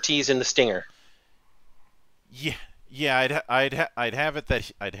expertise in the stinger. Yeah. I'd have it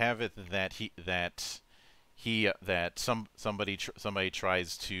that somebody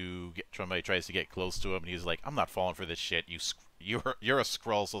tries to get close to him, and he's like, I'm not falling for this shit. You're a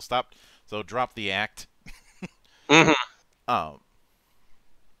Skrull, so drop the act. Mm-hmm.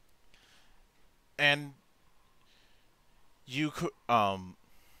 And you could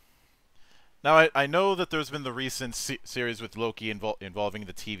now I know that there's been the recent series with Loki involving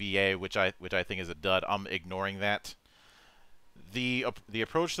the TVA, which I think is a dud. I'm ignoring that. The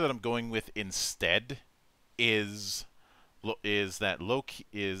approach that I'm going with instead is that Loki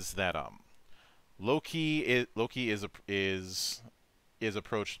is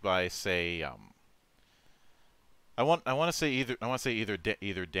approached by, say, I want to say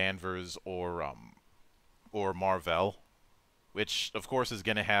either Danvers or Marvel, which of course is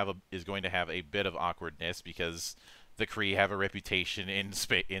going to have a bit of awkwardness because the Kree have a reputation in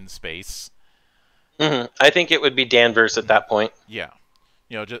space. Mm-hmm. I think it would be Danvers at that point. Yeah,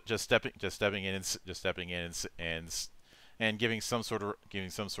 just stepping in and giving some sort of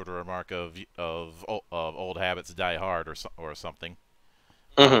remark of old habits die hard or something.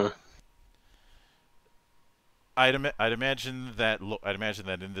 Mm-hmm. I'd imagine that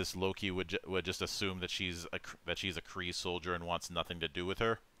in this Loki would just assume that she's a Kree soldier and wants nothing to do with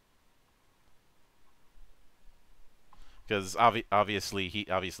her. Because obviously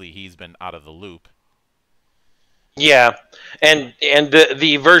he's been out of the loop. Yeah, and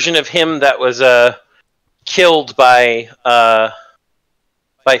the version of him that was killed by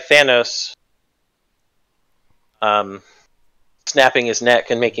Thanos, snapping his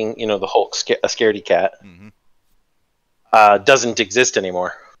neck and making the Hulk a scaredy cat, doesn't exist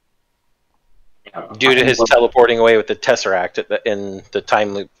anymore due to his teleporting away with the Tesseract in the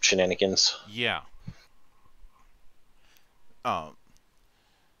time loop shenanigans. Yeah.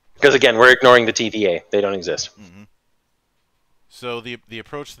 Because again, we're ignoring the TVA; they don't exist. So the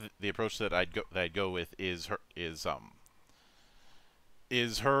approach that I'd go with is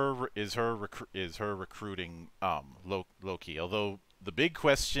her recruiting Loki. Although the big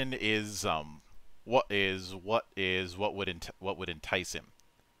question is what would entice him?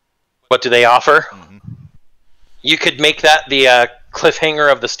 What do they offer? You could make that the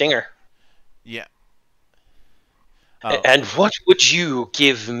cliffhanger of the Stinger. Yeah. And what would you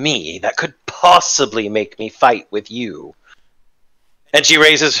give me that could possibly make me fight with you? And she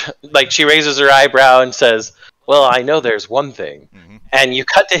raises her eyebrow and says, "Well, I know there's one thing." And you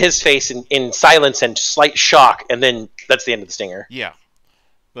cut to his face in silence and slight shock, and then that's the end of the Stinger. Yeah,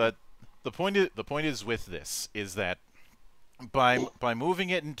 but the point is with this is that by moving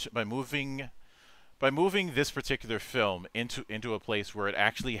this particular film into a place where it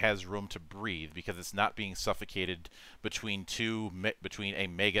actually has room to breathe, because it's not being suffocated between a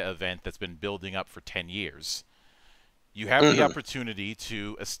mega event that's been building up for 10 years. You have the opportunity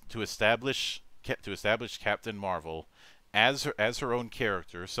to establish Captain Marvel as her own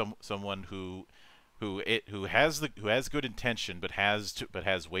character, someone who has good intention but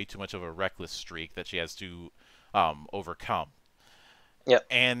has way too much of a reckless streak that she has to overcome. Yeah,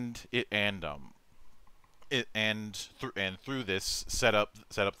 through this set up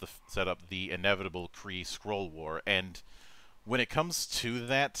the inevitable Kree-Skrull War. And when it comes to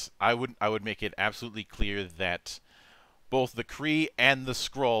that, I would make it absolutely clear that both the Kree and the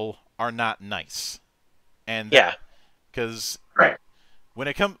Skrull are not nice. And because when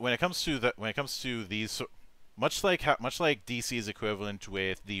it comes to these, much like DC's equivalent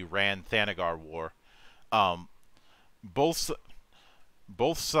with the Rann-Thanagar War, both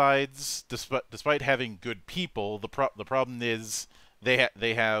sides, despite having good people, the problem is they have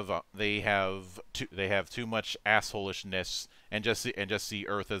too much assholishness and just see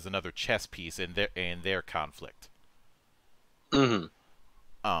Earth as another chess piece in their conflict. And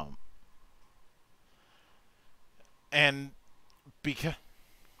because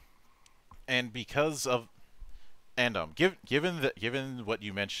of given what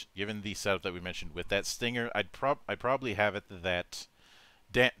you mentioned, given the setup that we mentioned with that Stinger, I'd probably have it that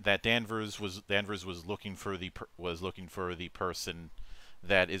Danvers was looking for the person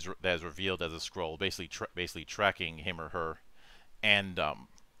that is revealed as a Skrull, basically tracking him or her, and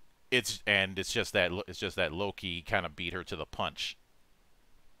it's just that Loki kind of beat her to the punch.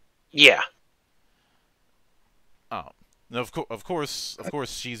 Yeah. Now, of course,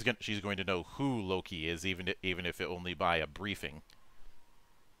 she's going to know who Loki is, even if it only by a briefing.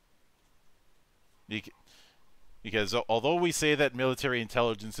 Because although we say that military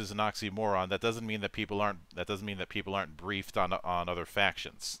intelligence is an oxymoron, that doesn't mean that people aren't briefed on other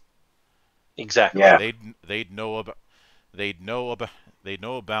factions. Exactly. Yeah. They'd know about the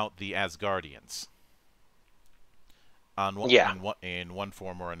Asgardians in one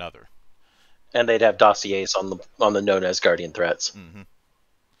form or another. And they'd have dossiers on the known Asgardian threats.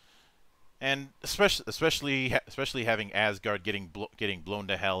 And especially having Asgard getting blown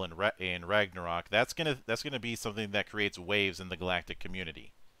to hell in Ragnarok, that's gonna be something that creates waves in the galactic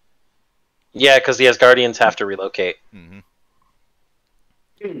community. Yeah, because the Asgardians have to relocate.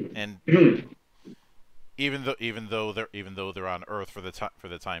 And even though they're on Earth for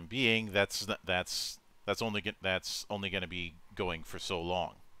the time being, that's only going to be going for so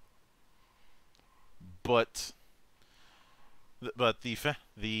long. But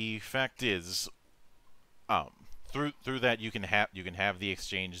the fact is, through that you can have the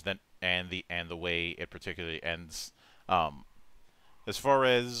exchange and the way it particularly ends. As far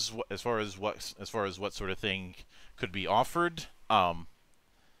as what sort of thing could be offered,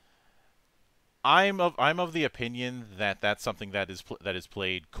 I'm of the opinion that that's something that is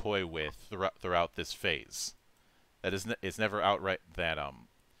played coy with throughout this phase. That is never outright that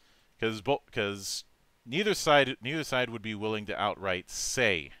because neither side would be willing to outright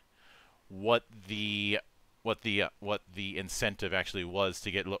say what the incentive actually was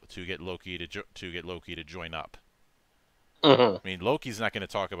to get Loki to join up. Mm-hmm. I mean, Loki's not going to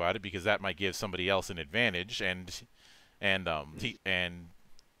talk about it because that might give somebody else an advantage, and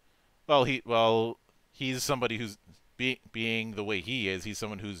he's somebody who's being the way he is. He's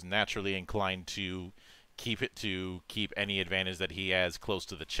someone who's naturally inclined to keep any advantage that he has close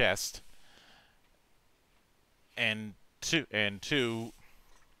to the chest, and two,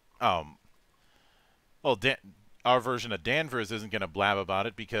 well, our version of Danvers isn't going to blab about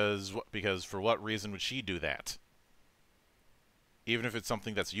it because for what reason would she do that? Even if it's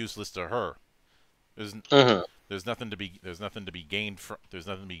something that's useless to her, there's nothing to be gained from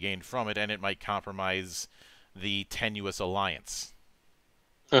it, and it might compromise the tenuous alliance.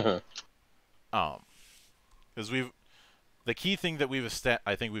 Mm-hmm. Because the key thing that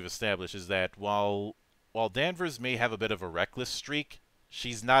I think we've established is that while Danvers may have a bit of a reckless streak,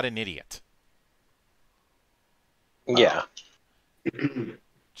 she's not an idiot. Yeah.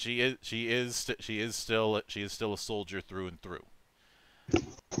 She is still a soldier through and through.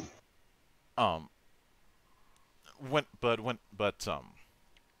 When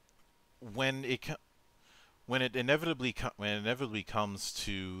it inevitably comes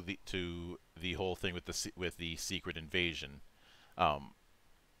to the whole thing with the secret invasion, I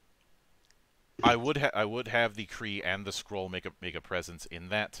would have the Kree and the Skrull make a presence in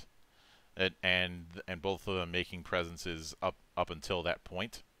that, and both of them making presences up until that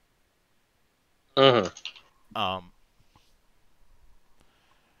point. Mm-hmm.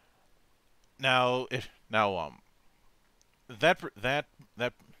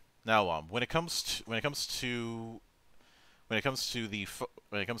 When it comes to the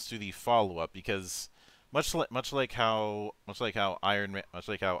follow up, because much like how Iron Man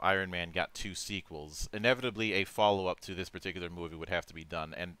got 2 sequels, inevitably a follow up to this particular movie would have to be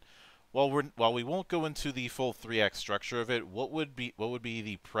done. And while we won't go into the full 3-act structure of it, what would be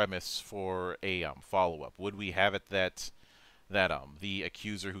the premise for a follow up? Would we have it that the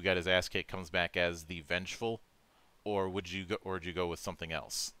accuser who got his ass kicked comes back as the vengeful, or would you go with something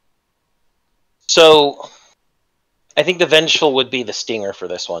else? So, I think the vengeful would be the stinger for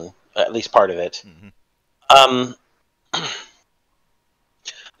this one, at least part of it. Mm-hmm.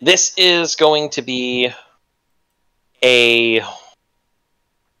 This is going to be I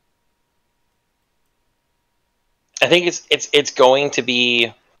think it's going to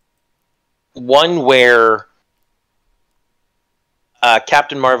be one where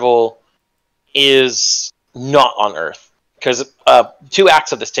Captain Marvel is not on Earth, because 2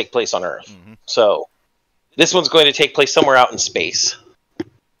 acts of this take place on Earth. Mm-hmm. So this one's going to take place somewhere out in space.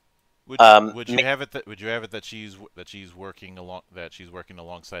 Would you have it that she's working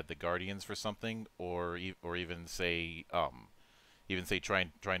alongside the Guardians for something, or even say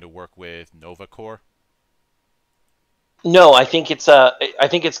trying to work with Nova Corps? No, I think it's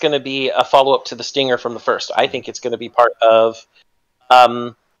going to be a follow up to the stinger from the first. I think it's going to be part of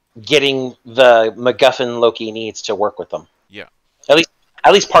getting the MacGuffin Loki needs to work with them. Yeah. At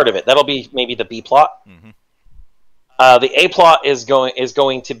least part of it. That'll be maybe the B plot. Mm-hmm. The A plot is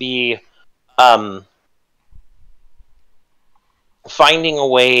going to be finding a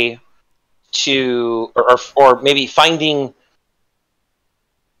way to, or maybe finding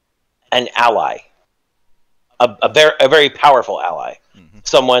an ally, a very powerful ally, Mm-hmm.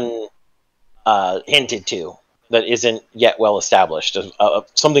 someone hinted to that isn't yet well established,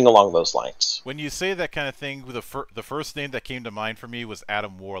 something along those lines. When you say that kind of thing, the first name that came to mind for me was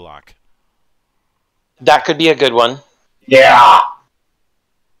Adam Warlock. That could be a good one. Yeah.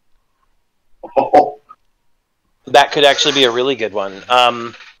 That could actually be a really good one.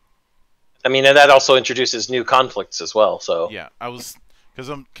 I mean, and that also introduces new conflicts as well. So yeah, I was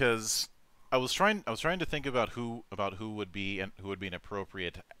trying to think about who would be an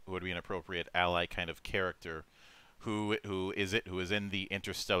appropriate ally kind of character, who is in the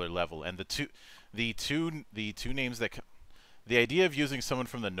interstellar level, and the two names that the idea of using someone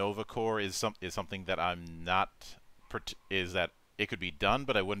from the Nova Corps is something that I'm not is that it could be done,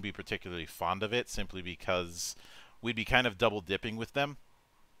 but I wouldn't be particularly fond of it, simply because we'd be kind of double dipping with them.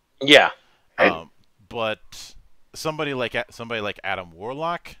 Yeah. But somebody like Adam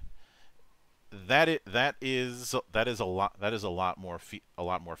Warlock, that is a lot more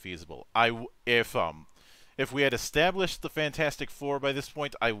feasible. If we had established the Fantastic Four by this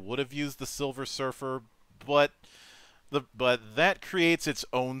point, I would have used the Silver Surfer, but that creates its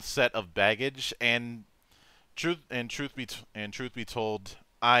own set of baggage, and truth be told,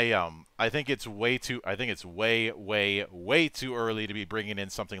 I think it's way too early to be bringing in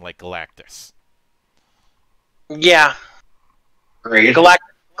something like Galactus. Yeah. Great.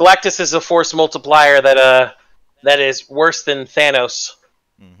 Galactus is a force multiplier that is worse than Thanos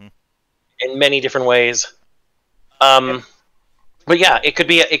Mm-hmm. in many different ways. But yeah, it could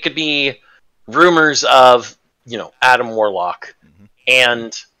be rumors of, you know, Adam Warlock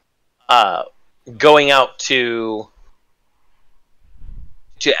and going out to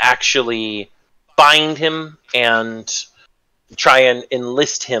actually find him and try and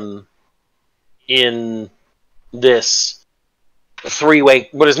enlist him in this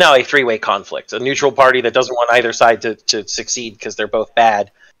what is now a three-way conflict. A neutral party that doesn't want either side to succeed because they're both bad,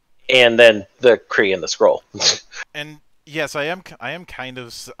 and then the Kree and the Skrull. And yes, I am kind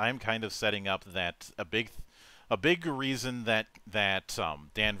of setting up that a big reason that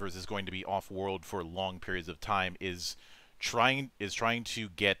Danvers is going to be off-world for long periods of time is trying to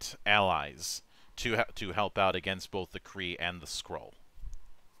get allies to help out against both the Kree and the Skrull.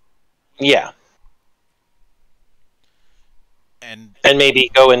 Yeah. And maybe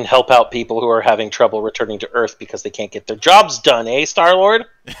go and help out people who are having trouble returning to Earth because they can't get their jobs done, eh, Star-Lord?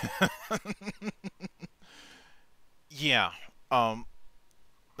 Yeah. Now,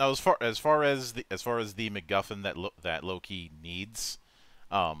 as far as the MacGuffin that Loki needs,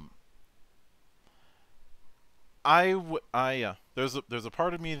 there's a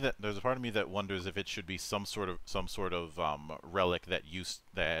part of me that wonders if it should be some sort of relic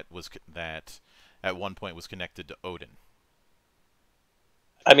that at one point was connected to Odin.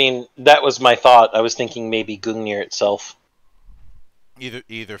 I mean, that was my thought. I was thinking maybe Gungnir itself.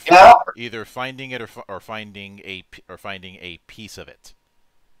 Either finding it or finding a piece of it.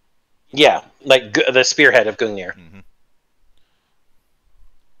 Yeah, like the spearhead of Gungnir.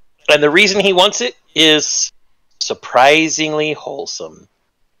 And the reason he wants it is surprisingly wholesome.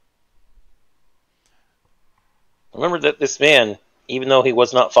 Remember that this man, even though he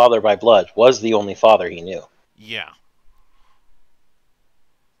was not father by blood, was the only father he knew. Yeah.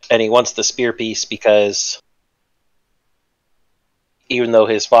 And he wants the spear piece because even though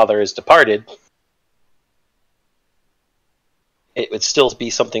his father is departed, it would still be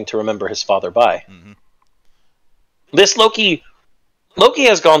something to remember his father by. This Loki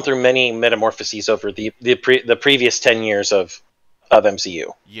has gone through many metamorphoses over the previous 10 years of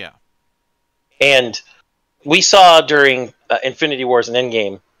MCU. Yeah. And we saw during Infinity Wars and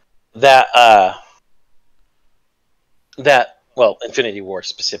Endgame that Infinity War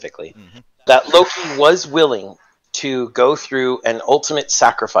specifically, that Loki was willing to go through an ultimate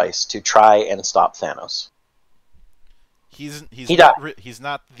sacrifice to try and stop Thanos. He's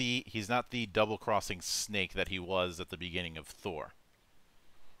not the double-crossing snake that he was at the beginning of Thor.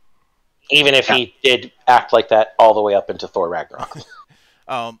 Even if he did act like that all the way up into Thor Ragnarok.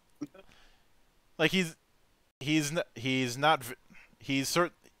 Like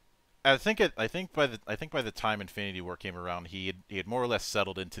I think by the time Infinity War came around, he had more or less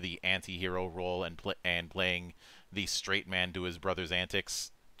settled into the anti-hero role and playing the straight man to his brother's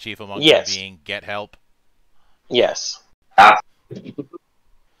antics. Chief among them being get help. Yes.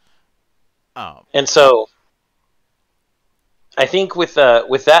 And so, I think with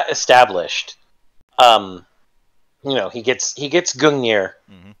that established, you know, he gets Gungnir,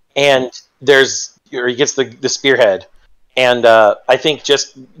 and he gets the spearhead. And I think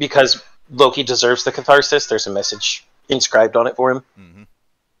just because Loki deserves the catharsis, there's a message inscribed on it for him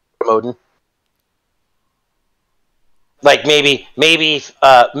from Odin. Like maybe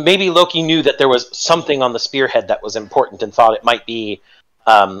Loki knew that there was something on the spearhead that was important and thought it might be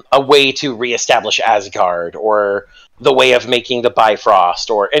a way to reestablish Asgard, or the way of making the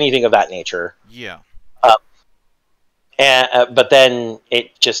Bifrost, or anything of that nature. Yeah. But then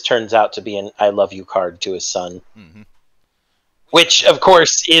it just turns out to be an "I love you" card to his son. Which, of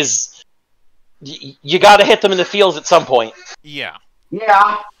course, is you got to hit them in the feels at some point. Yeah.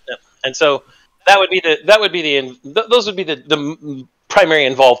 And so those would be the primary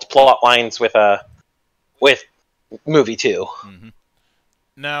involved plot lines with movie 2.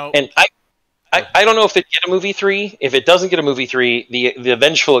 Now, and I don't know if it get a movie 3. If it doesn't get a movie 3, the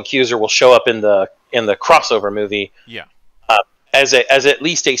vengeful accuser will show up in the crossover movie. Yeah. As at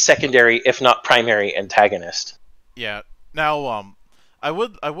least a secondary, if not primary, antagonist. Yeah. Now, I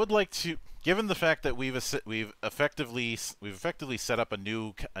would like to, given the fact that we've effectively set up a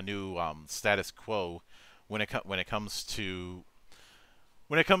new status quo when it comes to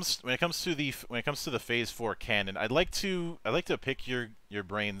the Phase 4 canon, I'd like to pick your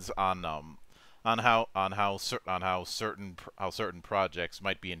brains on how certain projects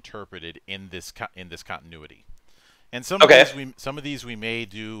might be interpreted in this continuity. And some of these we may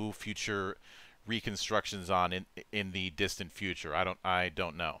do future reconstructions on in the distant future. I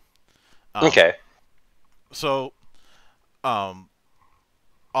don't know. Okay. So, I'll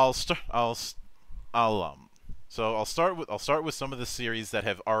start with some of the series that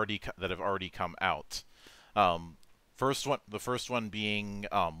have already come out. The first one being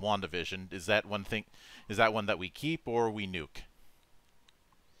WandaVision. Is that one thing? Is that one that we keep or we nuke?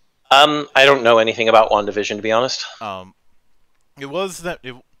 I don't know anything about WandaVision, to be honest. It was that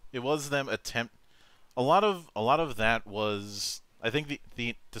it was them attempt. A lot of that was, I think,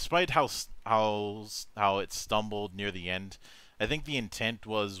 the despite how it stumbled near the end, I think the intent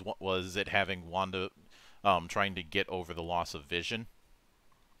was it having Wanda trying to get over the loss of Vision.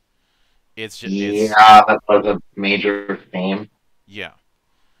 It's just that was a major theme. Yeah.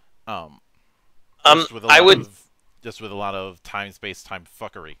 Just with a lot of time, space, time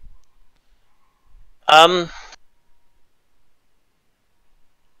fuckery.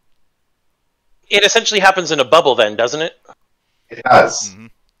 It essentially happens in a bubble then, doesn't it? It does. Mm-hmm.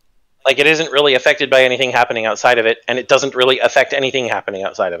 Like, it isn't really affected by anything happening outside of it, and it doesn't really affect anything happening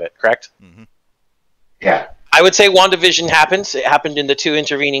outside of it, correct? Mm-hmm. Yeah. I would say WandaVision happens. It happened in the 2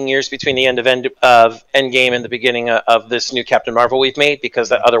 intervening years between the end of Endgame and the beginning of this new Captain Marvel we've made, because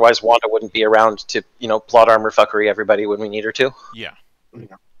otherwise Wanda wouldn't be around to, plot armor fuckery everybody when we need her to. Yeah.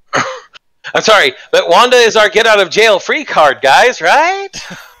 I'm sorry, but Wanda is our get out of jail free card, guys, right?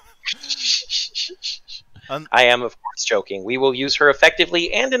 I am, of course, joking. We will use her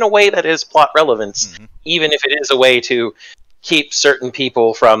effectively and in a way that is plot relevance, even if it is a way to keep certain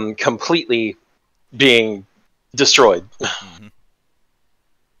people from completely being destroyed.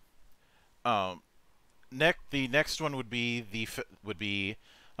 The next one would be the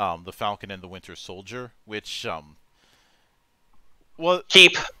Falcon and the Winter Soldier, which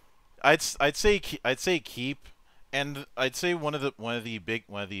keep. I'd say keep, and I'd say one of the big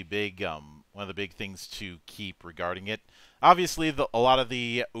things to keep regarding it. Obviously, a lot of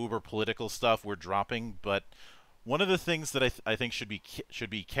the uber political stuff we're dropping, but one of the things that I think should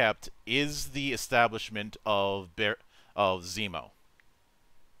be kept is the establishment of Zemo.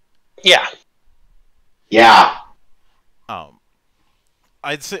 Yeah. Yeah.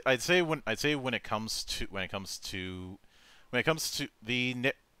 I'd say when it comes to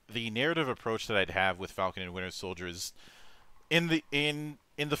the narrative approach that I'd have with Falcon and Winter Soldier is in the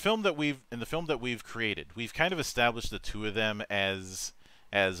film that we've created, we've kind of established the two of them as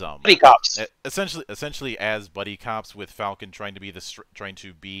buddy cops. Essentially as buddy cops, with Falcon trying to be the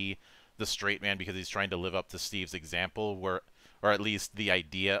straight man because he's trying to live up to Steve's example, or at least the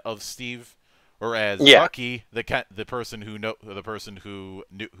idea of Steve, whereas Bucky, the person who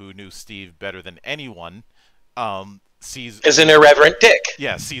knew Steve better than anyone, is an irreverent dick.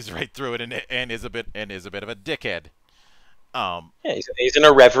 Yeah, sees right through it and is a bit of a dickhead. He's an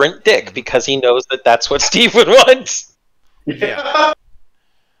irreverent dick because he knows that that's what Steve would want. Yeah.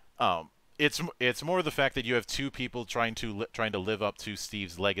 It's more the fact that you have two people trying to live up to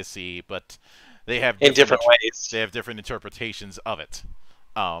Steve's legacy, but they have different ways. They have different interpretations of it.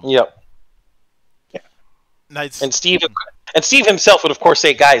 Yep. Yeah. And Steve himself would of course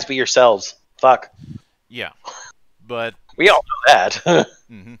say, "Guys, be yourselves." Fuck. Yeah. But we all know that.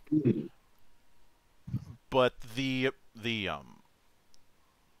 But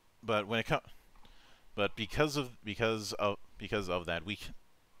because of that,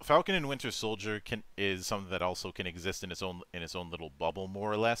 Falcon and Winter Soldier is something that also can exist in its own little bubble,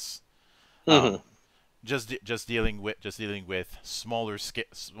 more or less. Just dealing with smaller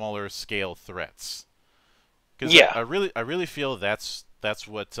scale threats. Because I really feel that's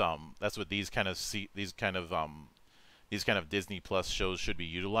what these kind of Disney Plus shows should be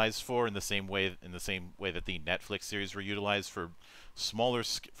utilized for, in the same way that the Netflix series were utilized for smaller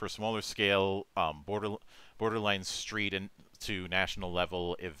scale borderline street and to national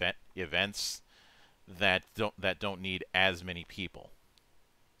level events that don't need as many people.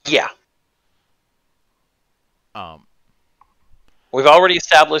 Yeah. We've already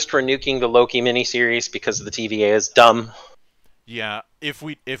established we're nuking the Loki miniseries because the TVA is dumb. Yeah, if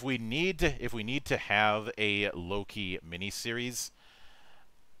we need to have a Loki miniseries,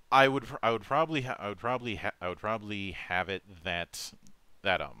 I would probably have it that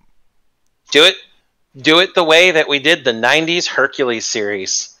do it the way that we did the 90s Hercules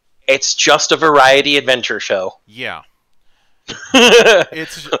series. It's just a variety adventure show. Yeah.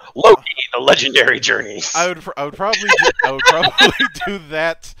 It's Loki, the legendary journeys. I would probably do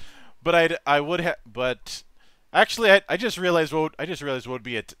that, but actually, I just realized what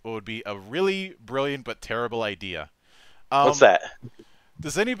would be a really brilliant but terrible idea. What's that?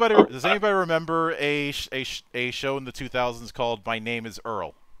 Does anybody remember a show in the 2000s called My Name Is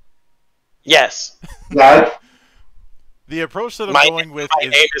Earl? Yes. Yes. The approach that I'm going with is...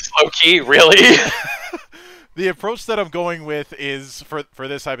 My name is Loki, really? The approach that I'm going with is, for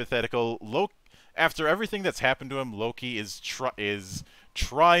this hypothetical, after everything that's happened to him, Loki is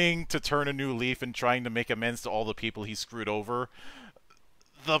trying to turn a new leaf and trying to make amends to all the people he screwed over.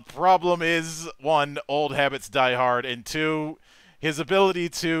 The problem is, one, old habits die hard, and two, his ability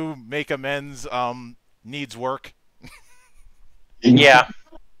to make amends needs work. Yeah.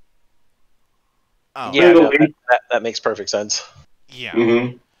 Oh. Yeah, no, that makes perfect sense. Yeah.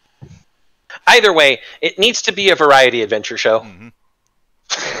 Mm-hmm. Either way, it needs to be a variety adventure show. Mm-hmm.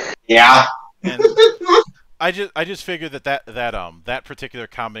 Yeah. And I just figured that particular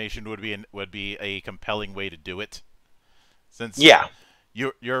combination would be a compelling way to do it. Since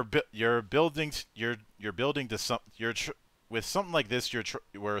you're building to some with something like this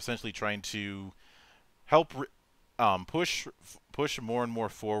we're essentially trying to help push more and more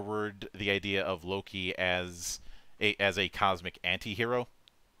forward the idea of Loki as a cosmic anti-hero.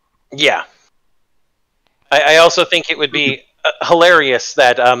 Yeah. I also think it would be hilarious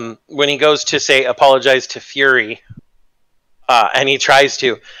that when he goes to, say, apologize to Fury, and he tries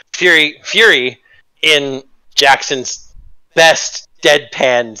to, Fury in Jackson's best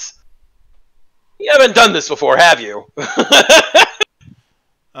deadpans, you haven't done this before, have you?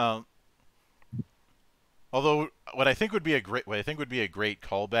 Although what I think would be a great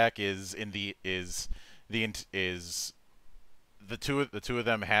callback is the two of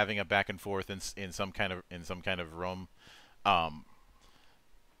them having a back and forth in some kind of room, and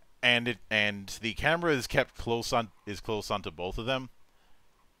the camera is kept close onto both of them.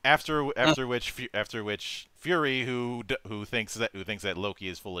 After which Fury, who thinks that Loki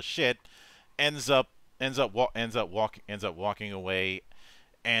is full of shit, ends up walking away,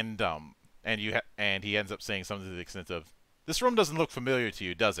 and he ends up saying something to the extent of, "This room doesn't look familiar to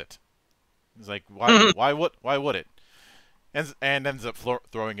you, does it?" He's like, why would it? And ends up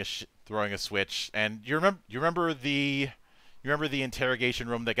throwing a switch. And you remember the interrogation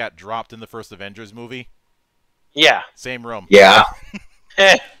room that got dropped in the first Avengers movie? Yeah. Same room. Yeah.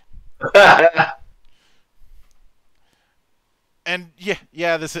 And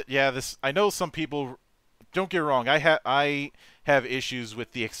this I know some people, don't get me wrong, I have issues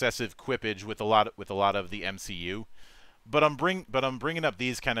with the excessive quippage with a lot of the MCU, but I'm bringing up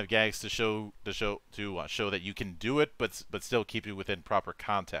these kind of gags to show that you can do it, but still keep it within proper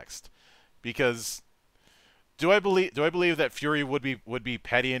context. Because do I believe that Fury would be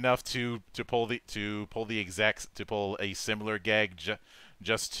petty enough to pull a similar gag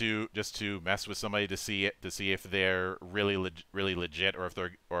just to mess with somebody to see if they're really legit, or if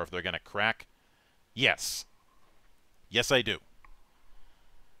they're gonna crack? Yes, I do.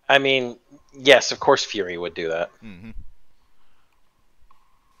 I mean, yes, of course Fury would do that. Mm-hmm.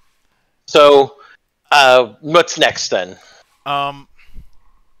 So, what's next then?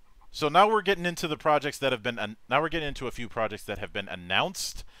 So now we're getting into the projects that have been now we're getting into a few projects that have been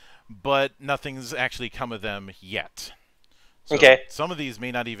announced, but nothing's actually come of them yet. So okay. Some of these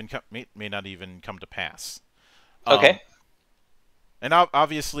may not even come to pass. Okay. And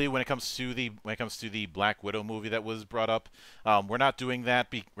obviously, when it comes to the Black Widow movie that was brought up, we're not doing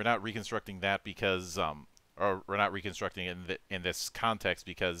that. We're not reconstructing that because, or we're not reconstructing it in this context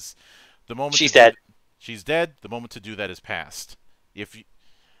because the moment she's dead. She's dead. The moment to do that is past.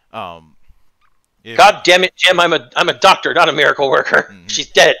 God damn it, Jim! I'm a doctor, not a miracle worker. Mm-hmm. She's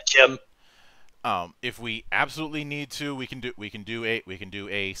dead, Jim. If we absolutely need to, we can do a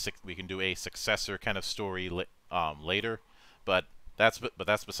successor kind of story later, but that's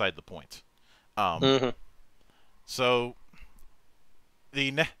beside the point. Mm-hmm. So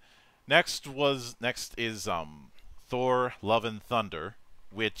the next is Thor: Love and Thunder,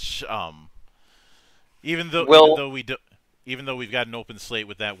 which even though we've got an open slate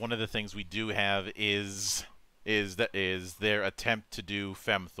with that, one of the things we do have is their attempt to do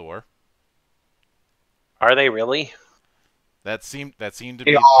Femme Thor. Are they really? That seemed to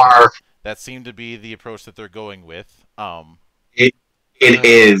be the approach that they're going with. It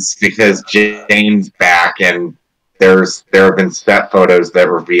is, because Jane's back, and there have been set photos that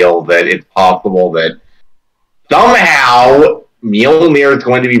reveal that it's possible that somehow Mjolnir is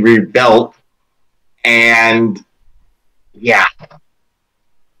going to be rebuilt, and yeah.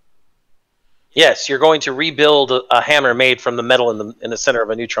 Yes, you're going to rebuild a hammer made from the metal in the center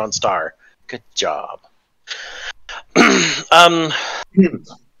of a neutron star. Good job.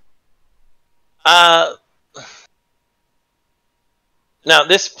 Now,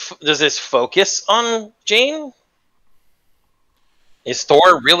 does this focus on Jane? Is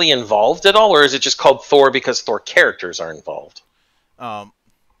Thor really involved at all, or is it just called Thor because Thor characters are involved? I'd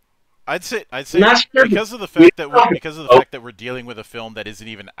say because of the fact that we're dealing with a film that isn't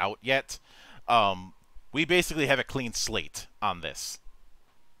even out yet, we basically have a clean slate on this.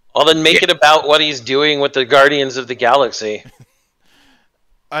 Well, then make it about what he's doing with the Guardians of the Galaxy.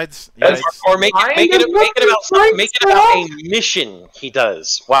 Or make it about a mission he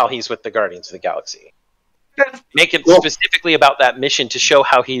does while he's with the Guardians of the Galaxy. Make it specifically about that mission to show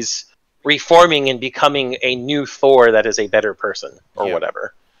how he's reforming and becoming a new Thor that is a better person or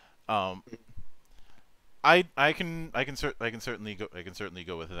whatever. I can certainly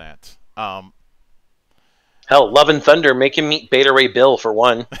go with that. Hell, Love and Thunder, make him meet Beta Ray Bill for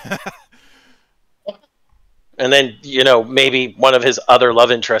one. And then, maybe one of his other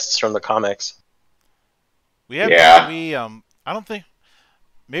love interests from the comics. I don't think,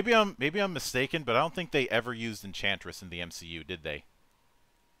 maybe I'm mistaken, but I don't think they ever used Enchantress in the MCU, did they?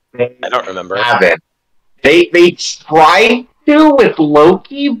 I don't remember. They tried to with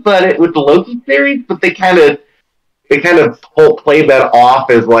Loki, with the Loki series, but they kind of played that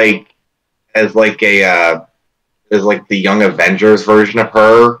off as the Young Avengers version of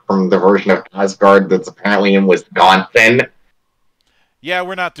her from the version of Asgard that's apparently in Wisconsin. Yeah,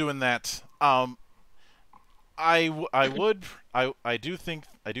 we're not doing that. I do think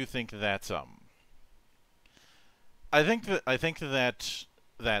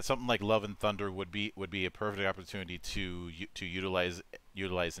that something like Love and Thunder would be a perfect opportunity to utilize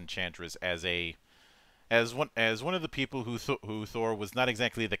Enchantress as one of the people who Thor was not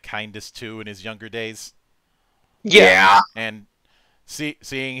exactly the kindest to in his younger days. Yeah. And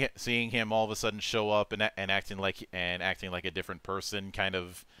seeing him all of a sudden show up and acting like a different person kind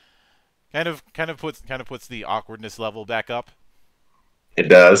of puts the awkwardness level back up. It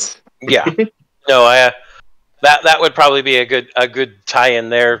does. Yeah. No, that would probably be a good tie-in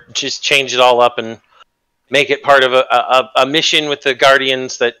there. Just change it all up and make it part of a mission with the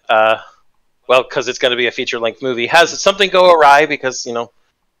Guardians that because it's going to be a feature-length movie, has something go awry because,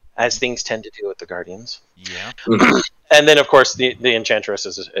 as things tend to do with the Guardians. Yeah. And then, of course, the Enchantress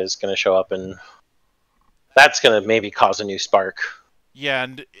is going to show up, and that's going to maybe cause a new spark. Yeah,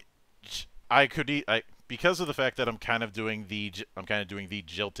 and because of the fact that I'm kind of doing the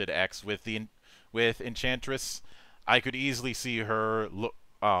jilted X with Enchantress, I could easily see her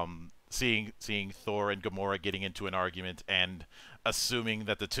seeing Thor and Gamora getting into an argument and assuming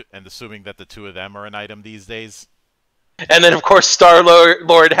that the two of them are an item these days. And then, of course,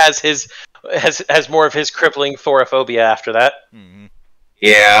 Star-Lord has more of his crippling Thorophobia after that. Mm-hmm.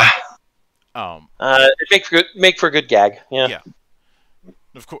 Yeah. It make for a good gag. Yeah. Yeah.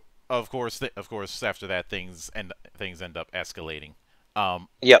 Of course, after that, things end up escalating.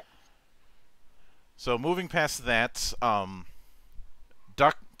 Yep. So moving past that,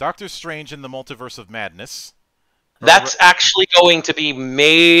 Doctor Strange in the Multiverse of Madness. That's actually going to be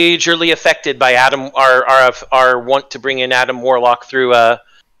majorly affected by our want to bring in Adam Warlock through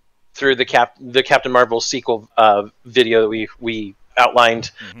the Captain Marvel sequel video that we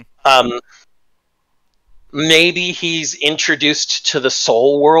outlined. Mm-hmm. Maybe he's introduced to the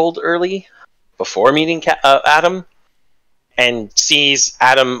Soul World early, before meeting Adam, and sees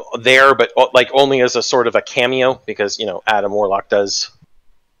Adam there, but only as a sort of a cameo because Adam Warlock does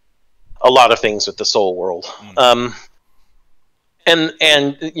a lot of things with the Soul World. Mm-hmm. And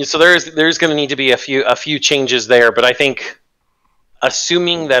so there's going to need to be a few changes there, but I think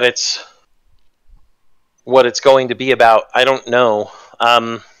assuming that it's what it's going to be about, I don't know.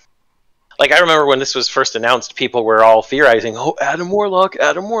 I remember when this was first announced, people were all theorizing, "Oh, Adam Warlock."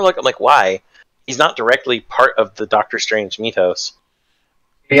 I'm like, why? He's not directly part of the Doctor Strange mythos.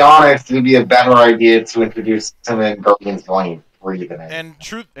 To be honest, it would be a better idea to introduce him in Guardians Volume 3 than And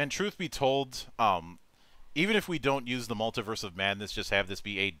truth be told, even if we don't use the Multiverse of Madness, just have this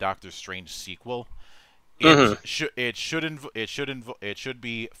be a Doctor Strange sequel. It should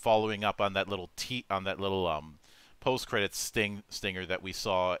be following up on that little post-credits stinger that we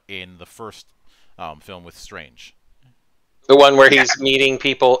saw in the first film with Strange. The one where he's meeting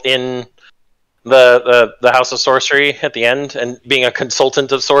people in the House of Sorcery at the end and being a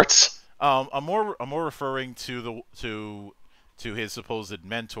consultant of sorts. I'm more referring to his supposed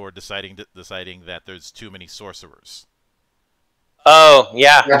mentor deciding that there's too many sorcerers. Oh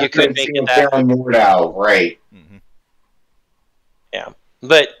yeah, you could make it that. Right. Mm-hmm. Yeah,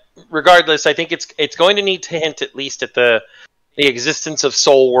 but regardless, I think it's going to need to hint at least at the existence of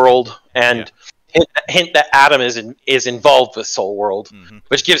Soul World and hint that Adam is involved with Soul World, mm-hmm.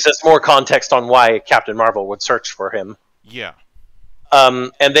 which gives us more context on why Captain Marvel would search for him. Yeah.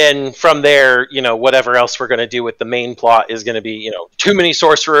 And then from there, whatever else we're going to do with the main plot is going to be, too many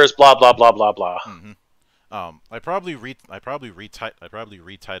sorcerers, blah blah blah blah blah. Mm-hmm. I probably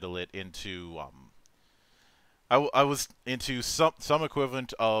retitle it into I was into some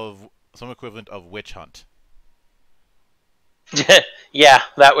equivalent of Witch Hunt. Yeah,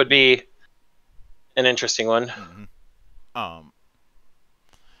 that would be an interesting one. Mm-hmm.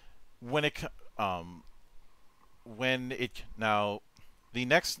 when it when it now the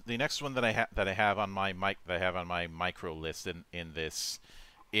next one that I have on my micro list in this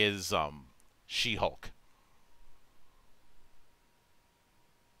is She-Hulk.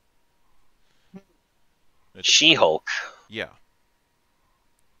 She-Hulk. Yeah.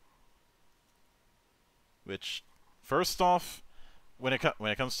 Which, first off, when it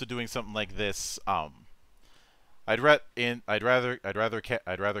comes to doing something like this, I'd rather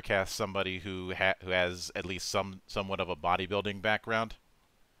cast somebody who has at least somewhat of a bodybuilding background.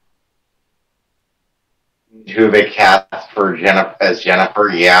 Who they cast for Jennifer?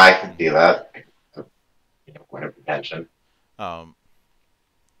 Yeah, I can see that. Point of contention.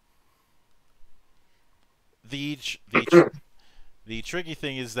 The tricky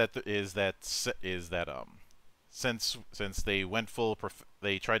thing is that since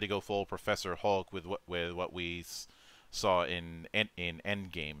they tried to go full Professor Hulk with what we saw in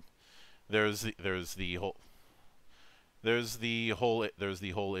Endgame. There's the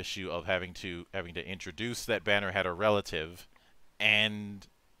whole issue of having to introduce that Banner had a relative, and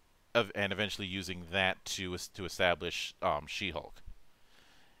eventually using that to establish She-Hulk.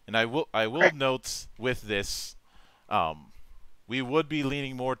 And I will note with this, we would be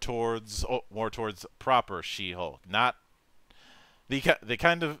leaning more towards proper She-Hulk, not the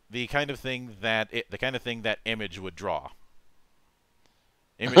kind of thing that Image would draw.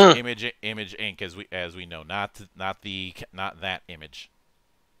 Image Inc. as we know, not that Image.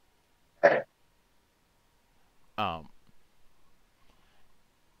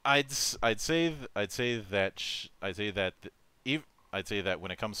 I'd say that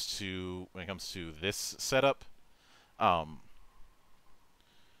when it comes to this setup,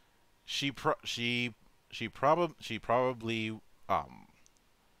 she probably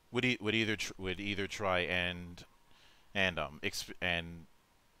would either try and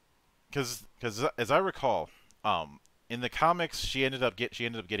because as I recall, in the comics she ended up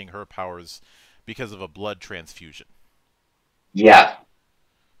getting her powers because of a blood transfusion. Yeah.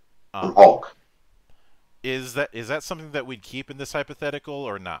 Hulk. Is that something that we'd keep in this hypothetical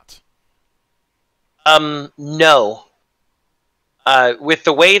or not? No. With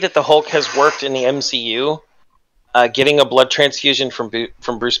the way that the Hulk has worked in the MCU, getting a blood transfusion from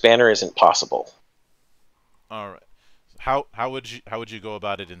Bruce Banner isn't possible. All right. How would you go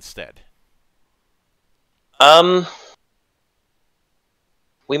about it instead?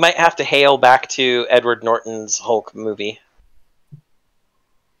 We might have to hail back to Edward Norton's Hulk movie.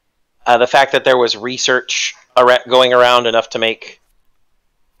 The fact that there was research going around enough to make,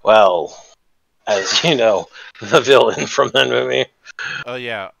 well, as you know, the villain from that movie. Oh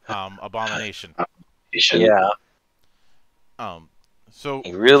yeah, Abomination. Yeah. So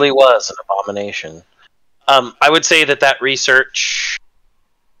he really was an abomination. I would say that research,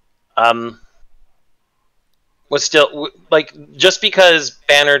 was still like, just because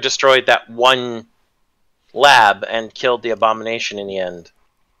Banner destroyed that one lab and killed the Abomination in the end,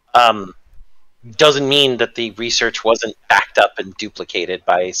 doesn't mean that the research wasn't backed up and duplicated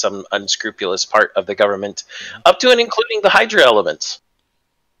by some unscrupulous part of the government, up to and including the Hydra elements.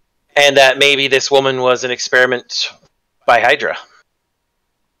 And that maybe this woman was an experiment by Hydra.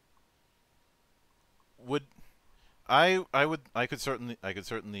 I could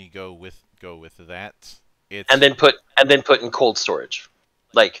certainly go with that. And then put in cold storage.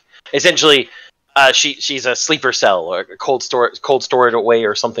 Like, essentially, she's a sleeper cell or cold storage away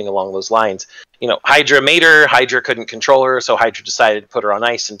or something along those lines. You know, Hydra made her. Hydra couldn't control her, so Hydra decided to put her on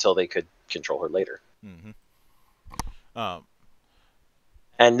ice until they could control her later. Mm-hmm.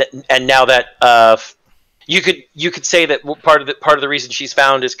 And now that you could say that part of the reason she's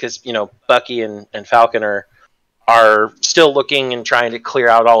found is because, you know, Bucky and Falcon are still looking and trying to clear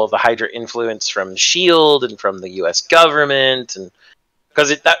out all of the Hydra influence from SHIELD and from the U.S. government, and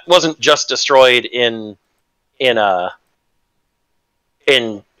because that wasn't just destroyed in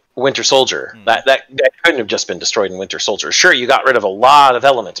Winter Soldier. That couldn't have just been destroyed in Winter Soldier. Sure, you got rid of a lot of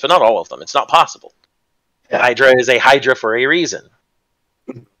elements, but not all of them. It's not possible. Yeah. Hydra is a Hydra for a reason.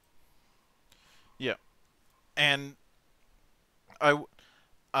 Yeah, and I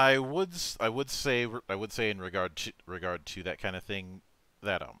would say in regard to that kind of thing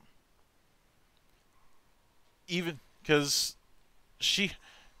that even because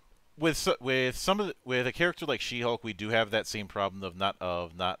with a character like She-Hulk, we do have that same problem of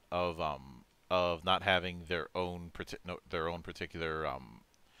not having their own particular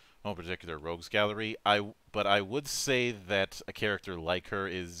rogues gallery. But I would say that a character like her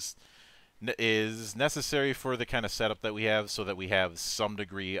is necessary for the kind of setup that we have, so that we have some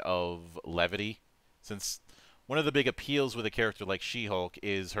degree of levity. Since big appeals with a character like She-Hulk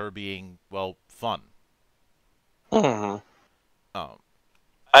is her being, well, fun. Hmm. Um,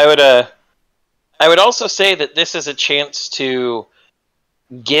 I would also say that this is a chance to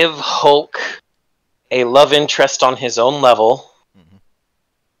give Hulk a love interest on his own level. mhm.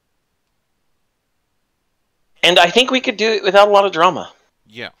 And I think we could do it without a lot of drama.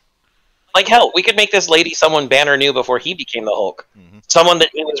 Yeah. Like, hell, we could make this lady someone Banner knew before he became the Hulk. Mm-hmm. Someone that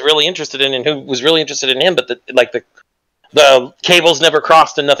he was really interested in and who was really interested in him, but the cables never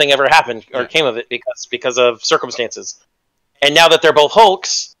crossed and nothing ever happened or came of it because of circumstances. And now that they're both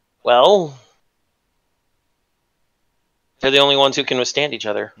Hulks, well, they're the only ones who can withstand each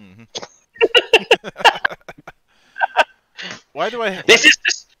other. Mm-hmm. Why do I? This is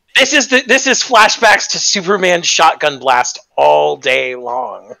flashbacks to Superman's shotgun blast all day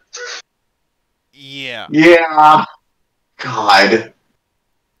long. Yeah. Yeah. God.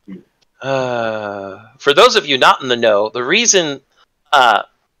 For those of you not in the know, the reason the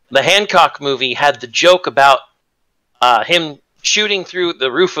Hancock movie had the joke about him shooting through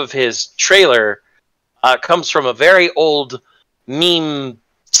the roof of his trailer comes from a very old meme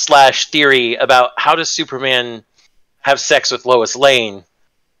 / theory about how does Superman have sex with Lois Lane,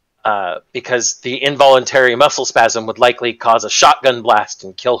 because the involuntary muscle spasm would likely cause a shotgun blast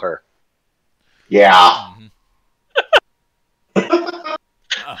and kill her. Yeah. Mm-hmm.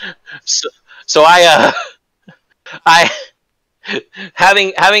 So I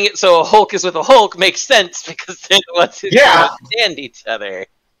having it so a Hulk is with a Hulk makes sense because they're the ones who can understand each other.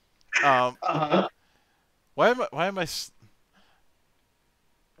 Why am I?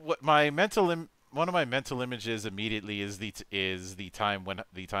 What my mental one of my mental images immediately is the time when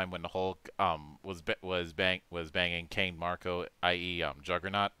Hulk was banging Kane Marco, i.e.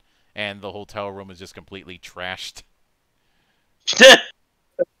 Juggernaut, and the hotel room is just completely trashed.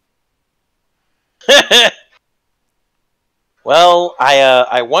 Well,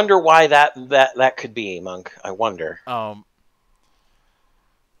 I wonder why that could be, Monk. I wonder.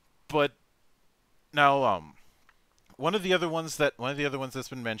 But now one of the other ones that's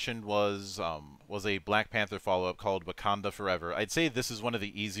been mentioned was a Black Panther follow-up called Wakanda Forever. I'd say this is one of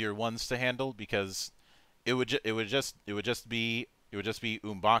the easier ones to handle because it would just be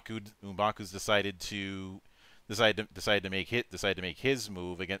M'Baku's decided to make his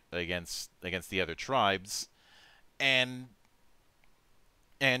move against the other tribes, and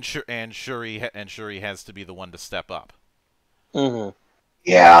Shuri has to be the one to step up. Mm-hmm.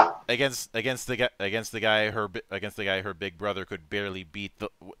 Yeah. Against the guy her big brother could barely beat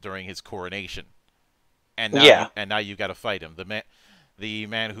during his coronation, and now you got to fight him. The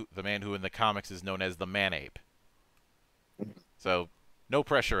man who in the comics is known as the Man-Ape. So no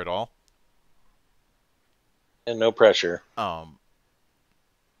pressure at all. And no pressure.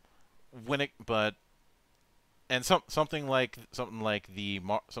 Something like the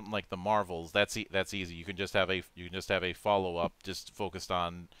Marvels, that's easy. You can just have a follow up just focused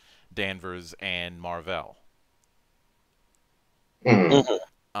on Danvers and Marvel.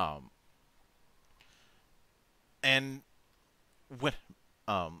 Mm-hmm. And when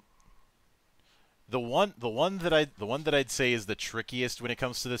the one that I'd say is the trickiest when it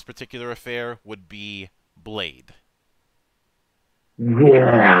comes to this particular affair would be Blade.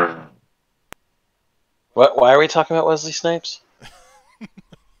 Yeah. Why are we talking about Wesley Snipes?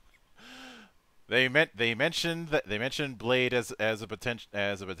 They mentioned Blade as a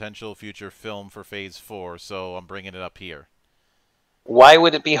potential future film for Phase 4, so I'm bringing it up here. Why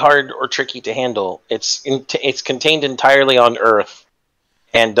would it be hard or tricky to handle? It's contained entirely on Earth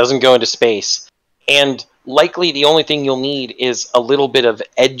and doesn't go into space. And likely the only thing you'll need is a little bit of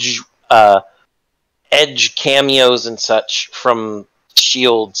edge cameos and such from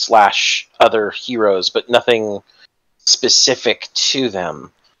S.H.I.E.L.D. / other heroes, but nothing specific to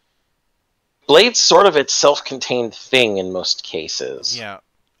them. Blade's sort of its self-contained thing in most cases. Yeah.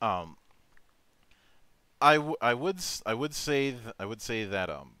 I would say that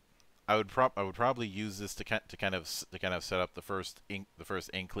I would probably use this to kind of set up the first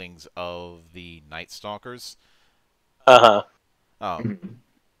inklings of the Night Stalkers.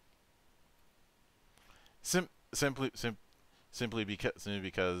 Simply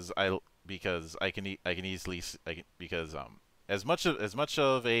because as much of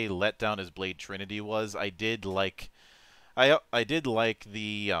a letdown as Blade Trinity was, I did like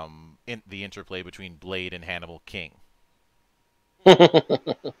the interplay between Blade and Hannibal King.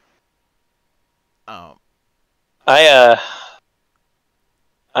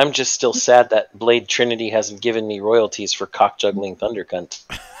 I'm just still sad that Blade Trinity hasn't given me royalties for cock-juggling Thundercunt.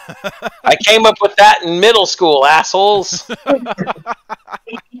 I came up with that in middle school, assholes!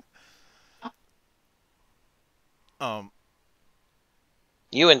 Um,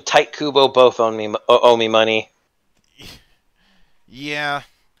 You and Tight Kubo both owe me money. yeah.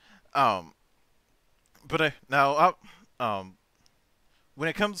 But when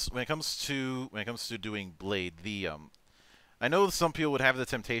it comes to doing Blade, I know some people would have the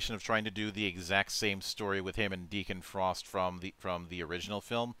temptation of trying to do the exact same story with him and Deacon Frost from the original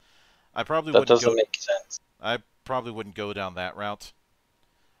film. I probably That wouldn't doesn't go. make sense. I probably wouldn't go down that route.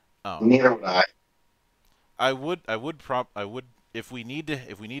 Neither would I. I would if we need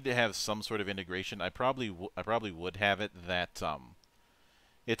to have some sort of integration. I probably would have it that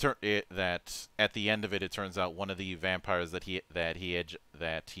that at the end of it, it turns out one of the vampires that he had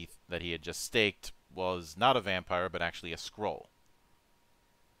just staked was not a vampire but actually a Skrull.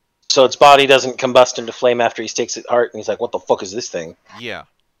 So its body doesn't combust into flame after he stakes its heart, and he's like, "What the fuck is this thing?" Yeah.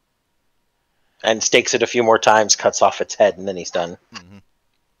 And stakes it a few more times, cuts off its head, and then he's done. Mm-hmm.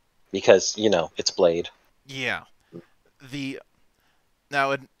 Because it's Blade. Yeah. The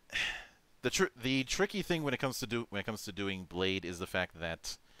tricky thing when it comes to doing Blade is the fact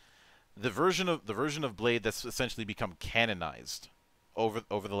that the version of Blade that's essentially become canonized over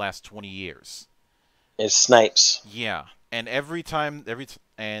the last 20 years Is Snipes. Yeah, and every time that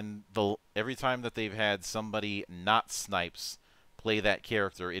they've had somebody not Snipes play that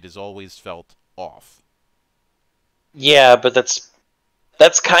character, it has always felt off. Yeah, but that's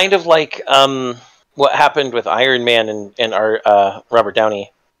kind of like what happened with Iron Man and our Robert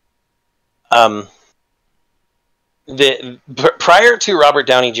Downey. Prior to Robert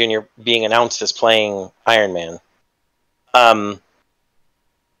Downey Jr. being announced as playing Iron Man, Iron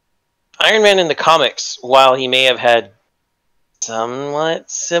Man in the comics, while he may have had somewhat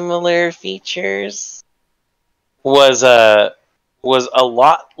similar features, was a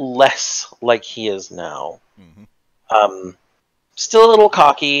lot less like he is now. Mm-hmm. Still a little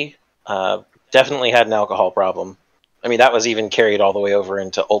cocky. Definitely had an alcohol problem. I mean, that was even carried all the way over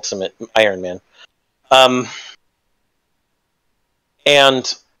into Ultimate Iron Man.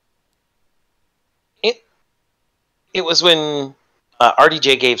 And it was when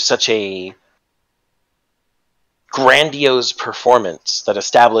RDJ gave such a grandiose performance that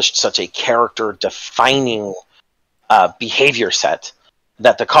established such a character-defining behavior set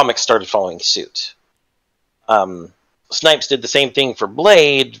that the comics started following suit. Snipes did the same thing for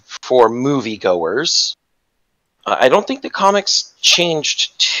Blade for moviegoers. I don't think the comics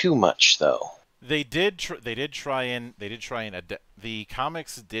changed too much, though. The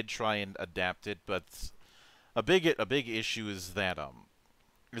comics did try and adapt it, but a big issue is that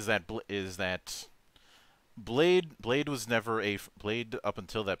Blade was never Blade up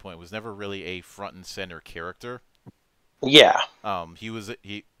until that point was never really a front and center character. Yeah. He was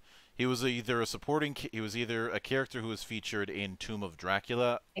either a character who was featured in Tomb of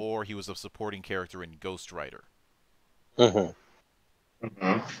Dracula, or he was a supporting character in Ghost Rider. Mm-hmm.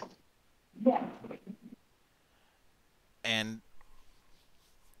 Mm-hmm. And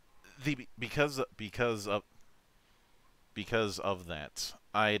because of that,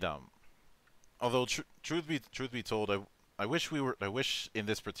 although truth be told, I wish in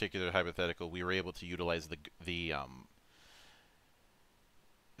this particular hypothetical we were able to utilize the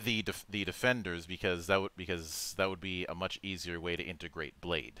defenders, because that would be a much easier way to integrate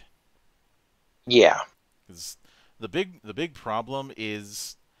Blade. Yeah. 'Cause the big problem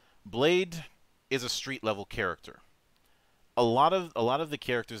is Blade is a street level character. A lot of the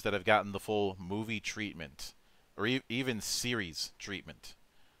characters that have gotten the full movie treatment, or even series treatment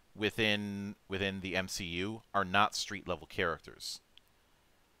within the MCU, are not street level characters.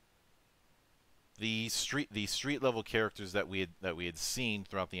 The street level characters that we had seen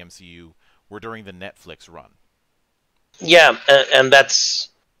throughout the MCU were during the Netflix run. Yeah, and that's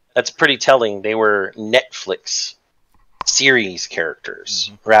pretty telling. They were Netflix series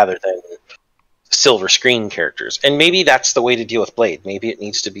characters rather than silver screen characters, and maybe that's the way to deal with Blade. Maybe it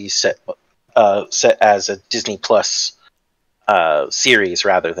needs to be set as a Disney Plus series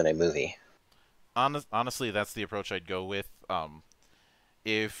rather than a movie. Honestly, that's the approach I'd go with.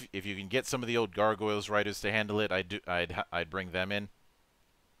 If you can get some of the old Gargoyles writers to handle it, I'd bring them in.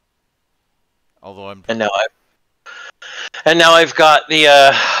 Although and now I've got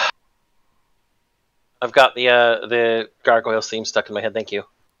the Gargoyles theme stuck in my head. Thank you.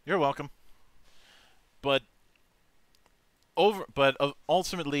 You're welcome. But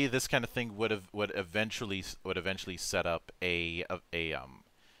ultimately, this kind of thing would eventually set up a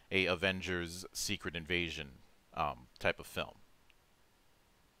Avengers Secret Invasion type of film.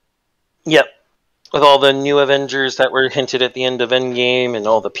 Yep. With all the new Avengers that were hinted at the end of Endgame, and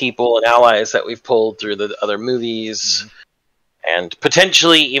all the people and allies that we've pulled through the other movies, And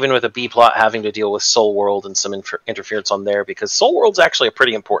potentially even with a B plot having to deal with Soul World and some interference on there, because Soul World's actually a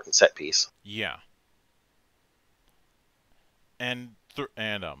pretty important set piece. Yeah. And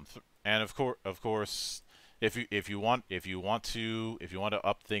of course, if you want to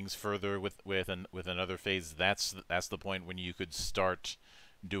up things further with another phase, that's the point when you could start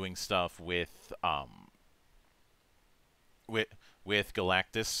doing stuff with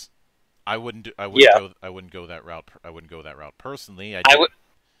Galactus. I wouldn't go that route. I wouldn't go that route personally. I would.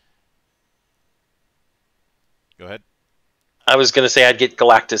 Go ahead. I was going to say I'd get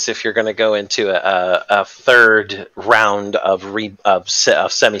Galactus if you're going to go into a third round of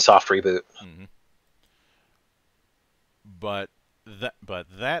semi-soft reboot. Mm-hmm. But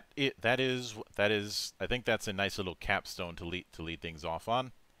that is I think that's a nice little capstone to lead things off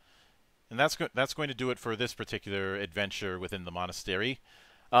on, and that's going to do it for this particular adventure within the monastery.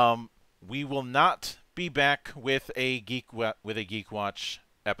 We will not be back with a GeekWatch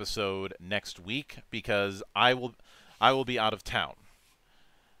episode next week because I will be out of town.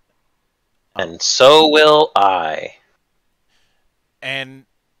 And so will I. And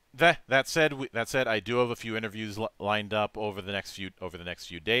that said, I do have a few interviews lined up over the next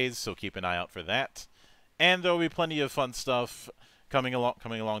few days, so keep an eye out for that. And there will be plenty of fun stuff coming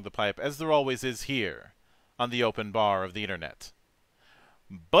along the pipe, as there always is here on the open bar of the internet.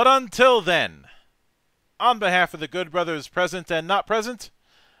 But until then, on behalf of the good brothers present and not present,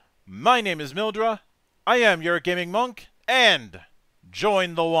 my name is Mildra, I am your gaming monk, and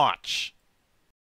join the watch.